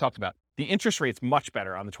reasons I talked about. The interest rate's much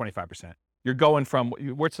better on the 25%. You're going from,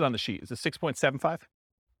 what's it on the sheet? Is it 6.75?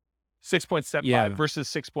 6.75 Yeah. versus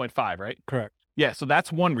 6.5, right? Correct. Yeah, so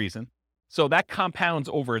that's one reason. So that compounds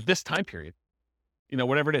over this time period,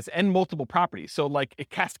 whatever it is, and multiple properties. So like it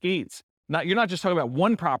cascades. You're not just talking about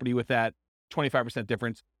one property with that 25%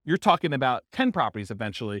 difference. You're talking about 10 properties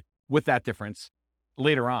eventually with that difference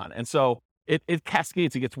later on. And so it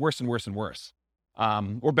cascades, it gets worse and worse and worse,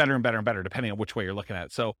 or better and better and better, depending on which way you're looking at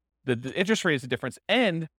it. So the interest rate is the difference.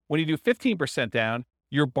 And when you do 15% down,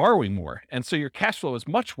 you're borrowing more. And so your cash flow is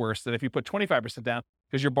much worse than if you put 25% down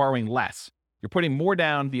because you're borrowing less. You're putting more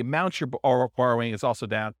down. The amount you're borrowing is also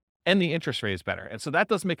down, and the interest rate is better. And so that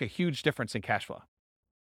does make a huge difference in cash flow.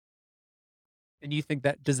 And you think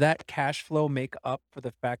does that cash flow make up for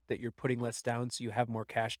the fact that you're putting less down so you have more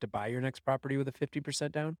cash to buy your next property with a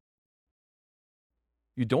 50% down?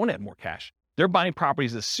 You don't add more cash. They're buying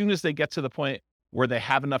properties as soon as they get to the point where they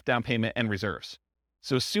have enough down payment and reserves.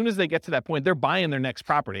 So as soon as they get to that point, they're buying their next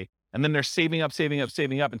property, and then they're saving up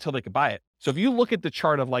until they can buy it. So if you look at the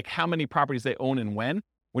chart of like how many properties they own and when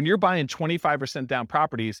you're buying 25% down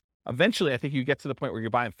properties, eventually I think you get to the point where you're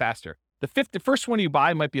buying faster. The first one you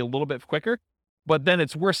buy might be a little bit quicker, but then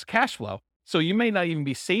it's worse cash flow. So you may not even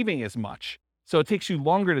be saving as much. So it takes you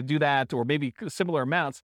longer to do that, or maybe similar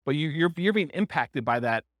amounts, but you're being impacted by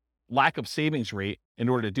that lack of savings rate in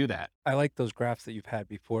order to do that. I like those graphs that you've had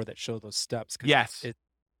before that show those steps. Yes.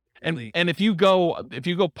 And if you go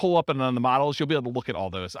pull up on the models, you'll be able to look at all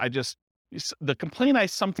those. The complaint I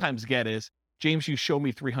sometimes get is, James, you show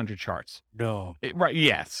me 300 charts. No. Right.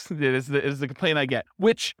 Yes. It is the complaint I get,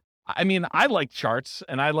 which, I mean, I like charts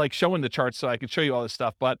and I like showing the charts so I can show you all this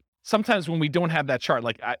stuff. But sometimes when we don't have that chart,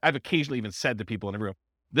 like I've occasionally even said to people in the room,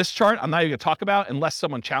 this chart, I'm not even gonna talk about unless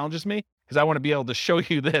someone challenges me, because I want to be able to show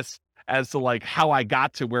you this as to like how I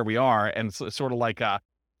got to where we are. And it's sort of like,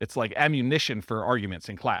 it's like ammunition for arguments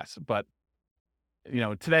in class. But,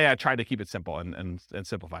 today I tried to keep it simple and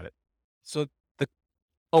simplified it. So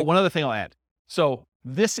one other thing I'll add. So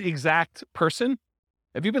this exact person,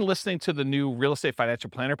 have you been listening to the new Real Estate Financial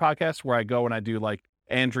Planner podcast where I go and I do like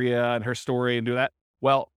Andrea and her story and do that?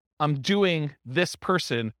 Well, I'm doing this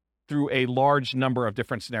person through a large number of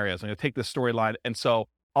different scenarios. I'm going to take this storyline. And so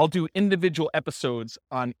I'll do individual episodes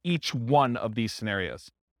on each one of these scenarios.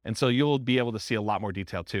 And so you'll be able to see a lot more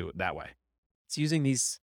detail too that way. it's using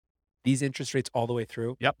these interest rates all the way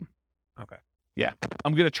through. Yep. Okay. Yeah.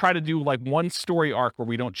 I'm going to try to do like one story arc where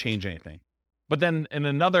we don't change anything. But then in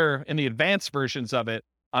the advanced versions of it,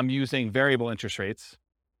 I'm using variable interest rates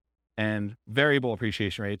and variable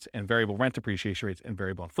appreciation rates and variable rent appreciation rates and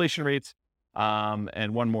variable inflation rates.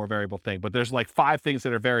 And one more variable thing, but there's like 5 things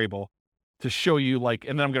that are variable to show you like,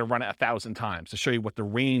 and then I'm going to run it 1,000 times to show you what the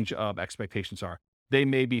range of expectations are. They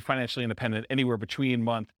may be financially independent anywhere between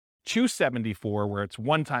month 274, where it's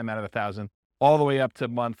 1 time out of 1,000, all the way up to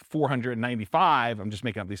month 495. I'm just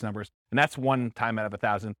making up these numbers. And that's 1 time out of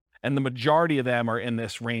 1,000. And the majority of them are in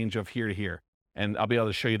this range of here to here. And I'll be able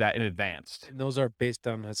to show you that in advance. And those are based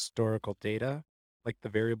on historical data, like the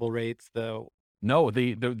variable rates, No,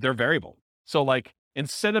 they're variable. So like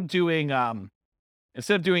instead of doing an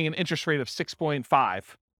interest rate of 6.5,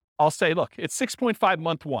 I'll say, look, it's 6.5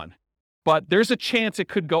 month 1, but there's a chance it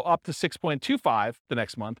could go up to 6.25 the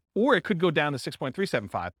next month, or it could go down to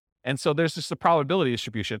 6.375. And so there's just a probability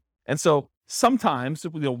distribution. And so sometimes,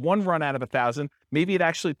 one run out of 1,000, maybe it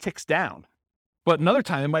actually ticks down, but another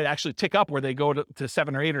time it might actually tick up where they go to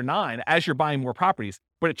 7 or 8 or 9 as you're buying more properties,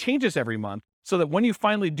 but it changes every month so that when you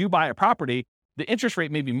finally do buy a property, the interest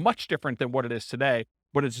rate may be much different than what it is today,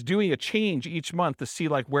 but it's doing a change each month to see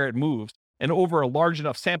like where it moves and over a large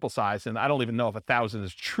enough sample size. And I don't even know if 1,000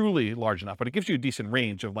 is truly large enough, but it gives you a decent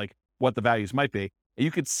range of like what the values might be. And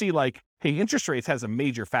you could see like, hey, interest rates has a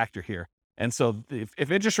major factor here. And so if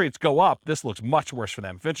interest rates go up, this looks much worse for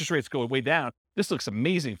them. If interest rates go way down, this looks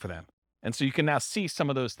amazing for them. And so you can now see some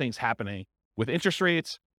of those things happening with interest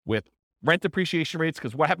rates, with rent appreciation rates,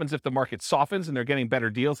 because what happens if the market softens and they're getting better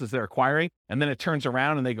deals as they're acquiring, and then it turns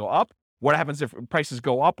around and they go up? What happens if prices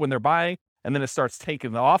go up when they're buying, and then it starts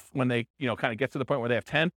taking off when they, kind of get to the point where they have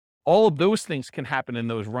 10? All of those things can happen in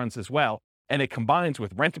those runs as well. And it combines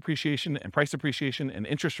with rent appreciation and price appreciation and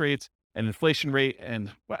interest rates and inflation rate.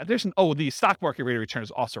 And the stock market rate of return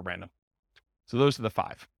is also random. So those are the 5.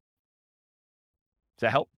 Does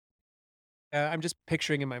that help? I'm just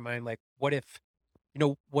picturing in my mind, like, what if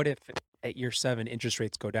at year 7 interest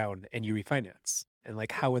rates go down and you refinance? And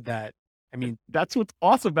like, how would that, that's what's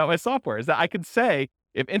awesome about my software is that I can say,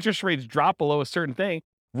 if interest rates drop below a certain thing,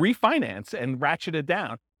 refinance and ratchet it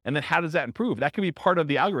down. And then how does that improve? That can be part of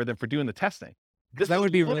the algorithm for doing the testing. This That is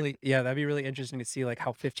would be lit- really, yeah, that'd be really interesting to see like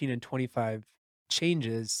how 15 and 25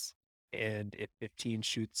 changes, and if 15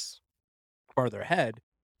 shoots farther ahead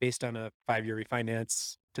based on a 5-year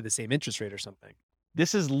refinance to the same interest rate or something.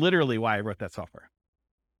 This is literally why I wrote that software,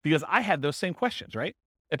 because I had those same questions, right?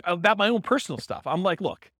 About my own personal stuff. I'm like,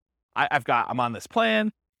 look, I'm on this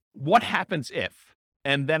plan. What happens if?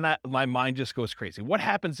 And then my mind just goes crazy. What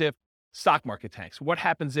happens if stock market tanks? What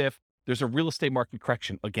happens if there's a real estate market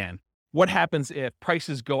correction again? What happens if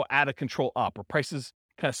prices go out of control up, or prices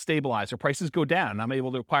kind of stabilize, or prices go down and I'm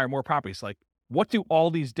able to acquire more properties? Like, what do all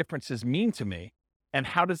these differences mean to me? And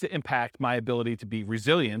how does it impact my ability to be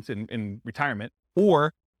resilient in retirement?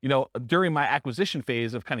 Or, during my acquisition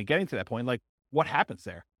phase of kind of getting to that point, like, what happens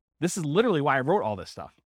there? This is literally why I wrote all this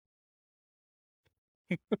stuff.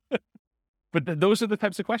 But those are the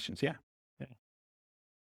types of questions. Yeah.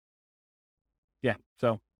 Yeah.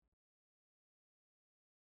 So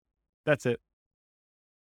that's it.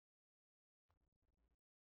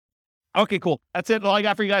 Okay, cool. That's it. All I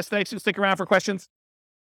got for you guys today. So stick around for questions.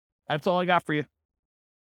 That's all I got for you.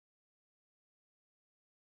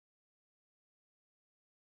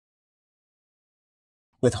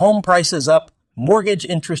 With home prices up, mortgage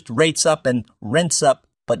interest rates up, and rents up,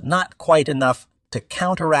 but not quite enough to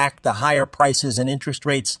counteract the higher prices and interest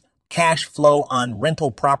rates, cash flow on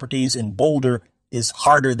rental properties in Boulder is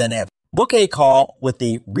harder than ever. Book a call with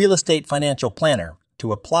the Real Estate Financial Planner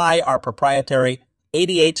to apply our proprietary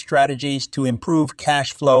 88 strategies to improve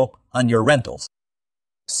cash flow on your rentals.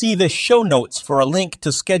 See the show notes for a link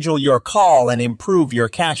to schedule your call and improve your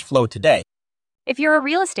cash flow today. If you're a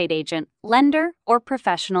real estate agent, lender, or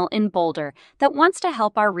professional in Boulder that wants to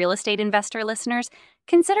help our real estate investor listeners,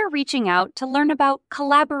 consider reaching out to learn about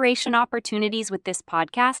collaboration opportunities with this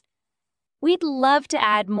podcast. We'd love to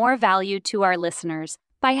add more value to our listeners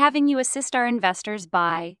by having you assist our investors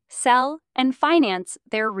buy, sell, and finance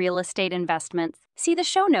their real estate investments. See the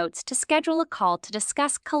show notes to schedule a call to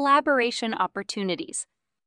discuss collaboration opportunities.